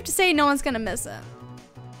it's safe to say no one's gonna miss it.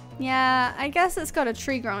 Yeah, I guess it's got a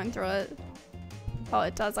tree growing through it. Oh,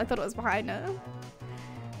 it does. I thought it was behind it.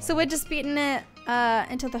 So we're just beating it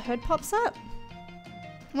until the hood pops up?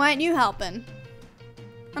 Why aren't you helping?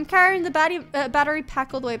 I'm carrying the battery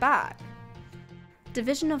pack all the way back.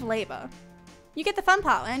 Division of labor. You get the fun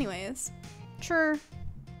part anyways. Sure.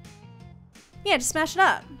 Yeah, just smash it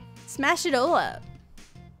up. Smash it all up.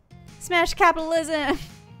 Smash capitalism.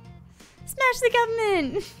 Smash the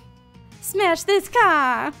government. Smash this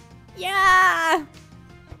car. Yeah.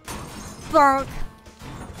 Bonk.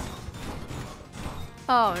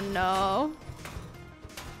 Oh no.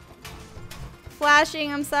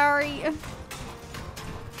 Flashing, I'm sorry.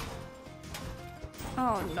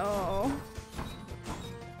 Oh no.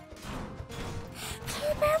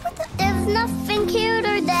 There's nothing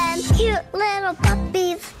cuter than cute little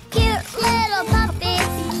puppies. Cute little puppies.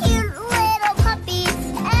 Cute little puppies.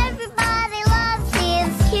 Everybody loves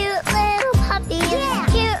these cute little puppies. Yeah.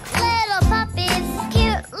 Cute little puppies.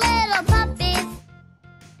 Cute little puppies.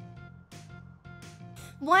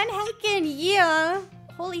 One heckin' year.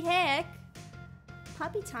 Holy heck.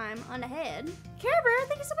 Puppy time on the head. Care Bear,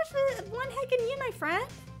 thank you so much for one heckin' year, my friend.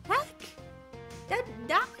 Heck. That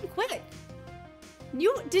went quick.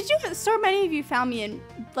 Did you, so many of you found me in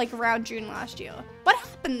like around June last year. What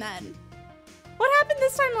happened then? What happened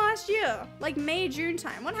this time last year? Like May, June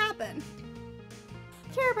time, what happened?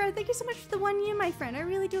 Care Bear, thank you so much for the 1 year, my friend. I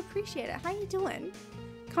really do appreciate it. How you doing?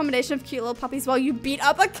 Combination of cute little puppies while you beat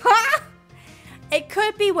up a car? It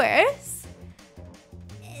could be worse.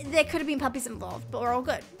 There could have been puppies involved, but we're all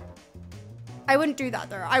good. I wouldn't do that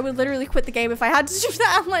though. I would literally quit the game if I had to do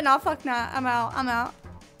that. I'm like, nah, fuck nah, I'm out.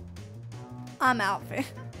 I'm out, man.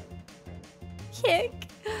 Kick.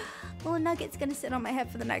 Well, Nugget's gonna sit on my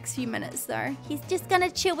head for the next few minutes, though. He's just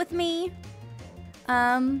gonna chill with me.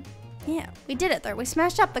 Yeah, we did it, though. We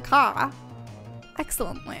smashed up the car.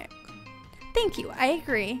 Excellent work. Thank you, I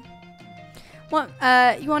agree. What,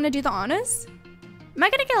 you wanna do the honors? Am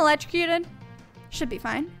I gonna get electrocuted? Should be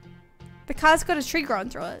fine. The car's got a tree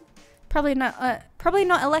growing through it. Probably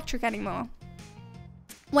not electric anymore.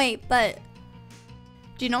 Wait, but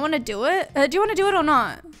Do you not want to do it? Do you want to do it or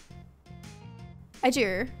not? I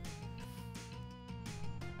do.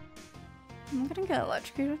 I'm gonna get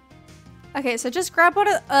electrocuted. Okay, so just grab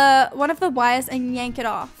one of the wires and yank it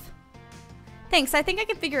off. Thanks, I think I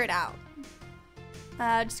can figure it out.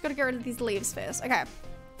 Just gotta get rid of these leaves first. Okay.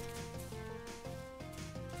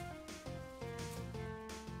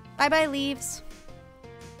 Bye-bye, leaves.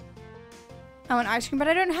 I want ice cream, but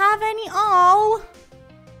I don't have any. Oh.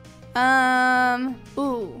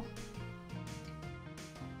 Ooh.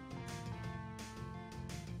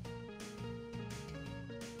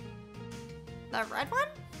 The red one?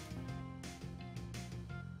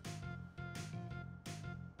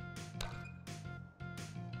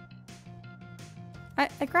 I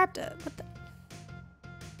grabbed it. What the?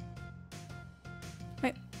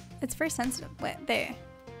 Wait, it's very sensitive. Wait, there.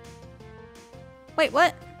 Wait,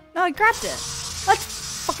 what? No, I grabbed it. What?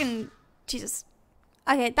 Fucking Jesus.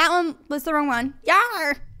 Okay, that one was the wrong one.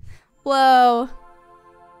 Yar! Whoa.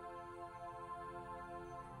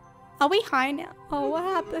 Are we high now? Oh, what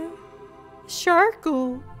happened?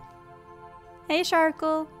 Sharkle. Hey,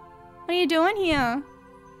 Sharkle. What are you doing here?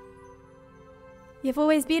 You've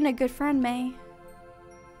always been a good friend, May.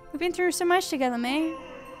 We've been through so much together, May.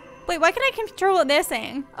 Wait, why can I control what they're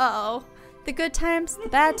saying? Uh-oh. The good times, the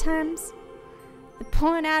bad times. The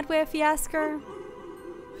porn adware fiasco.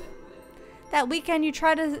 That weekend you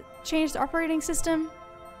tried to change the operating system.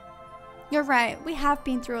 You're right, we have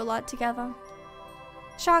been through a lot together.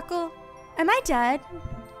 Sharkle, am I dead?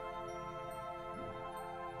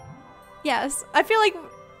 Yes, I feel like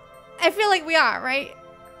we are, right?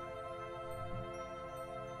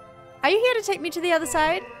 Are you here to take me to the other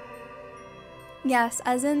side? Yes,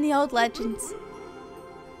 as in the old legends.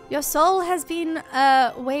 Your soul has been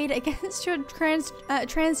weighed against your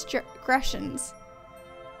transgressions.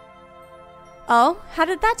 Oh, how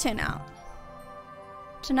did that turn out?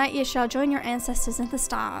 Tonight you shall join your ancestors in the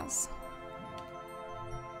stars.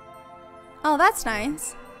 Oh, that's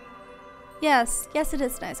nice. Yes, yes it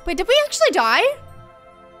is nice. Wait, did we actually die?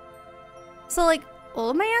 So like, all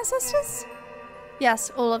of my ancestors?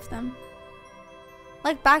 Yes, all of them.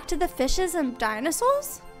 Like back to the fishes and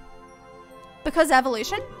dinosaurs? Because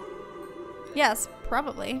evolution? Yes,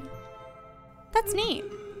 probably. That's neat.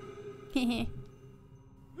 Hehe.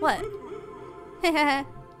 What?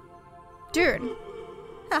 Dude.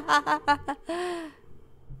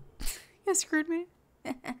 You screwed me.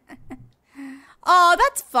 Oh,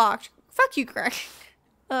 that's fucked. Fuck you, Greg.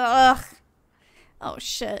 Ugh. Oh,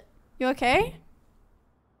 shit. You okay?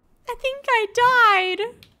 I think I died.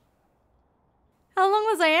 How long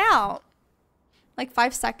was I out? Like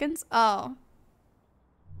 5 seconds? Oh.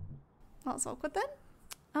 That was awkward then?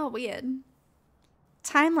 Oh, weird.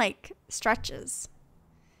 Time, like, stretches.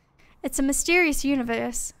 It's a mysterious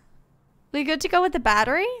universe. We good to go with the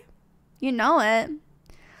battery? You know it.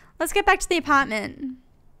 Let's get back to the apartment.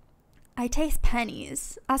 I taste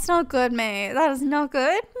pennies. That's not good, May. That is not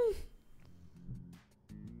good.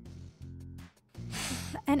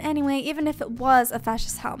 And anyway, even if it was a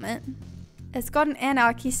fascist helmet, it's got an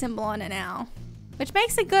anarchy symbol on it now, which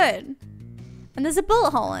makes it good. And there's a bullet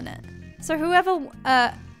hole in it. So whoever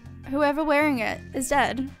wearing it is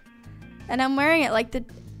dead. And I'm wearing it like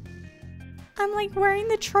I'm like wearing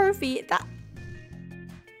the trophy.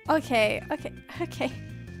 Okay.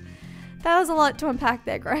 That was a lot to unpack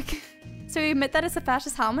there, Greg. So you admit that it's a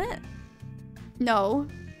fascist helmet? No,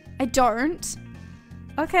 I don't.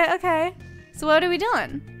 Okay. So what are we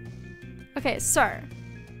doing? Okay, so.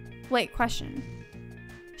 Wait, question.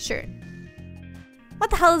 Sure.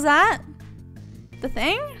 What the hell is that? The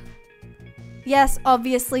Thing? Yes,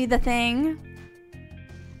 obviously The Thing.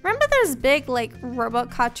 Remember those big, like, robot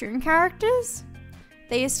cartoon characters?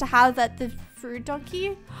 They used to have at the Fruit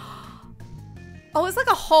Donkey? Oh, it's like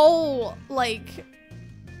a whole, like...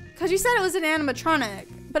 Because you said it was an animatronic.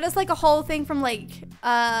 But it's like a whole thing from, like,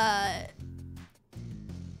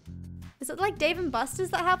 Is it like Dave and Buster's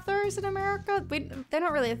that have those in America?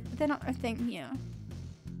 They're not a thing here.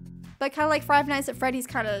 But kind of like Five Nights at Freddy's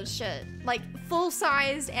kind of shit. Like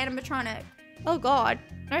full-sized animatronic. Oh god,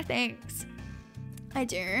 no thanks. I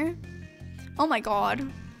do. Oh my god.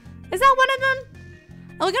 Is that one of them?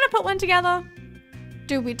 Are we gonna put one together?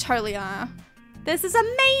 Dude, we totally are. This is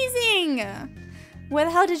amazing! Where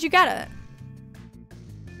the hell did you get it?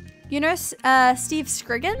 You know Steve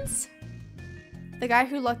Scriggins? The guy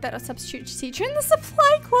who locked out a substitute teacher in the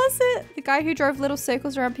supply closet? The guy who drove little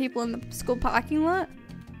circles around people in the school parking lot?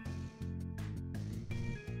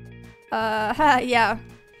 Yeah.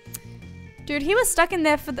 Dude, he was stuck in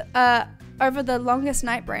there for the, over the longest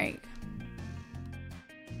night break.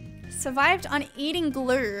 Survived on eating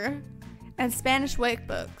glue and Spanish wake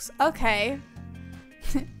books. Okay.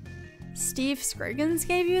 Steve Scriggins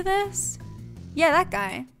gave you this? Yeah, that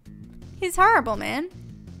guy. He's horrible, man.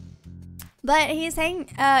 But he's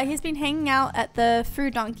been hanging out at the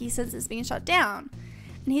Fruit Donkey since it's been shut down.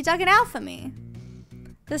 And he dug it out for me.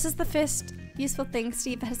 This is the first useful thing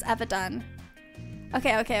Steve has ever done.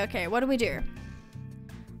 Okay. What do?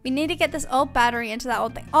 We need to get this old battery into that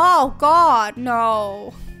old thing. Oh, God,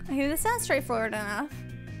 no. Okay, this sounds straightforward enough.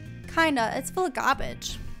 Kinda. It's full of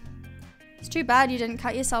garbage. It's too bad you didn't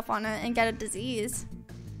cut yourself on it and get a disease.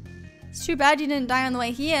 It's too bad you didn't die on the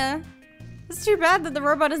way here. It's too bad that the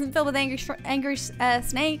robot isn't filled with angry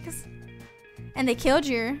snakes. And they killed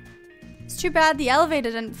you. It's too bad the elevator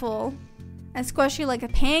didn't fall and squish you like a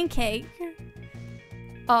pancake.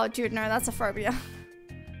 Oh, dude, no, that's a phobia.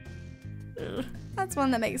 Ugh. That's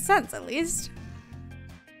one that makes sense, at least.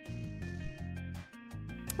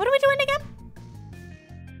 What are we doing again?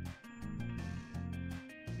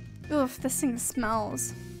 Oof, this thing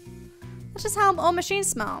smells. That's just how all machines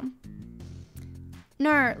smell.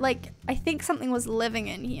 No, like, I think something was living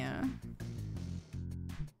in here.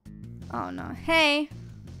 Oh no. Hey,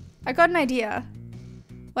 I got an idea.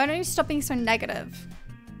 Why don't you stop being so negative?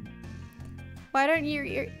 Why don't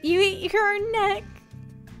you eat your own neck?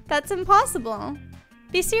 That's impossible.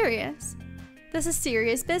 Be serious. This is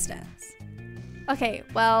serious business. Okay,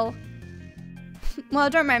 well,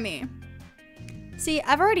 don't mind me. See,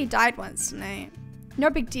 I've already died once tonight. No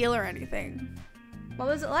big deal or anything. What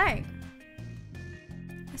was it like?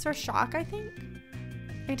 I saw a shock, I think.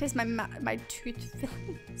 I can taste my tooth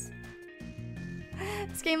fillings.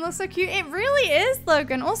 This game looks so cute. It really is,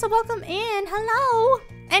 Logan. Also, welcome in. Hello.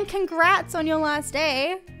 And congrats on your last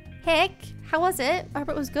day. Heck, how was it? I hope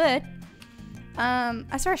it was good.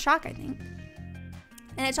 I saw a shock, I think.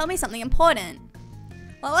 And it told me something important.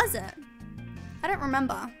 What was it? I don't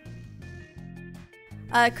remember.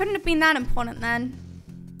 Couldn't have been that important then.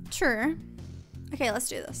 True. Okay, let's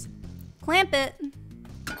do this. Clamp it.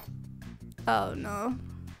 Oh no.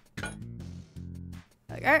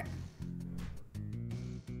 Okay.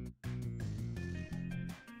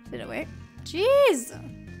 Did it work? Jeez!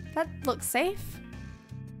 That looks safe.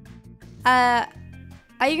 Are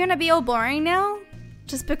you gonna be all boring now?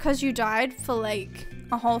 Just because you died for like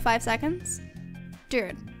a whole 5 seconds?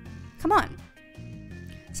 Dude, come on.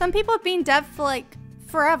 Some people have been dead for like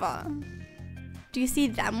forever. Do you see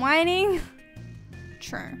them whining?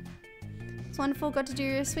 True. It's wonderful. Got to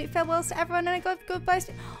do sweet farewells to everyone and I got goodbyes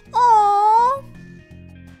to— Aww!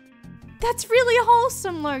 That's really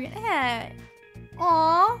wholesome, Logan. Hey.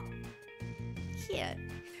 Aww.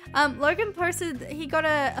 Cute. Logan posted, he got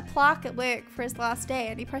a plaque at work for his last day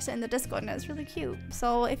and he posted it in the Discord and it was really cute.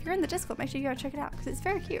 So if you're in the Discord, make sure you go check it out because it's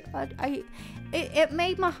very cute. It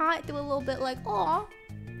made my heart do a little bit like, aw,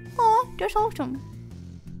 that's awesome.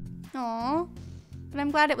 Aw. But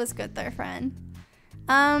I'm glad it was good though, friend.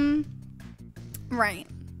 Right.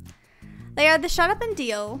 They either shut up and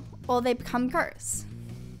deal or they become ghosts.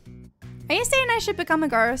 Are you saying I should become a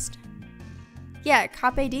ghost? Yeah,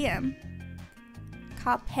 carpe diem.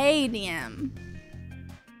 Carpe diem.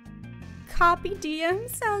 Carpe diem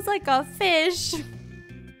sounds like a fish.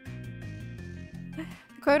 The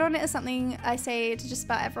quote on it is something I say to just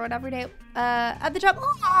about everyone every day. At the job.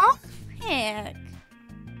 Aww. Heck.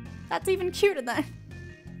 That's even cuter than.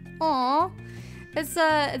 Aww. It's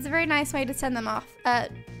a very nice way to send them off.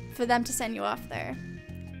 For them to send you off there.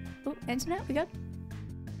 Oh, internet, we good?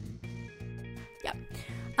 Yep.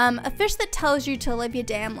 A fish that tells you to live your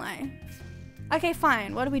damn life. Okay,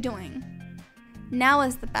 fine. What are we doing? Now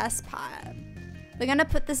is the best part. We're gonna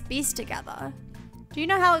put this beast together. Do you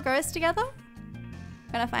know how it goes together?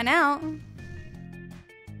 Gonna find out.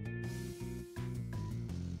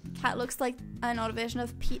 Cat looks like an older version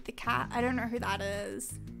of Pete the cat. I don't know who that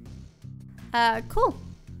is. Cool.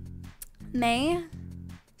 May.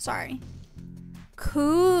 Sorry.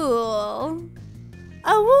 Cool.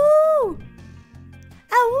 Oh woo!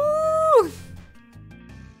 Oh woo!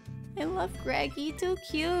 I love Greggy, too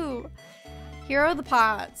cute. Here are the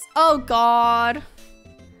pots. Oh god.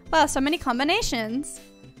 Wow, so many combinations.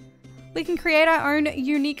 We can create our own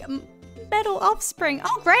unique metal offspring.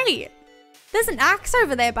 Oh great! There's an axe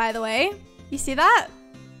over there, by the way. You see that?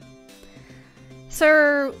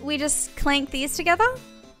 So we just clank these together?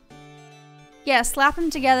 Yeah, slap them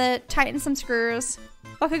together, tighten some screws.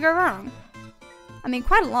 What could go wrong? I mean,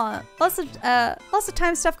 quite a lot. Lots of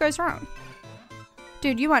times stuff goes wrong.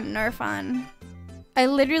 Dude, you want no fun. I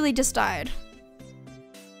literally just died.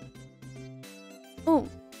 Oh.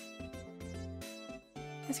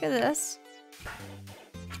 Let's get this.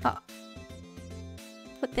 Oh.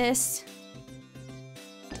 Put this.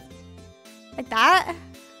 Like that.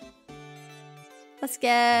 Let's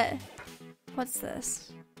get, what's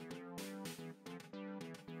this?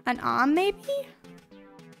 An arm maybe?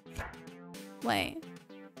 Wait.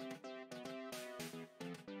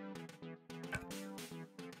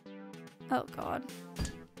 Oh God.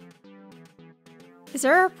 Is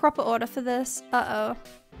there a proper order for this? Uh-oh.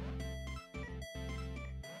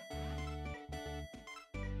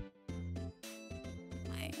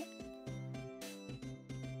 Wait.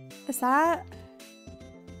 Is that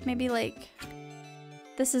maybe like,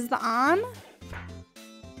 this is the arm?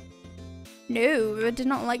 No, it did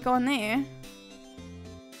not like going there.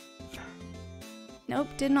 Nope,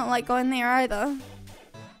 did not like going there either.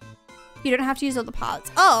 You don't have to use all the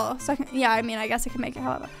parts. Oh, so I can, yeah, I mean, I guess I can make it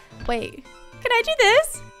however. Wait, can I do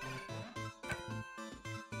this?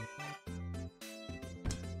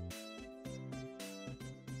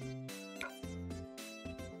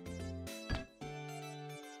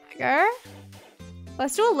 There we go.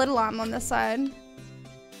 Let's do a little arm on this side.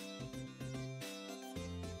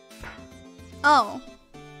 Oh,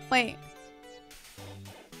 wait.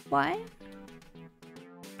 What?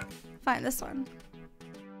 Fine, this one.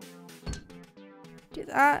 Do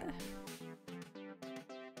that.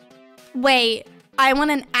 Wait, I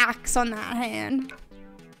want an axe on that hand.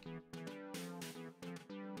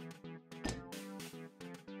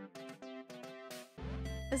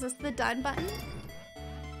 Is this the done button?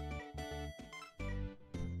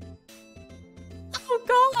 Oh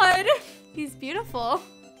God, he's beautiful.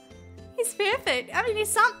 He's perfect. I mean, he's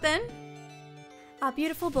something. Our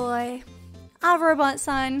beautiful boy. Our robot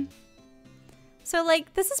son. So,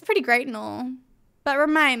 like, this is pretty great and all. But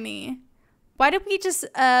remind me, why did we just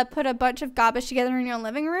put a bunch of garbage together in your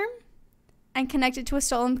living room? And connect it to a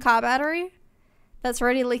stolen car battery? That's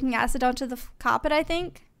already leaking acid onto the carpet, I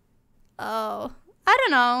think? Oh, I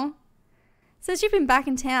don't know. Since you've been back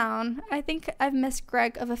in town, I think I've missed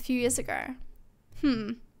Greg of a few years ago.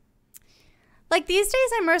 Like, these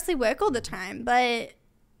days I mostly work all the time, but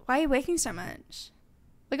why are you working so much?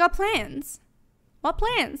 We got plans. What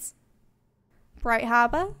plans? Bright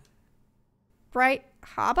Harbor? Bright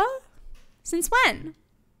Harbor? Since when?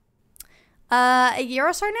 A year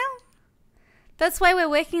or so now? That's why we're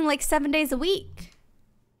working like 7 days a week.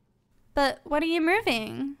 But when are you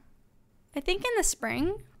moving? I think in the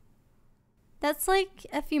spring. That's like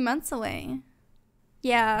a few months away.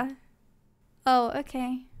 Yeah. Oh,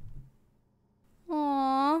 okay.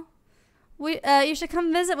 Aww. You should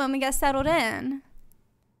come visit when we get settled in.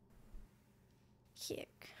 Kick.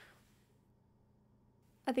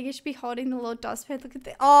 I think you should be holding the little dustpan. Look at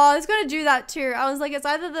that. Oh, I was gonna do that too. I was like, it's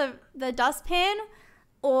either the dustpan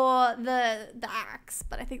or the axe,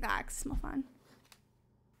 but I think the axe is more fun.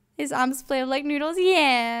 His arms flavored like noodles.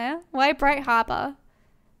 Yeah. Why Bright Harbor?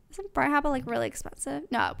 Isn't Bright Harbor like really expensive?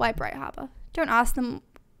 No, why Bright Harbor? Don't ask them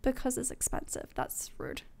because it's expensive. That's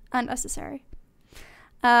rude. Unnecessary.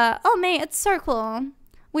 Oh mate, it's so cool.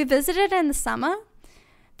 We visited in the summer.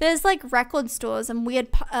 There's like record stores and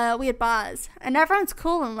weird bars, and everyone's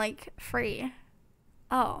cool and like free.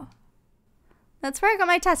 Oh, that's where I got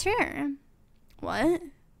my tattoo. What?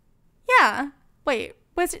 Yeah. Wait,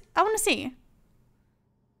 where's it? I want to see.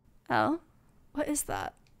 Oh, what is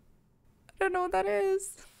that? I don't know what that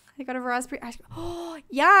is. I got a raspberry ice cream. Oh,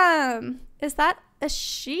 yum. Is that a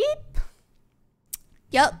sheep?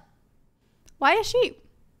 Yep. Why a sheep?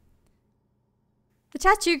 The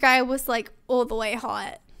tattoo guy was like all the way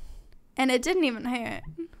hot. And it didn't even hurt.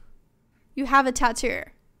 You have a tattoo.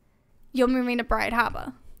 You're moving to Bright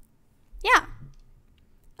Harbor. Yeah.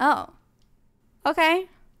 Oh. Okay.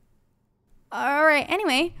 Alright,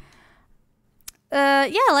 anyway.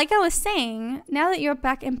 Yeah, like I was saying, now that you're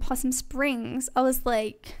back in Possum Springs, I was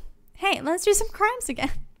like, hey, let's do some crimes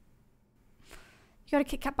again. You got a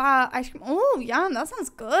Kit Kat bar ice cream. Oh, yum, that sounds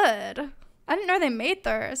good. I didn't know they made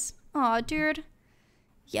those. Aw, dude.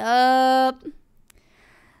 Yup.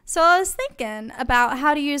 So I was thinking about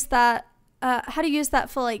how to use that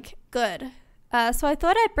for like good. So I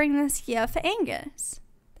thought I'd bring this here for Angus.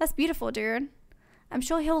 That's beautiful, dude. I'm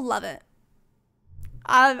sure he'll love it.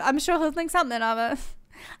 I'm sure he'll think something of it.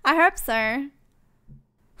 I hope so.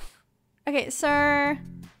 Okay, so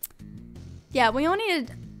yeah,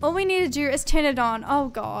 all we need to do is turn it on. Oh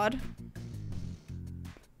God.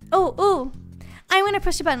 Oh, I'm gonna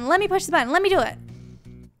push the button. Let me push the button. Let me do it.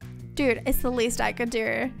 Dude, it's the least I could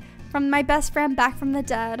do. From my best friend back from the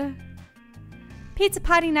dead. Pizza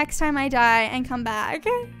party next time I die and come back.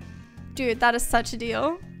 Dude, that is such a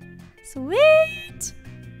deal. Sweet.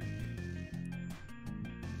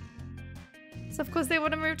 So of course they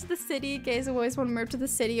want to move to the city. Gays always want to move to the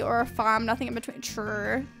city or a farm, nothing in between.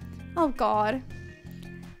 True. Oh God.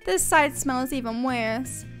 This side smells even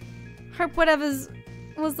worse. Hope whatever's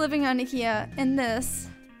was living under here in this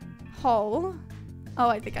hole. Oh,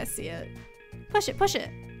 I think I see it. Push it, push it.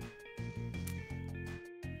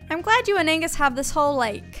 I'm glad you and Angus have this whole,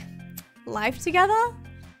 like, life together.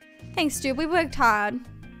 Thanks, dude. We worked hard.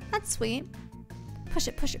 That's sweet. Push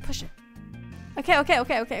it, push it, push it. Okay, okay,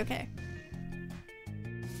 okay, okay, okay.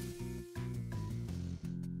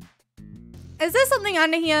 Is there something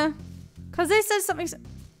under here? Because they said something.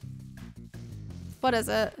 What is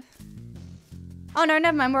it? Oh no,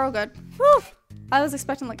 never mind. We're all good. Whew. I was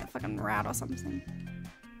expecting like a fucking rat or something.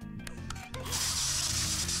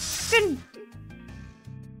 Good.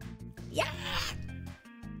 Yeah.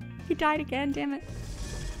 He died again. Damn it.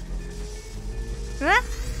 Huh?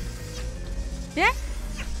 Yeah.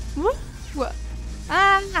 What? What?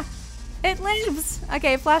 Ah. It lives.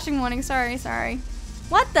 Okay, flashing warning. Sorry, sorry.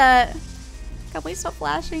 What the? Can we stop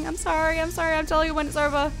flashing? I'm sorry. I'm sorry. I'll tell you when it's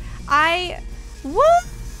over.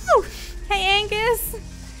 Woo! Hey, Angus.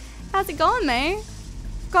 How's it going, mate?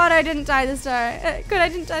 God, I didn't die this time. Good, I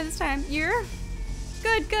didn't die this time. You're?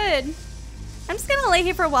 Good, good. I'm just gonna lay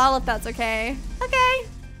here for a while if that's okay. Okay.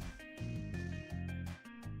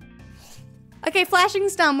 Okay,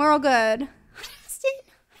 flashing's done. We're all good.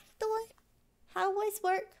 How always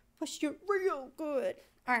work? Push you real good.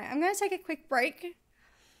 Alright, I'm gonna take a quick break.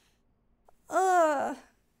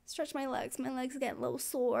 Stretch my legs. My legs get a little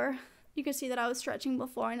sore. You can see that I was stretching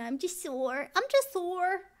before and I'm just sore. I'm just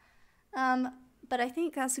sore. But I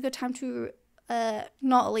think that's a good time to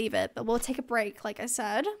not leave it, but we'll take a break, like I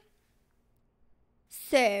said.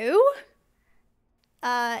 So,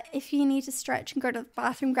 if you need to stretch and go to the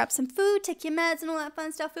bathroom, grab some food, take your meds and all that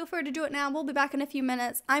fun stuff, feel free to do it now. We'll be back in a few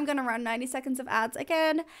minutes. I'm gonna run 90 seconds of ads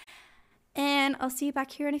again. And I'll see you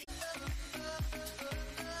back here in a few.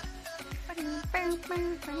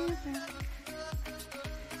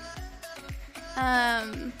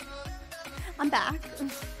 I'm back.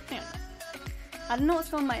 I don't know what's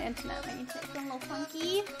going on my internet. My internet's going a little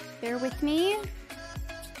funky. Bear with me.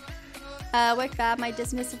 Work bad. My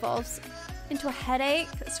dizziness evolves into a headache.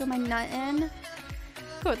 That's doing my nuttin'.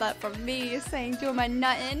 Got that from me saying doing my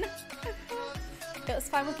nuttin'. It was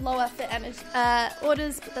fine with low effort energy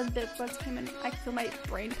orders, but then the big ones came in. I can feel my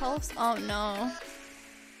brain pulse. Oh no.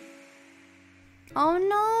 Oh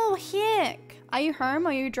no, Hick. Are you home or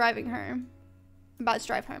are you driving home? I'm about to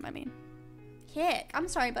drive home, I mean. Hick, I'm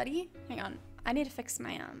sorry, buddy. Hang on. I need to fix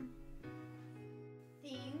my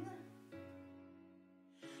thing.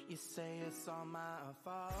 You say it's all my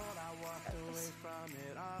fault. I walked away from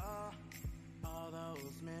it all. All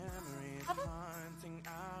those memories haunting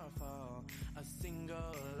our fall. A single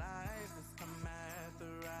life has come at the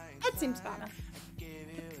right time. It seems better.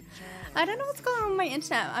 I don't know what's going on with my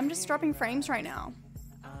internet. I'm just dropping frames right now.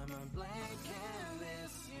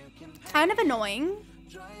 Kind of annoying.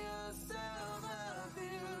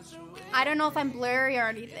 I don't know if I'm blurry or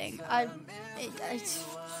anything.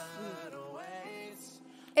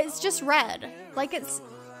 It's just red. Like it's...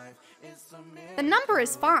 The number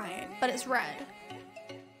is fine, but it's red.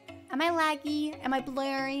 Am I laggy? Am I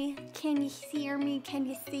blurry? Can you hear me? Can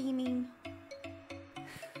you see me?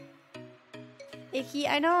 Icky,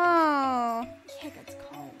 I know. Yeah, it's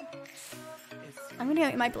cold. I'm gonna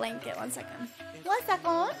get my blanket. 1 second. 1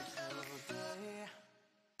 second.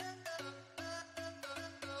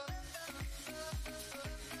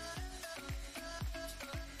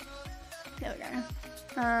 There we go.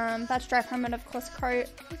 About to drive home, and of course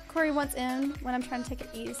Corey wants in when I'm trying to take it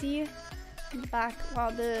easy in the back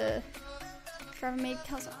while the driver maid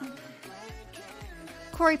tells him.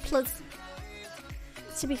 Corey, please.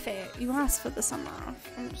 To be fair, you asked for the summer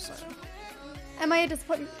off. I'm just like, am I a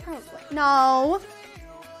disappointment? Probably. No,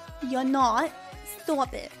 you're not.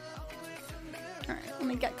 Stop it. Alright, let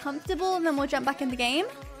me get comfortable and then we'll jump back in the game.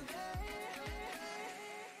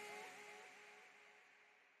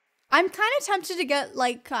 I'm kind of tempted to get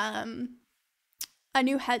like a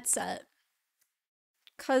new headset.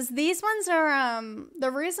 Cause these ones are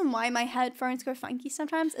the reason why my headphones go funky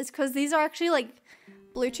sometimes is because these are actually like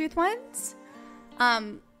Bluetooth ones.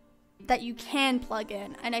 That you can plug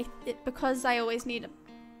in, and because I always need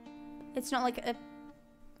it's not like a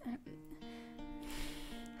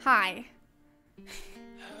hi.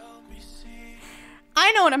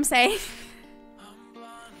 I know what I'm saying.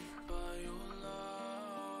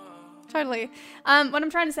 Totally. What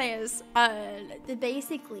I'm trying to say is,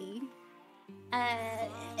 basically,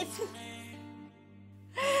 it's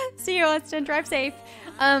see you, Austin. Drive safe.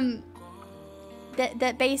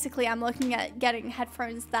 That basically I'm looking at getting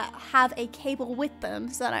headphones that have a cable with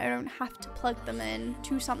them so that I don't have to plug them in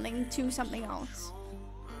to something else.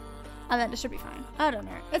 And then it should be fine. I don't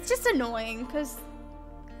know. It's just annoying because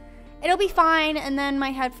it'll be fine. And then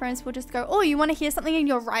my headphones will just go, oh, you want to hear something in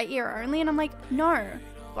your right ear only? And I'm like, no,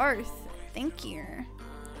 both. Thank you.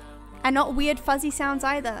 And not weird fuzzy sounds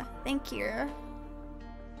either. Thank you.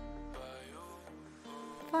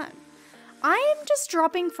 Fun. I am just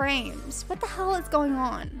dropping frames. What the hell is going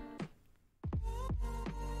on?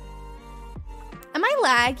 Am I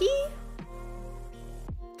laggy?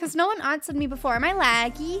 Because no one answered me before. Am I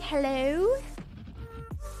laggy? Hello?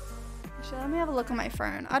 Actually, let me have a look on my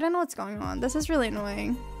phone. I don't know what's going on. This is really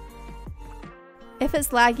annoying. If it's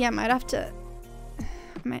laggy, I might have to...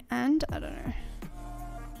 I might end? I don't know.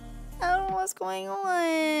 I don't know what's going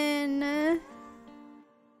on. Let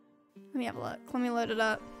me have a look. Let me load it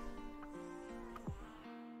up.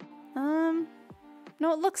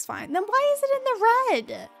 No, it looks fine. Then why is it in the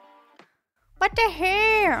red? What the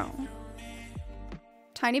hell?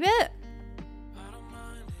 Tiny bit.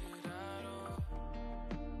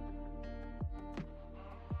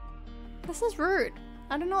 This is rude.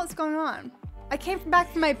 I don't know what's going on. I came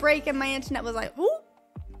back from my break and my internet was like, ooh.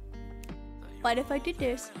 What if I did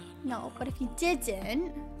this? No, but if you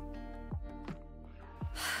didn't.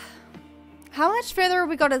 How much further have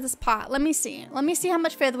we got at this part? Let me see. Let me see how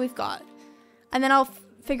much further we've got. And then I'll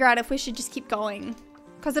figure out if we should just keep going.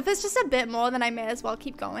 Because if it's just a bit more, then I may as well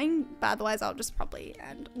keep going. But otherwise, I'll just probably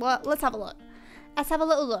end. Well, let's have a look. Let's have a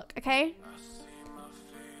little look, okay?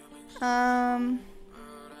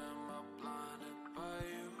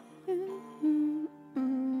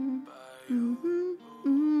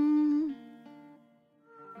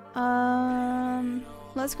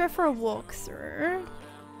 Let's go for a walkthrough.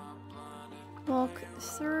 Walk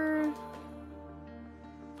through.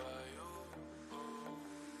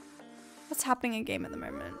 What's happening in game at the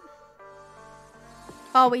moment?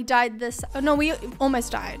 Oh, we died this. Oh no, we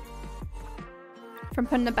almost died from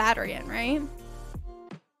putting the battery in, right?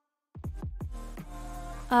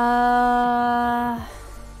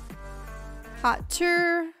 Hot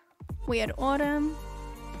tour. Weird autumn.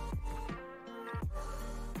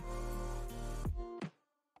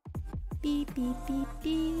 Beep beep beep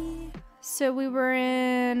beep. So we were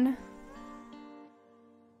in.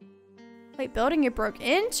 Wait, building you broke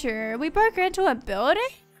into? We broke into a building?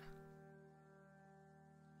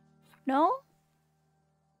 No?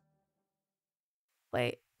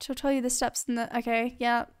 Wait, she'll tell you the steps in the... Okay,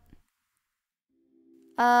 yeah.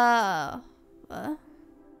 What? What?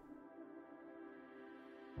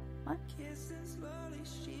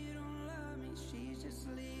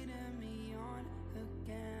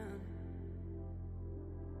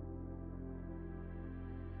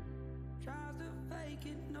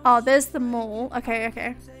 Oh, there's the mall. Okay,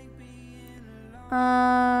 okay.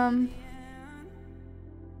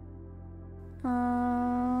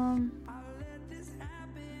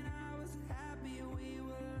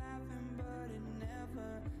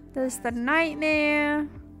 There's the nightmare.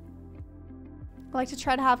 I like to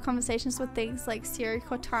try to have conversations with things like Siri,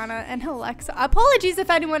 Cortana, and Alexa. Apologies if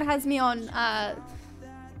anyone has me on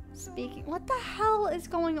speaking. What the hell is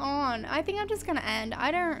going on? I think I'm just gonna end. I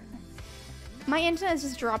don't... My internet is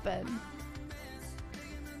just dropping.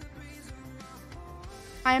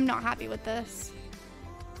 I am not happy with this.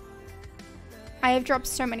 I have dropped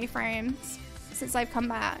so many frames since I've come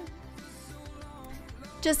back.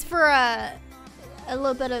 Just for a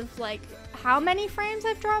little bit of like how many frames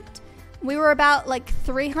I've dropped. We were about like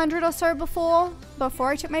 300 or so before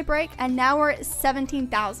I took my break, and now we're at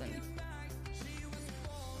 17,000.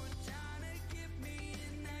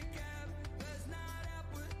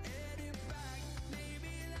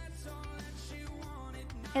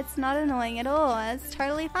 It's not annoying at all. It's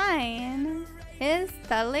totally fine. It's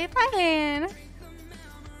totally fine.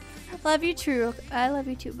 Love you too. I love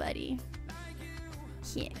you too, buddy.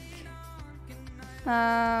 Kick.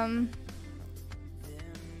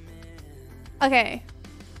 Okay.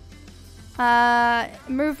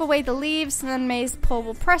 Move away the leaves, and then Maze Pull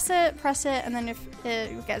will press it, and then if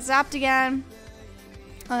it gets zapped again.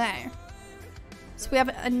 Okay. So we have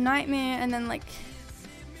a nightmare, and then like...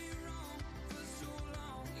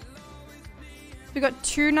 We got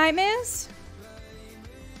 2 nightmares.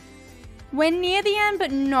 We're near the end,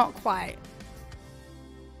 but not quite.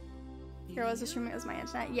 Here, I was assuming it was my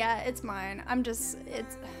internet. Yeah, it's mine. I'm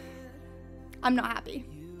not happy.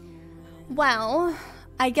 Well,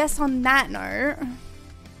 I guess on that note,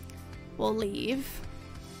 we'll leave.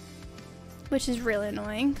 Which is really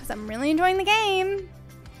annoying, because I'm really enjoying the game.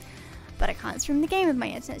 But I can't stream the game if my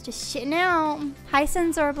internet's just shitting out. Hi,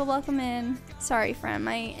 Senzorba, welcome in. Sorry, friend,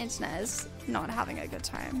 my internet is not having a good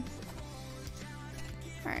time.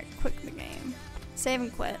 Alright, quit the game. Save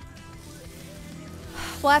and quit.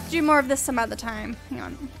 We'll have to do more of this some other time. Hang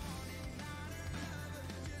on.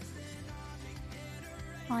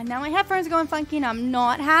 Oh, now my headphones are going funky and I'm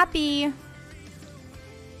not happy.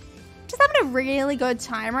 Just having a really good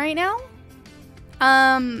time right now.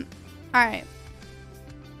 Alright.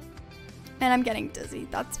 And I'm getting dizzy.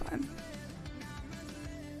 That's fine.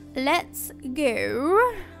 Let's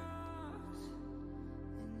go.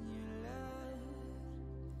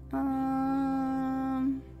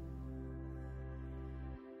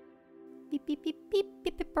 Beep, beep, beep, beep,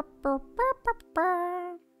 beep, beep, burr, burr, burr, burr,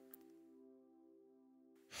 burr.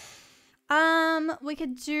 We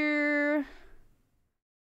could do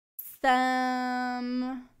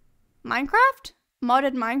some Minecraft,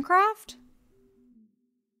 modded Minecraft,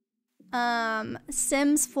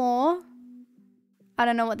 Sims 4. I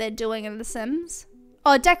don't know what they're doing in The Sims.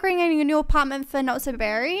 Oh, decorating a new apartment for Not So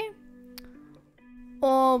Berry.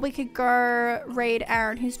 Or we could go raid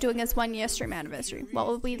Aaron, who's doing his 1 year stream anniversary. What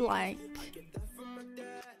would we like?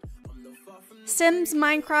 Sims,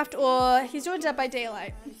 Minecraft, or he's doing Dead by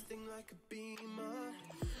Daylight.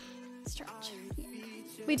 Stretch. Yeah.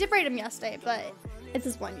 We did raid him yesterday, but it's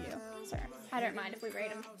his 1 year. So I don't mind if we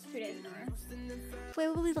raid him 2 days in a row.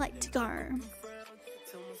 Where would we like to go?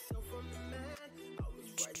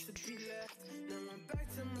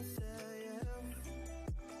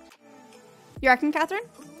 You reckon, Catherine?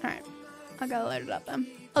 Alright. I'll go load it up then.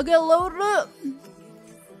 I'll go load it up!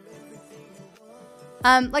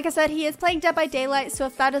 Like I said, he is playing Dead by Daylight, so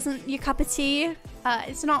if that isn't your cup of tea,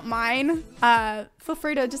 it's not mine. Feel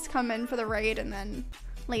free to just come in for the raid and then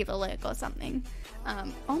leave a link or something.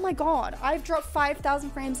 Oh my god, I've dropped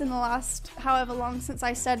 5,000 frames in the last however long since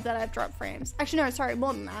I said that I've dropped frames. Actually, no, sorry,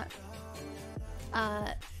 more than that.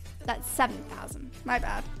 That's 7,000. My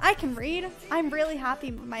bad. I can read. I'm really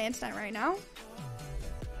happy with my internet right now.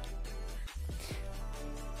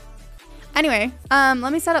 Anyway,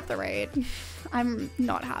 let me set up the raid. I'm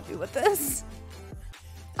not happy with this.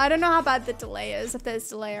 I don't know how bad the delay is, if there's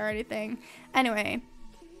delay or anything. Anyway,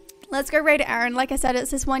 let's go raid Aaron. Like I said,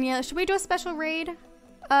 it's this 1 year. Should we do a special raid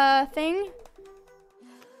thing?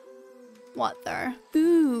 What though?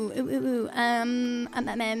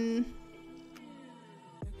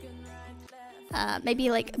 Maybe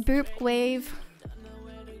like Boop Wave.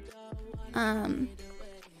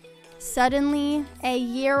 Suddenly a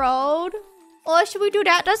year old. Or should we do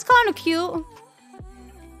that? That's kind of cute.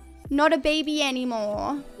 Not a baby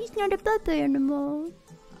anymore. He's not a baby anymore.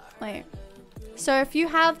 Wait. So if you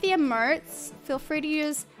have the emotes, feel free to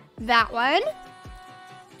use that one.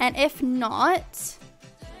 And if not,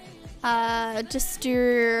 just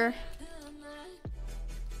do...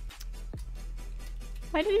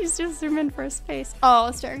 Why did he just zoom in for his face?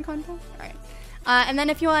 Oh, staring content? Alright. And then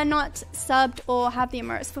if you are not subbed or have the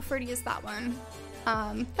emotes, feel free to use that one.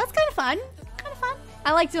 That's kind of fun. Kind of fun.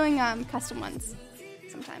 I like doing custom ones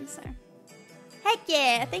sometimes, so. Heck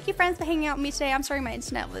yeah! Thank you, friends, for hanging out with me today. I'm sorry my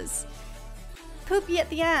internet was poopy at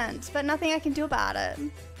the end, but nothing I can do about it.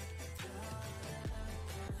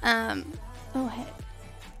 Oh, hey.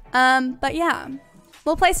 But yeah.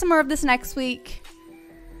 We'll play some more of this next week.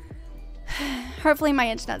 Hopefully my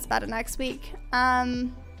internet's better next week.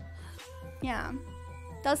 Yeah.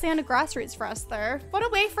 That's the end of Grassroots for us, though. What a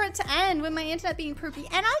way for it to end with my internet being poopy.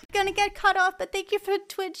 And I'm gonna get cut off, but thank you for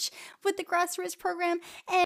Twitch with the Grassroots program. And